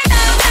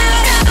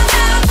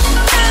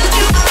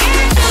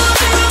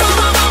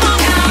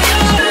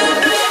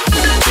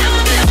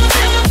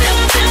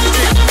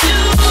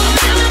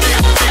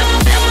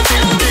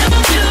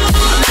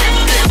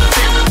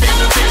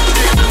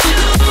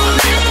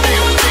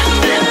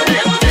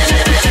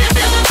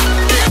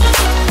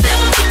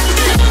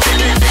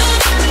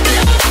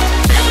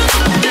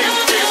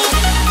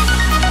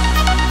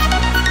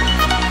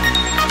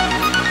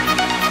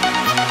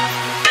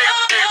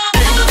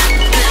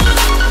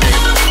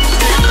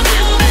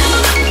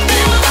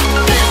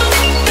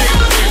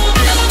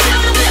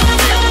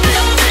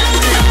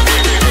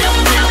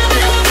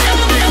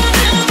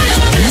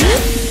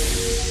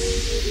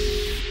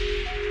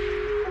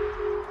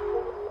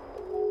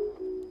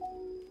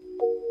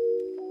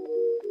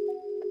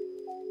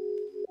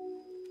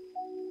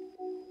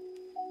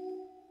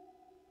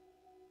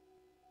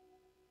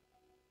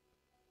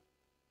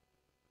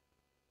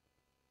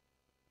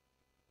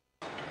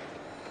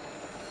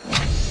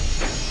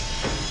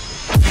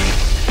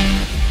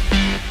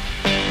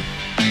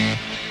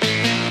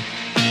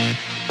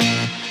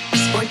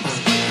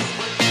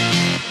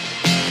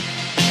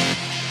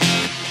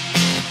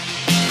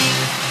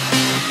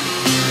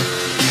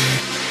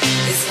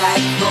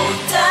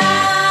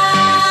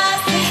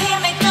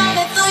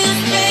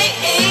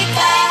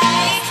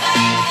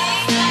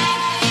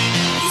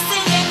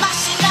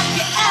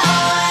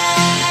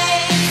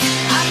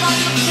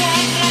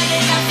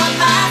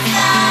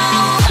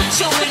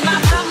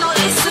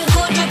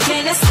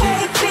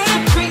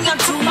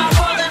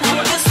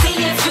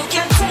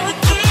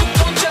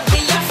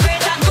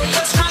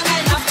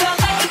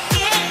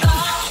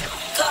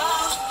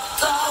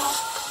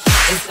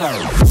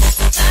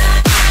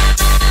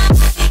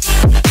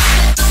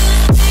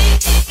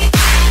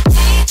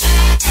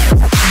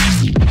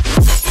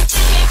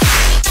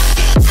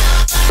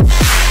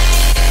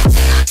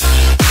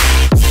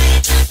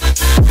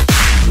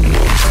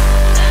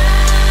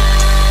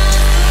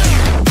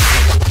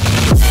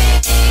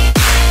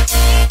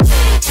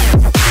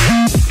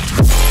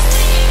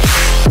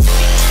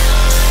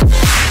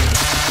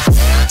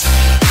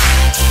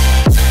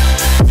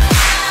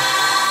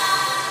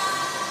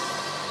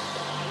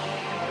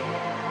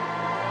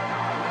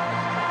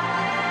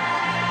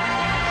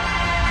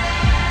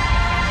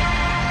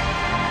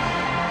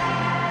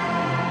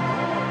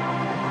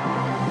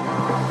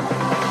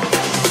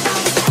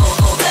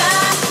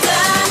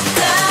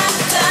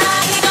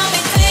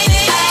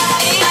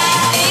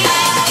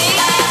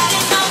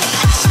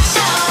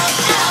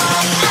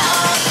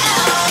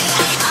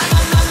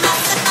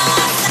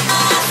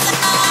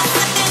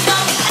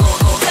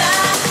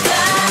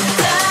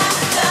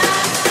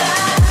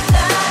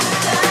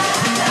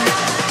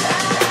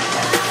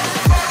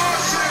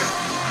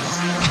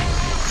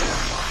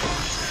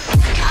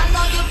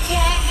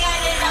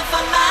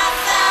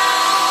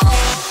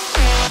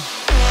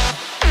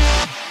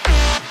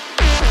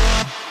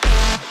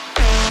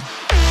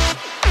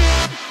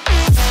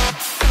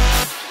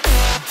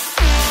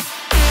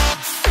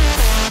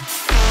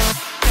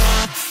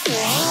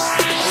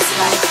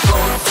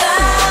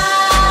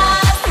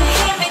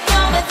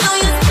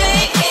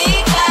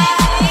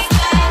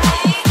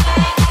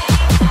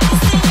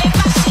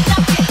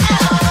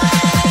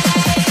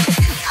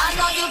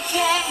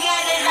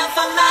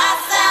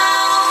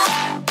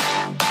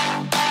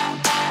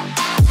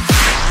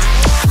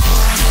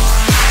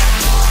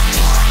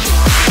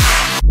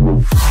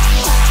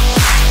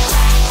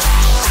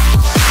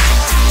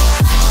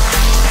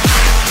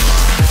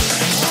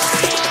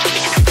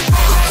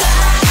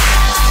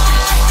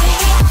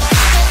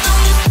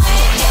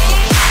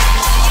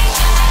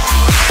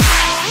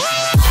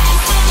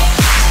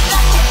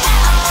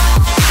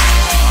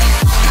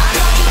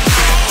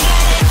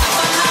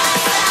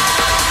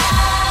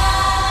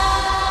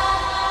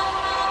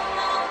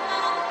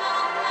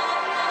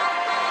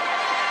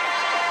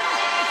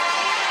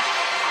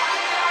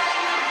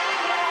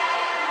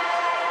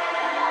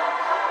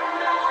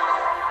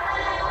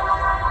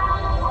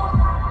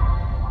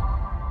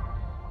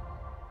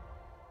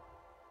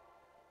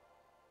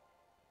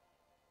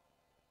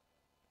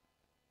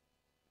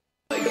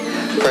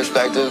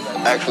Perspective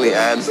actually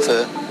adds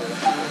to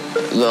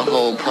the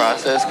whole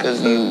process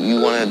because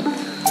you want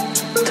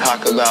to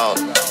talk about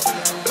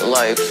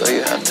life, so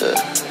you have to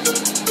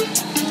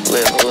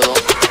live a little.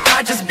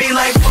 I just be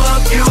like,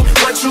 fuck you,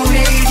 what you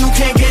need, you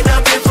can't get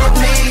nothing from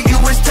me.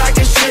 You was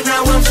talking shit,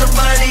 now I'm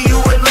somebody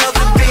you would love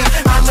to be.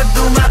 I'ma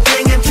do my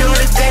thing until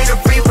the day the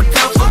free would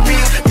come for me.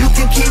 You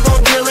can keep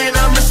on dealing,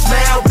 I'ma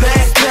smile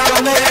back,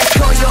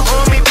 call your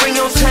army, bring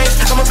your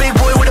tanks. I'm a big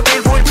boy with a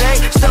big boy bank,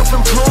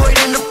 self-employed,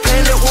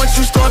 independent. Once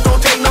you start,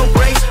 don't take no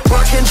breaks.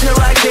 Work until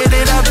I get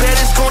it, I bet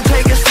it's gonna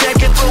take a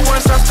second. But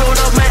once I start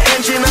up my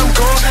engine, I'm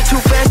gone.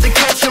 Too fast to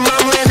catch him,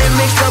 I'm landing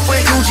mixed up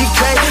with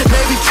UGK.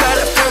 Maybe try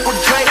to fuck with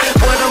Drake,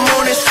 but I'm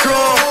on it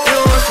strong.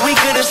 Yours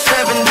weaker than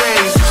 7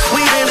 days.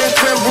 Sweeter than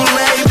creme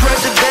brulee,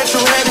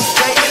 presidential head of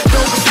state.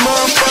 Dopest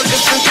motherfucker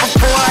since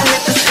before I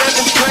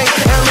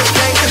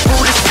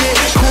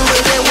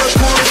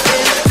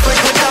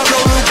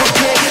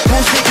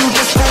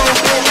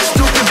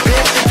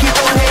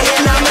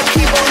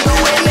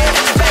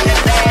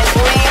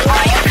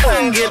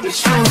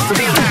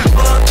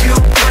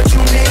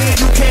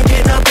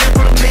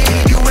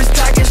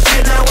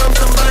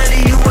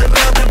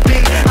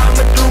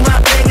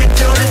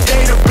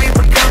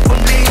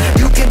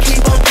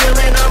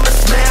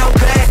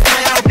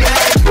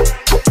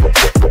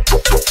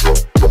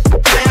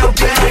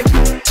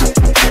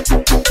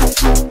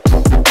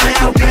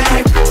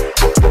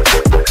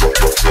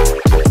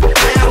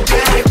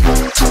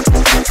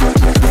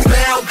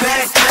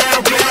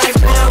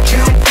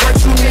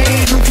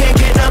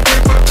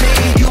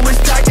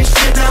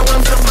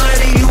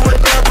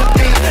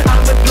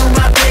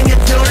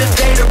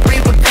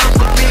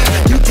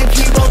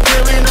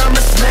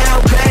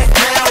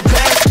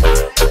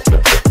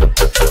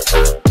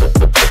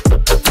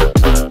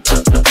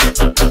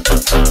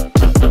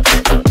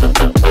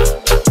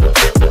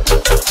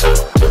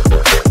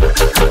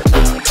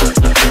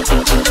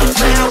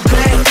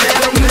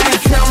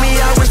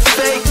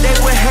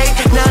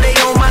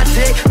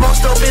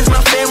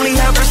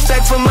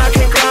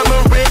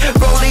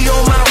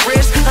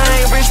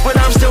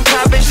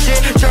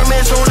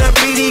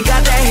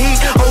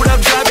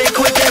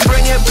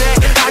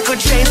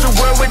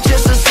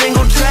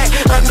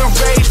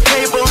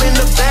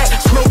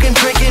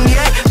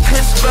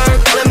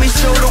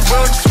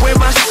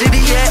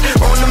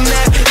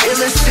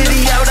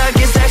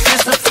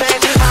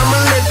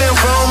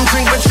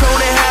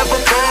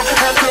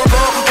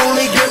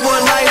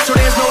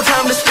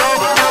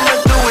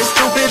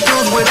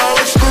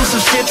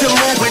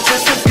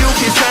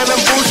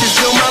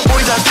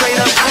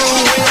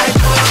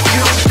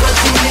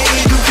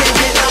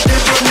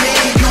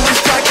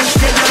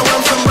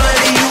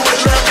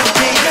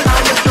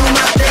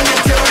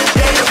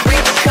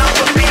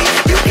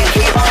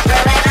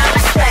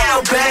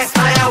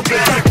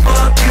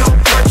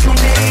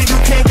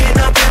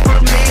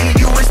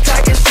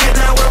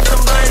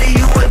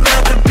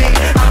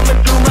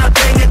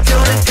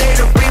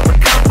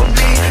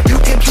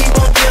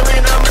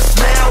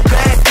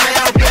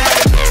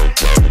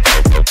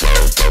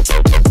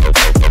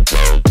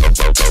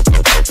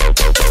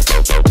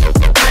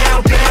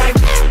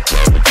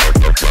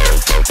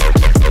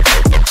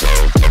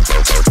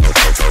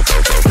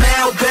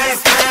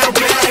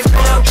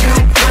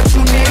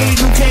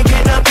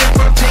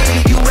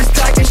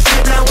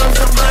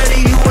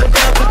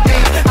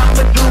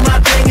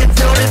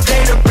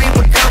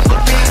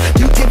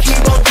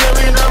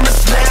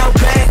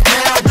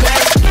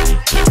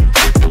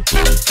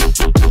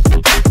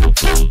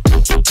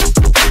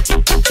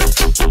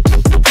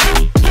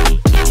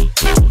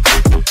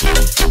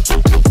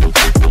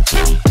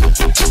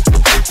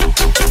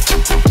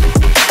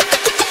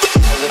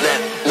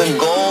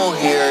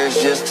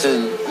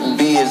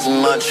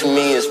much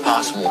me as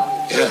possible.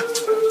 Yeah.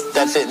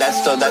 That's it.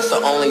 That's the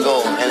only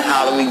goal. And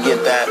how do we get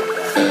that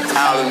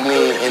out of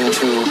me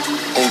into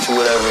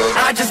whatever?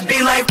 I just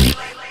be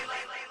like.